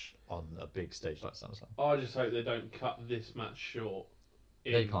match on a big stage like SummerSlam. I just hope they don't cut this match short.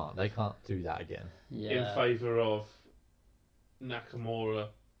 They can't do that again. In favour of Nakamura,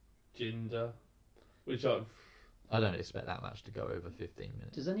 Jinder, which I don't expect that match to go over 15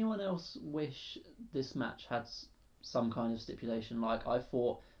 minutes. Does anyone else wish this match had some kind of stipulation? Like I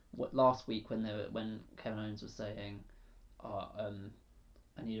thought last week when Kevin Owens was saying,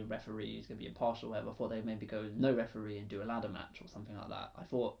 I need a referee who's going to be impartial, or whatever. I thought they'd maybe go no referee and do a ladder match or something like that. I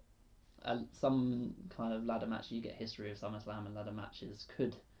thought some kind of ladder match, you get history of SummerSlam and ladder matches,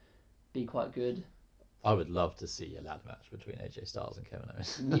 could be quite good. I would love to see a ladder match between AJ Styles and Kevin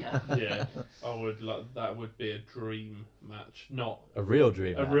Owens. Yeah. yeah, I would like that. Would be a dream match, not A real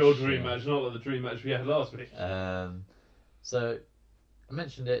dream a match. real dream yeah. match, not like the dream match we had last week. So I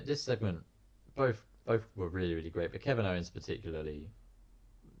mentioned it. This segment, both were really, really great, but Kevin Owens particularly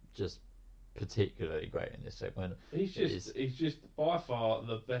great in this segment. He's just by far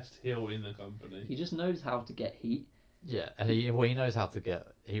the best heel in the company. He just knows how to get heat. Yeah, and he knows how to get.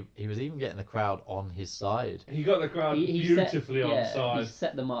 He was even getting the crowd on his side He got the crowd He beautifully on He side,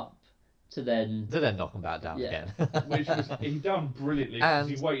 set them up to then. to then knock him back down Yeah. again. which was he done brilliantly because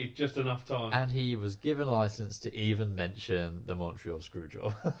he And- waited just enough time. And he was given license to even mention the Montreal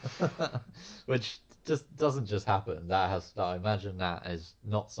Screwjob, which just doesn't just happen. I imagine that is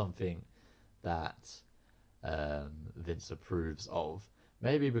not something that Vince approves of.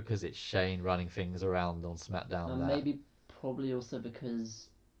 Maybe because it's Shane running things around on SmackDown. And maybe probably also because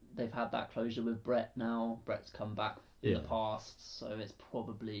they've had that closure with Brett now. Brett's come back in the Yeah. past, so it's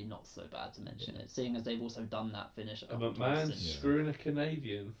probably not so bad to mention it, seeing as they've also done that finish. A McMahon Yeah. screwing a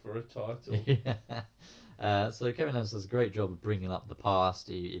Canadian for a title. Yeah. So Kevin Owens does a great job of bringing up the past.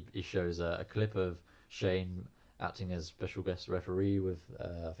 He shows a clip of Shane acting as special guest referee with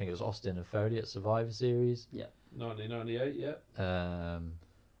I think it was Austin and Foley at Survivor Series. 1998, yeah.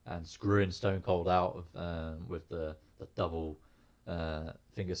 And screwing Stone Cold out of, with the double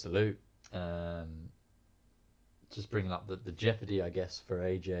finger salute. Just bringing up the jeopardy, I guess, for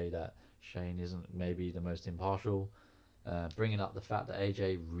AJ that Shane isn't maybe the most impartial. Bringing up the fact that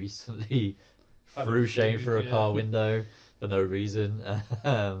AJ recently threw Shane through a car window for no reason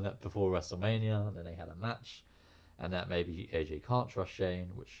before WrestleMania. And then they had a match. And that maybe AJ can't trust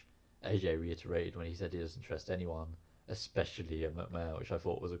Shane, which AJ reiterated when he said he doesn't trust anyone, especially a McMahon, which I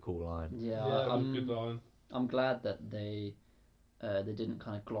thought was a cool line. Yeah, that was a good line. I'm glad that they they didn't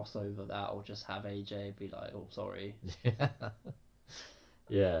kind of gloss over that or just have AJ be like, "Oh, sorry."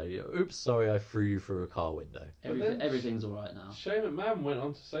 Yeah. Oops, sorry, I threw you through a car window. Everything's all right now. Shane McMahon went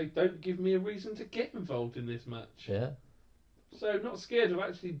on to say, "Don't give me a reason to get involved in this match." Yeah. So not scared of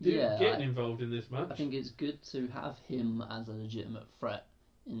actually getting involved in this match. I think it's good to have him as a legitimate threat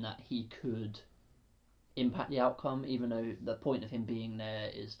in that he could impact the outcome, even though the point of him being there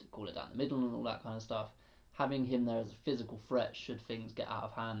is to call it down the middle and all that kind of stuff. Having him there as a physical threat should things get out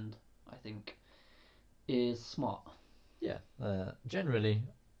of hand, I think, is smart. Yeah. Generally,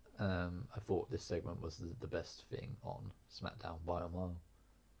 I thought this segment was the best thing on SmackDown by a mile.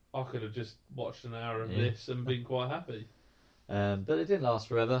 I could have just watched an hour of this and been quite happy. But it didn't last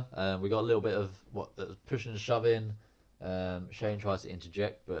forever. We got a little bit of pushing and shoving. Shane tries to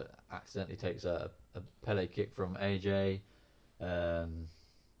interject, but accidentally takes a Pele kick from AJ.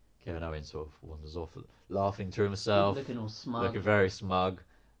 Kevin Owens sort of wanders off, laughing to himself, Looking all smug. looking very smug,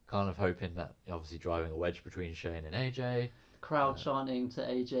 kind of hoping that obviously driving a wedge between Shane and AJ. Crowd chanting to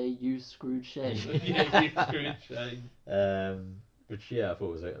AJ, "You screwed Shane." Yeah, you screwed Shane. But yeah, I thought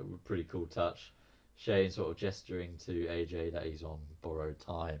it was a pretty cool touch. Shane sort of gesturing to AJ that he's on borrowed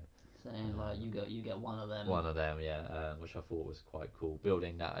time. Saying like, you get one of them. One of them, yeah, which I thought was quite cool,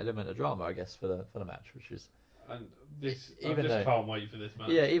 building that element of drama, I guess, for the match, which is. And this, Even I though- just can't wait for this match.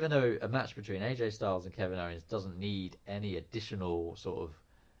 Yeah, even though a match between AJ Styles and Kevin Owens doesn't need any additional sort of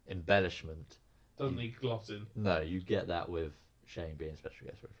embellishment. Doesn't need glossing. No, you get that with Shane being special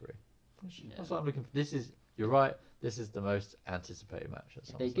guest referee. Yeah. That's what I'm looking for. You're right. This is the most anticipated match at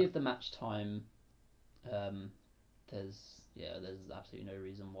If they SummerSlam. give the match time, there's absolutely no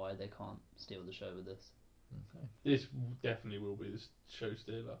reason why they can't steal the show with this. Okay. This definitely will be the show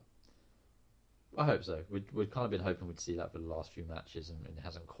stealer. I hope so. We'd kind of been hoping we'd see that for the last few matches, and it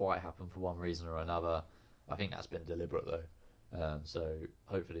hasn't quite happened for one reason or another. I think that's been deliberate though. So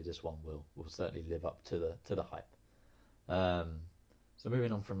hopefully this one will certainly live up to the hype. So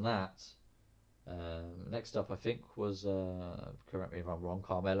moving on from that, next up I think was correct me if I'm wrong,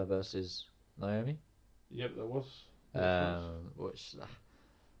 Carmella versus Naomi. Yep, that was. Which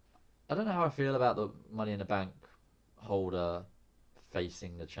I don't know how I feel about the Money in the Bank holder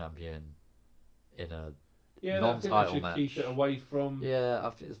facing the champion in a non-title match. Keep it away from. Yeah, I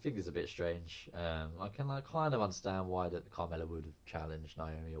think it's a bit strange. I can kind of understand why that Carmella would have challenged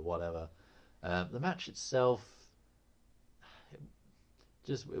Naomi or whatever. The match itself,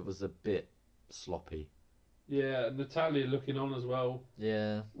 it was a bit sloppy. Yeah, Natalia looking on as well.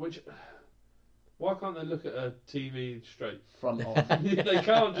 Yeah. Why can't they look at a TV straight? Front on. They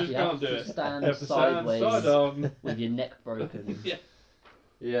can't You can't have do to it. stand They have to sideways. stand side on. With your neck broken. Yeah.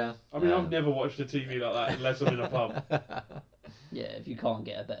 Yeah. I mean, I've never watched a TV like that unless I'm in a pub. Yeah, if you can't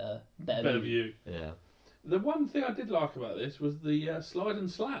get a better Better view. view. Yeah. The one thing I did like about this was the slide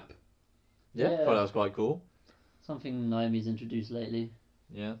and slap. Yeah. Yeah. Thought that was quite cool. Something Naomi's introduced lately.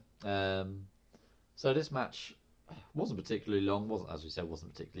 Yeah. So this match wasn't particularly long.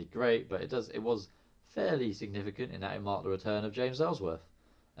 Wasn't particularly great, but it was fairly significant in that it marked the return of James Ellsworth.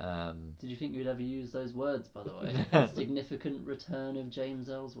 Did you think you'd ever use those words, by the way? Significant return of James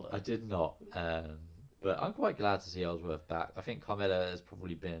Ellsworth. I did not, but I'm quite glad to see Ellsworth back. I think Carmella has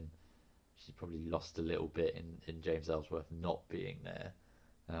she's probably lost a little bit in James Ellsworth not being there.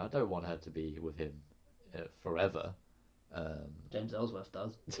 I don't want her to be with him forever. James Ellsworth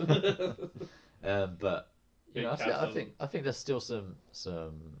does. But you know, Big I think there's still some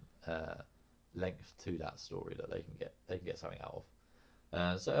length to that story that they can get something out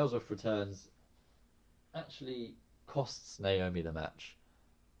of. So Ellsworth returns, actually costs Naomi the match,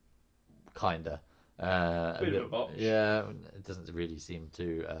 kinda. Bit of a botch. Yeah, it doesn't really seem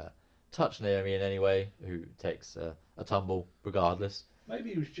to touch Naomi in any way, who takes a tumble regardless.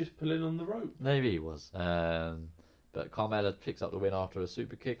 Maybe he was just pulling on the rope. Maybe he was. But Carmella picks up the win after a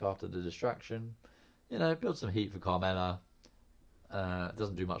super kick after the distraction. You know, builds some heat for Carmella.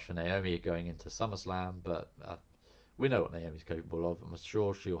 Doesn't do much for Naomi going into SummerSlam, but we know what Naomi's capable of. I'm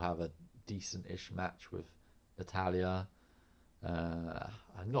sure she'll have a decent-ish match with Natalia.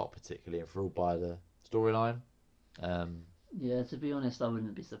 I'm not particularly enthralled by the storyline. Yeah, to be honest, I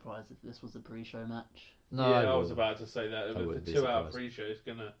wouldn't be surprised if this was a pre-show match. No, yeah, I I was wouldn't. about to say that. I With wouldn't the be 2 hour surprised. pre-show, it's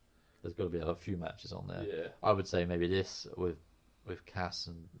gonna. There's got to be a few matches on there. Yeah, I would say maybe this with Cass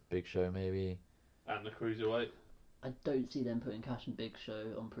and Big Show, maybe. and the cruiserweight. I don't see them putting Cash and Big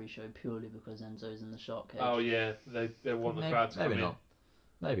Show on pre-show purely because Enzo's in the shark cage. Oh yeah, they want the crowd to come maybe in. not.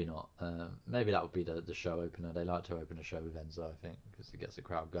 Maybe not. Maybe that would be the show opener. They like to open a show with Enzo, I think, because it gets the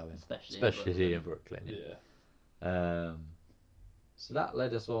crowd going, Especially in Brooklyn. Yeah. So that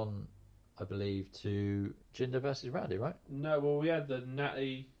led us on, I believe, to Jinder versus Randy, right? No, well, we had the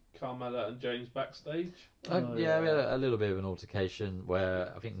Natty, Carmella, and James backstage. Oh, Yeah, we had yeah. a little bit of an altercation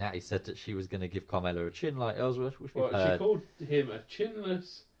where I think Natty said that she was going to give Carmella a chin like Ellsworth, which we've Well, she heard. called him a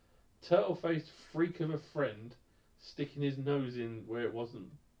chinless, turtle-faced freak of a friend, sticking his nose in where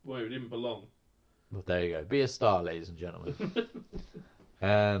it didn't belong. Well, there you go. Be a star, ladies and gentlemen.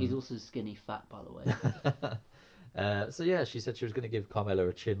 He's also skinny fat, by the way. So yeah, she said she was going to give Carmella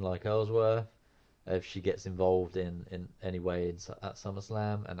a chin like Ellsworth if she gets involved in any way at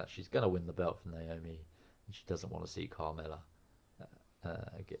SummerSlam, and that she's going to win the belt from Naomi, and she doesn't want to see Carmella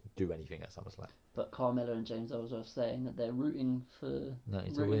do anything at SummerSlam. But Carmella and James Ellsworth saying that they're rooting for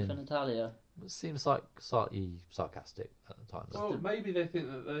to win. Natalia. It seems like slightly sarcastic at the time. Well, maybe they think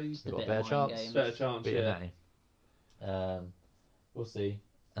that they Just a got bit a better of mind chance. games. better chance. Beating Yeah. Natty. We'll see.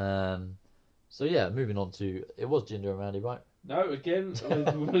 So yeah, moving on to it was Jinder and Randy, right? No, again,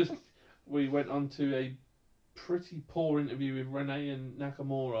 we went on to a pretty poor interview with Renee and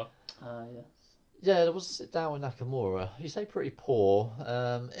Nakamura. Yes. Yeah, there was a sit down with Nakamura. You say pretty poor.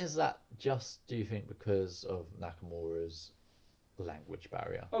 Is that just, do you think, because of Nakamura's language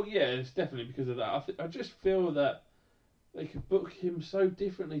barrier? Oh yeah, it's definitely because of that. I just feel that they could book him so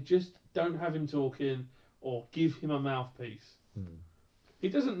differently. Just don't have him talking, or give him a mouthpiece. He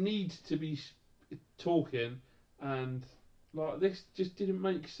doesn't need to be talking, and like this just didn't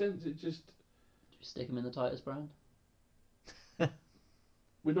make sense. It just Do you stick him in the Titus brand?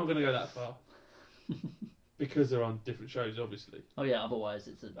 we're not going to go that far because they're on different shows, obviously. Oh yeah, otherwise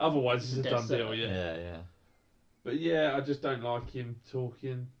it's a Otherwise, it's a dead done set. deal. Yeah. Yeah. But yeah, I just don't like him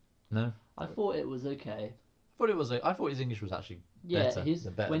talking. No? I thought it was okay. I thought his English was actually Yeah,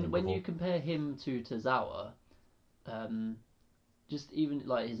 better. when than you before. compare him to Tozawa, just even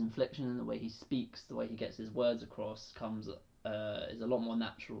like his inflection and the way he speaks, the way he gets his words across is a lot more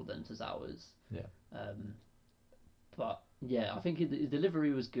natural than Tozawa's. Yeah. But yeah, I think his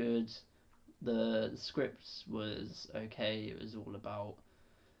delivery was good. The script was okay. It was all about,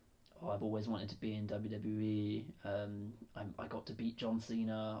 I've always wanted to be in WWE. I got to beat John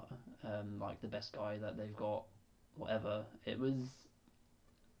Cena, like the best guy that they've got. Whatever. It was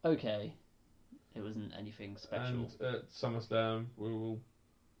okay. It wasn't anything special. And at SummerSlam, we will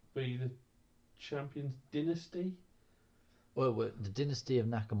be the Champions Dynasty, Well, the dynasty of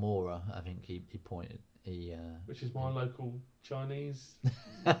Nakamura, I think he pointed. which is my local Chinese.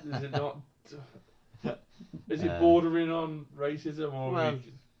 Is it not? Is it Uh, bordering on racism, or Well,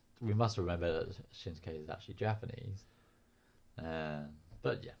 we must remember that Shinsuke is actually Japanese.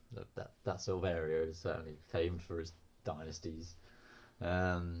 But yeah, that sort of area is certainly famed for its dynasties.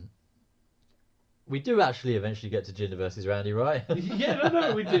 We do actually eventually get to Jinder versus Randy, right? yeah,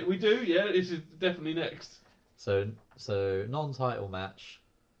 no, we do. Yeah, this is definitely next. So non-title match,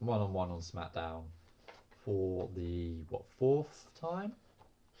 1-on-1 on SmackDown for the fourth time?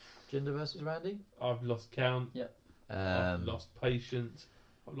 Jinder versus Randy. I've lost count. I've lost patience.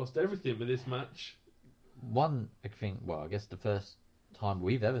 I've lost everything with this match. I think, I guess the first time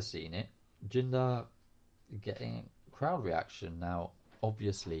we've ever seen it, Jinder getting crowd reaction. Now,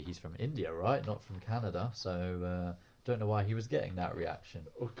 obviously, he's from India, right? Not from Canada, so don't know why he was getting that reaction.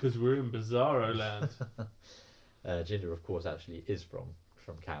 Because we're in Bizarro land. Jinder, of course, actually is from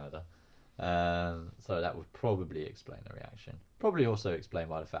Canada, so that would probably explain the reaction. Probably also explain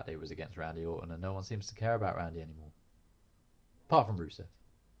why the fact that he was against Randy Orton and no one seems to care about Randy anymore, apart from Rusev.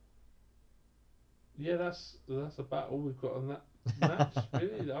 Yeah, that's about all we've got on that match.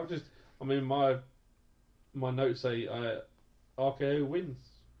 Really, my notes say RKO wins.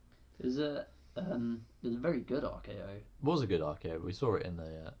 It was a very good RKO. Was a good RKO. We saw it in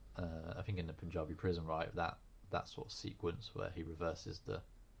the I think in the Punjabi prison, right? That sort of sequence where he reverses the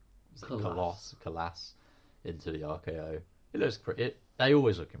Kalas into the RKO. It looks pretty. They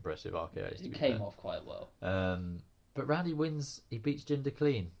always look impressive RKOs. It came off quite well. But Randy wins. He beats Jinder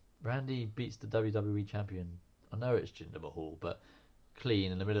clean. Randy beats the WWE champion. I know it's Jinder Mahal, but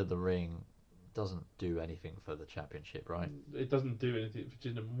clean in the middle of the ring. Doesn't do anything for the championship, right? It doesn't do anything for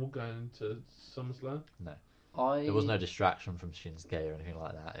Jinder Mahal going into SummerSlam. No. There was no distraction from Shinsuke or anything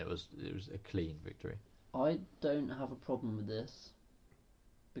like that. It was a clean victory. I don't have a problem with this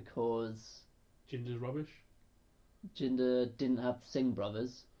because Jinder's rubbish. Jinder didn't have Singh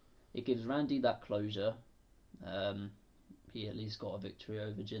brothers. It gives Randy that closure. He at least got a victory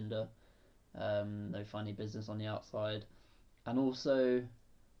over Jinder. No funny business on the outside. And also,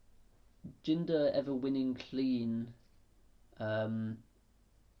 Jinder ever winning clean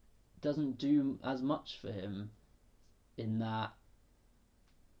doesn't do as much for him, in that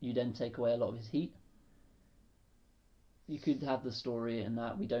you then take away a lot of his heat. you could have the story in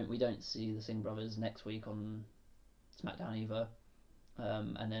that we don't see the Singh brothers next week on SmackDown either,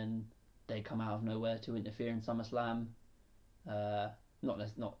 and then they come out of nowhere to interfere in SummerSlam.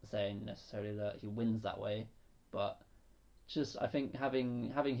 Not saying necessarily that he wins that way, but just I think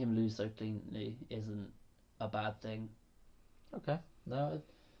having him lose so cleanly isn't a bad thing. Okay, no,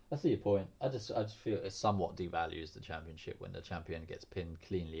 I see your point. I just feel it somewhat devalues the championship when the champion gets pinned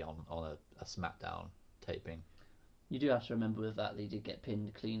cleanly on a SmackDown taping. You do have to remember with that they did get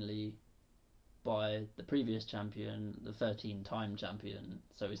pinned cleanly by the previous champion, the 13-time champion.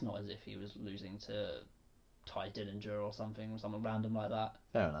 So it's not as if he was losing to Ty Dillinger or someone random like that.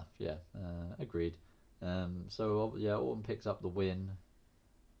 Fair enough. Yeah, agreed. So yeah, Orton picks up the win.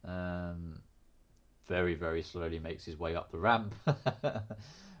 Very, very slowly makes his way up the ramp. You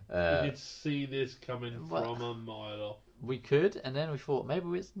could see this coming from a mile off. We could, and then we thought maybe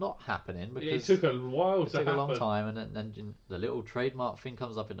it's not happening because it took a while to happen. It took a long time, and then the little trademark thing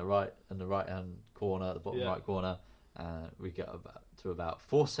comes up in the right hand corner, the bottom right corner, and we get to about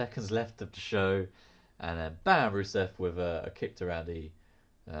 4 seconds left of the show, and then bam, Rusev with a kick to Randy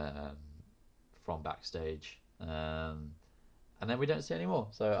from backstage, and then we don't see any more.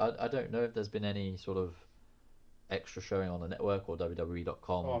 So I don't know if there's been any sort of extra showing on the network or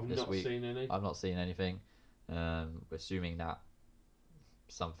WWE.com this week. Seen any. I've not seen anything. We're assuming that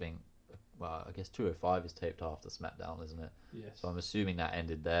something. Well, I guess 205 is taped after SmackDown, isn't it? Yes. So I'm assuming that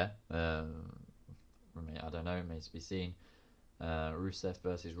ended there. I don't know. Remains to be seen. Rusev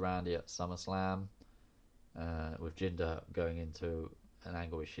versus Randy at SummerSlam, with Jinder going into an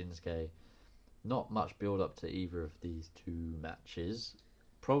angle with Shinsuke. Not much build up to either of these two matches.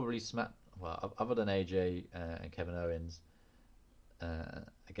 Probably other than AJ and Kevin Owens,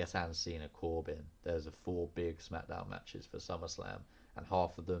 I guess, and Cena Corbin, there's 4 big SmackDown matches for SummerSlam, and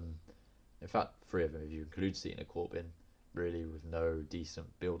half of them, in fact 3 of them if you include Cena Corbin, really with no decent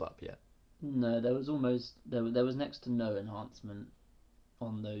build up yet. No, there was next to no enhancement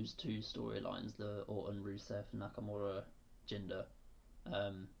on those 2 storylines, the Orton, Rusev, Nakamura, Jinder.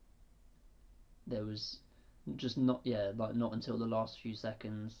 There was just not until the last few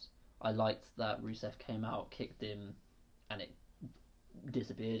seconds. I liked that Rusev came out, kicked him, and it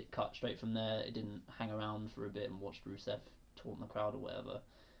disappeared. It cut straight from there. It didn't hang around for a bit and watched Rusev taunt the crowd or whatever.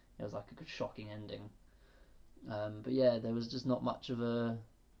 It was like a good shocking ending. But yeah, there was just not much of there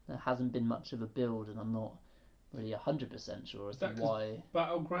hasn't been much of a build, and I'm not really 100% sure as to why.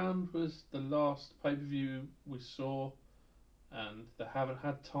 Battleground was the last pay-per-view we saw, and they haven't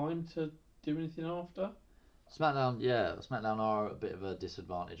had time to do anything after. SmackDown are a bit of a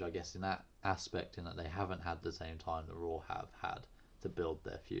disadvantage, I guess, in that aspect, in that they haven't had the same time that Raw have had to build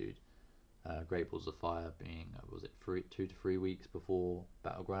their feud. Great Balls of Fire being, 2 to 3 weeks before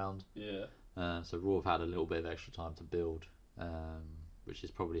Battleground. Yeah. So Raw have had a little bit of extra time to build, which has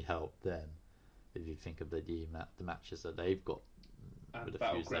probably helped them. If you think of the matches that they've got, And with the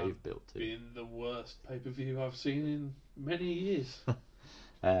feuds they've built to. Being the worst pay-per-view I've seen in many years.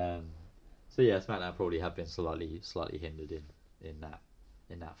 So yeah, SmackDown probably have been slightly hindered in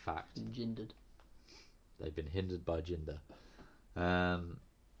that fact. Jindered. They've been hindered by Jinder.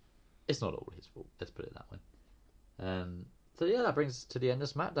 It's not all his fault. Let's put it that way. So yeah, that brings us to the end of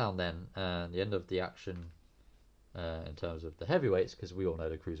SmackDown then, and the end of the action in terms of the heavyweights, because we all know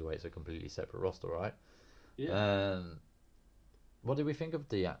the cruiserweights are a completely separate roster, right? Yeah. What did we think of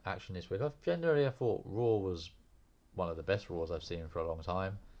the action this week? Generally, I thought Raw was one of the best Raws I've seen for a long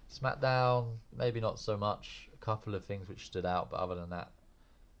time. SmackDown, maybe not so much. A couple of things which stood out, but other than that,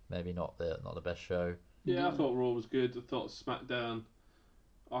 maybe not the best show. Yeah, I thought Raw was good. I thought SmackDown,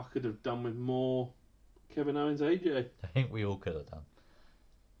 I could have done with more Kevin Owens, AJ. I think we all could have done.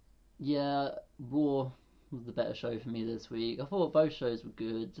 Yeah, Raw was the better show for me this week. I thought both shows were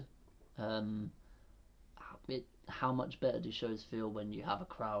good. How much better do shows feel when you have a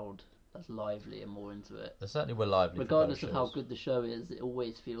crowd that's lively and more into it? They certainly were lively. Regardless of how good the show is, it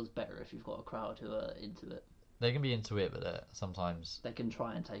always feels better if you've got a crowd who are into it. They can be into it, but sometimes they can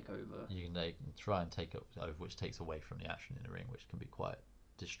try and take over. They can try and take over, which takes away from the action in the ring, which can be quite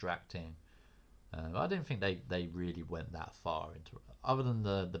distracting. I didn't think they really went that far into it. Other than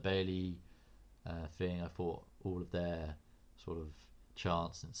the Bailey thing, I thought all of their sort of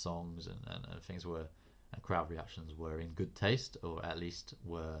chants and songs and things were, and crowd reactions were in good taste, or at least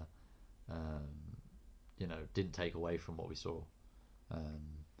were, didn't take away from what we saw.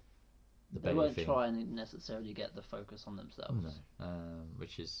 They weren't trying to necessarily get the focus on themselves. No,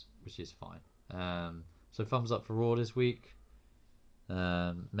 which is fine. So thumbs up for Raw this week.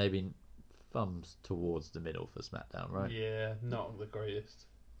 Maybe thumbs towards the middle for SmackDown, right? Yeah, not the greatest.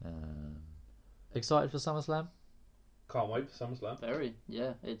 Excited for SummerSlam? Can't wait for SummerSlam. Very,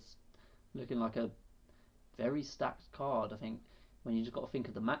 yeah. It's looking like a very stacked card. I think when you just got to think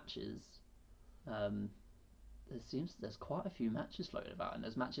of the matches, there's quite a few matches floating about, and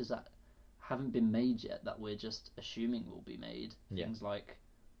there's matches that haven't been made yet that we're just assuming will be made. Yeah. Things like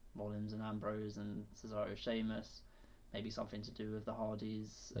Rollins and Ambrose and Cesaro, Sheamus, maybe something to do with the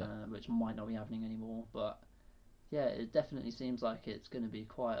Hardys, which might not be happening anymore. But yeah, it definitely seems like it's going to be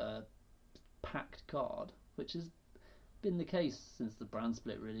quite a packed card, which has been the case since the brand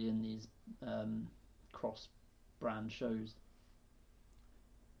split, really, in these cross-brand shows.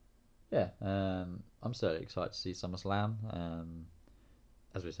 Yeah, I'm certainly excited to see SummerSlam.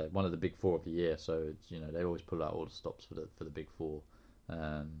 As we said, one of the big four of the year, so it's, they always pull out all the stops for the big four.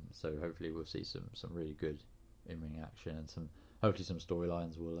 So hopefully we'll see some really good in-ring action, and hopefully some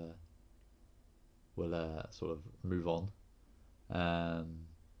storylines will sort of move on.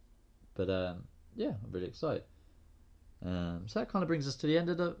 Yeah, I'm really excited. So that kind of brings us to the end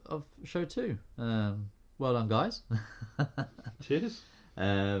of show 2. Well done, guys. Cheers.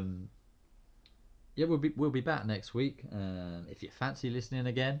 Yeah, we'll be back next week. If you fancy listening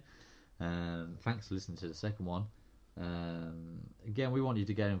again, thanks for listening to the second one. Again, we want you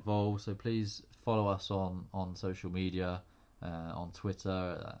to get involved, so please follow us on social media, on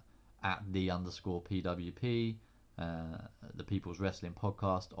Twitter at @the_PWP, the People's Wrestling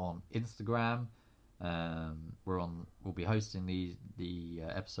Podcast on Instagram. We'll be hosting the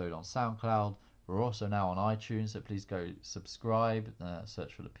episode on SoundCloud. We're also now on iTunes, so please go subscribe,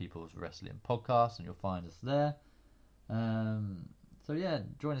 search for the People's Wrestling Podcast, and you'll find us there. So yeah,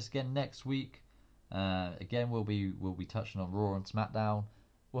 join us again next week. Again, we'll be touching on Raw and SmackDown.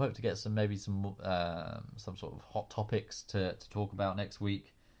 We'll hope to get some sort of hot topics to talk about next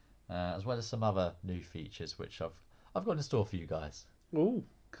week, as well as some other new features which I've got in store for you guys. Oh,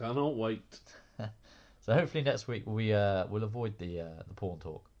 cannot wait. So hopefully next week we'll avoid the porn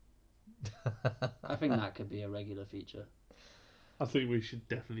talk. I think that could be a regular feature. I think we should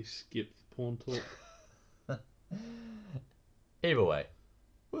definitely skip the porn talk. Either way,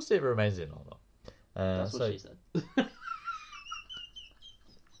 we'll see if it remains in or not. That's what she said.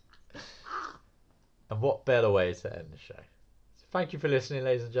 And what better way to end the show? So thank you for listening,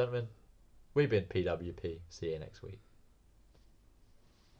 ladies and gentlemen. We've been PWP. See you next week.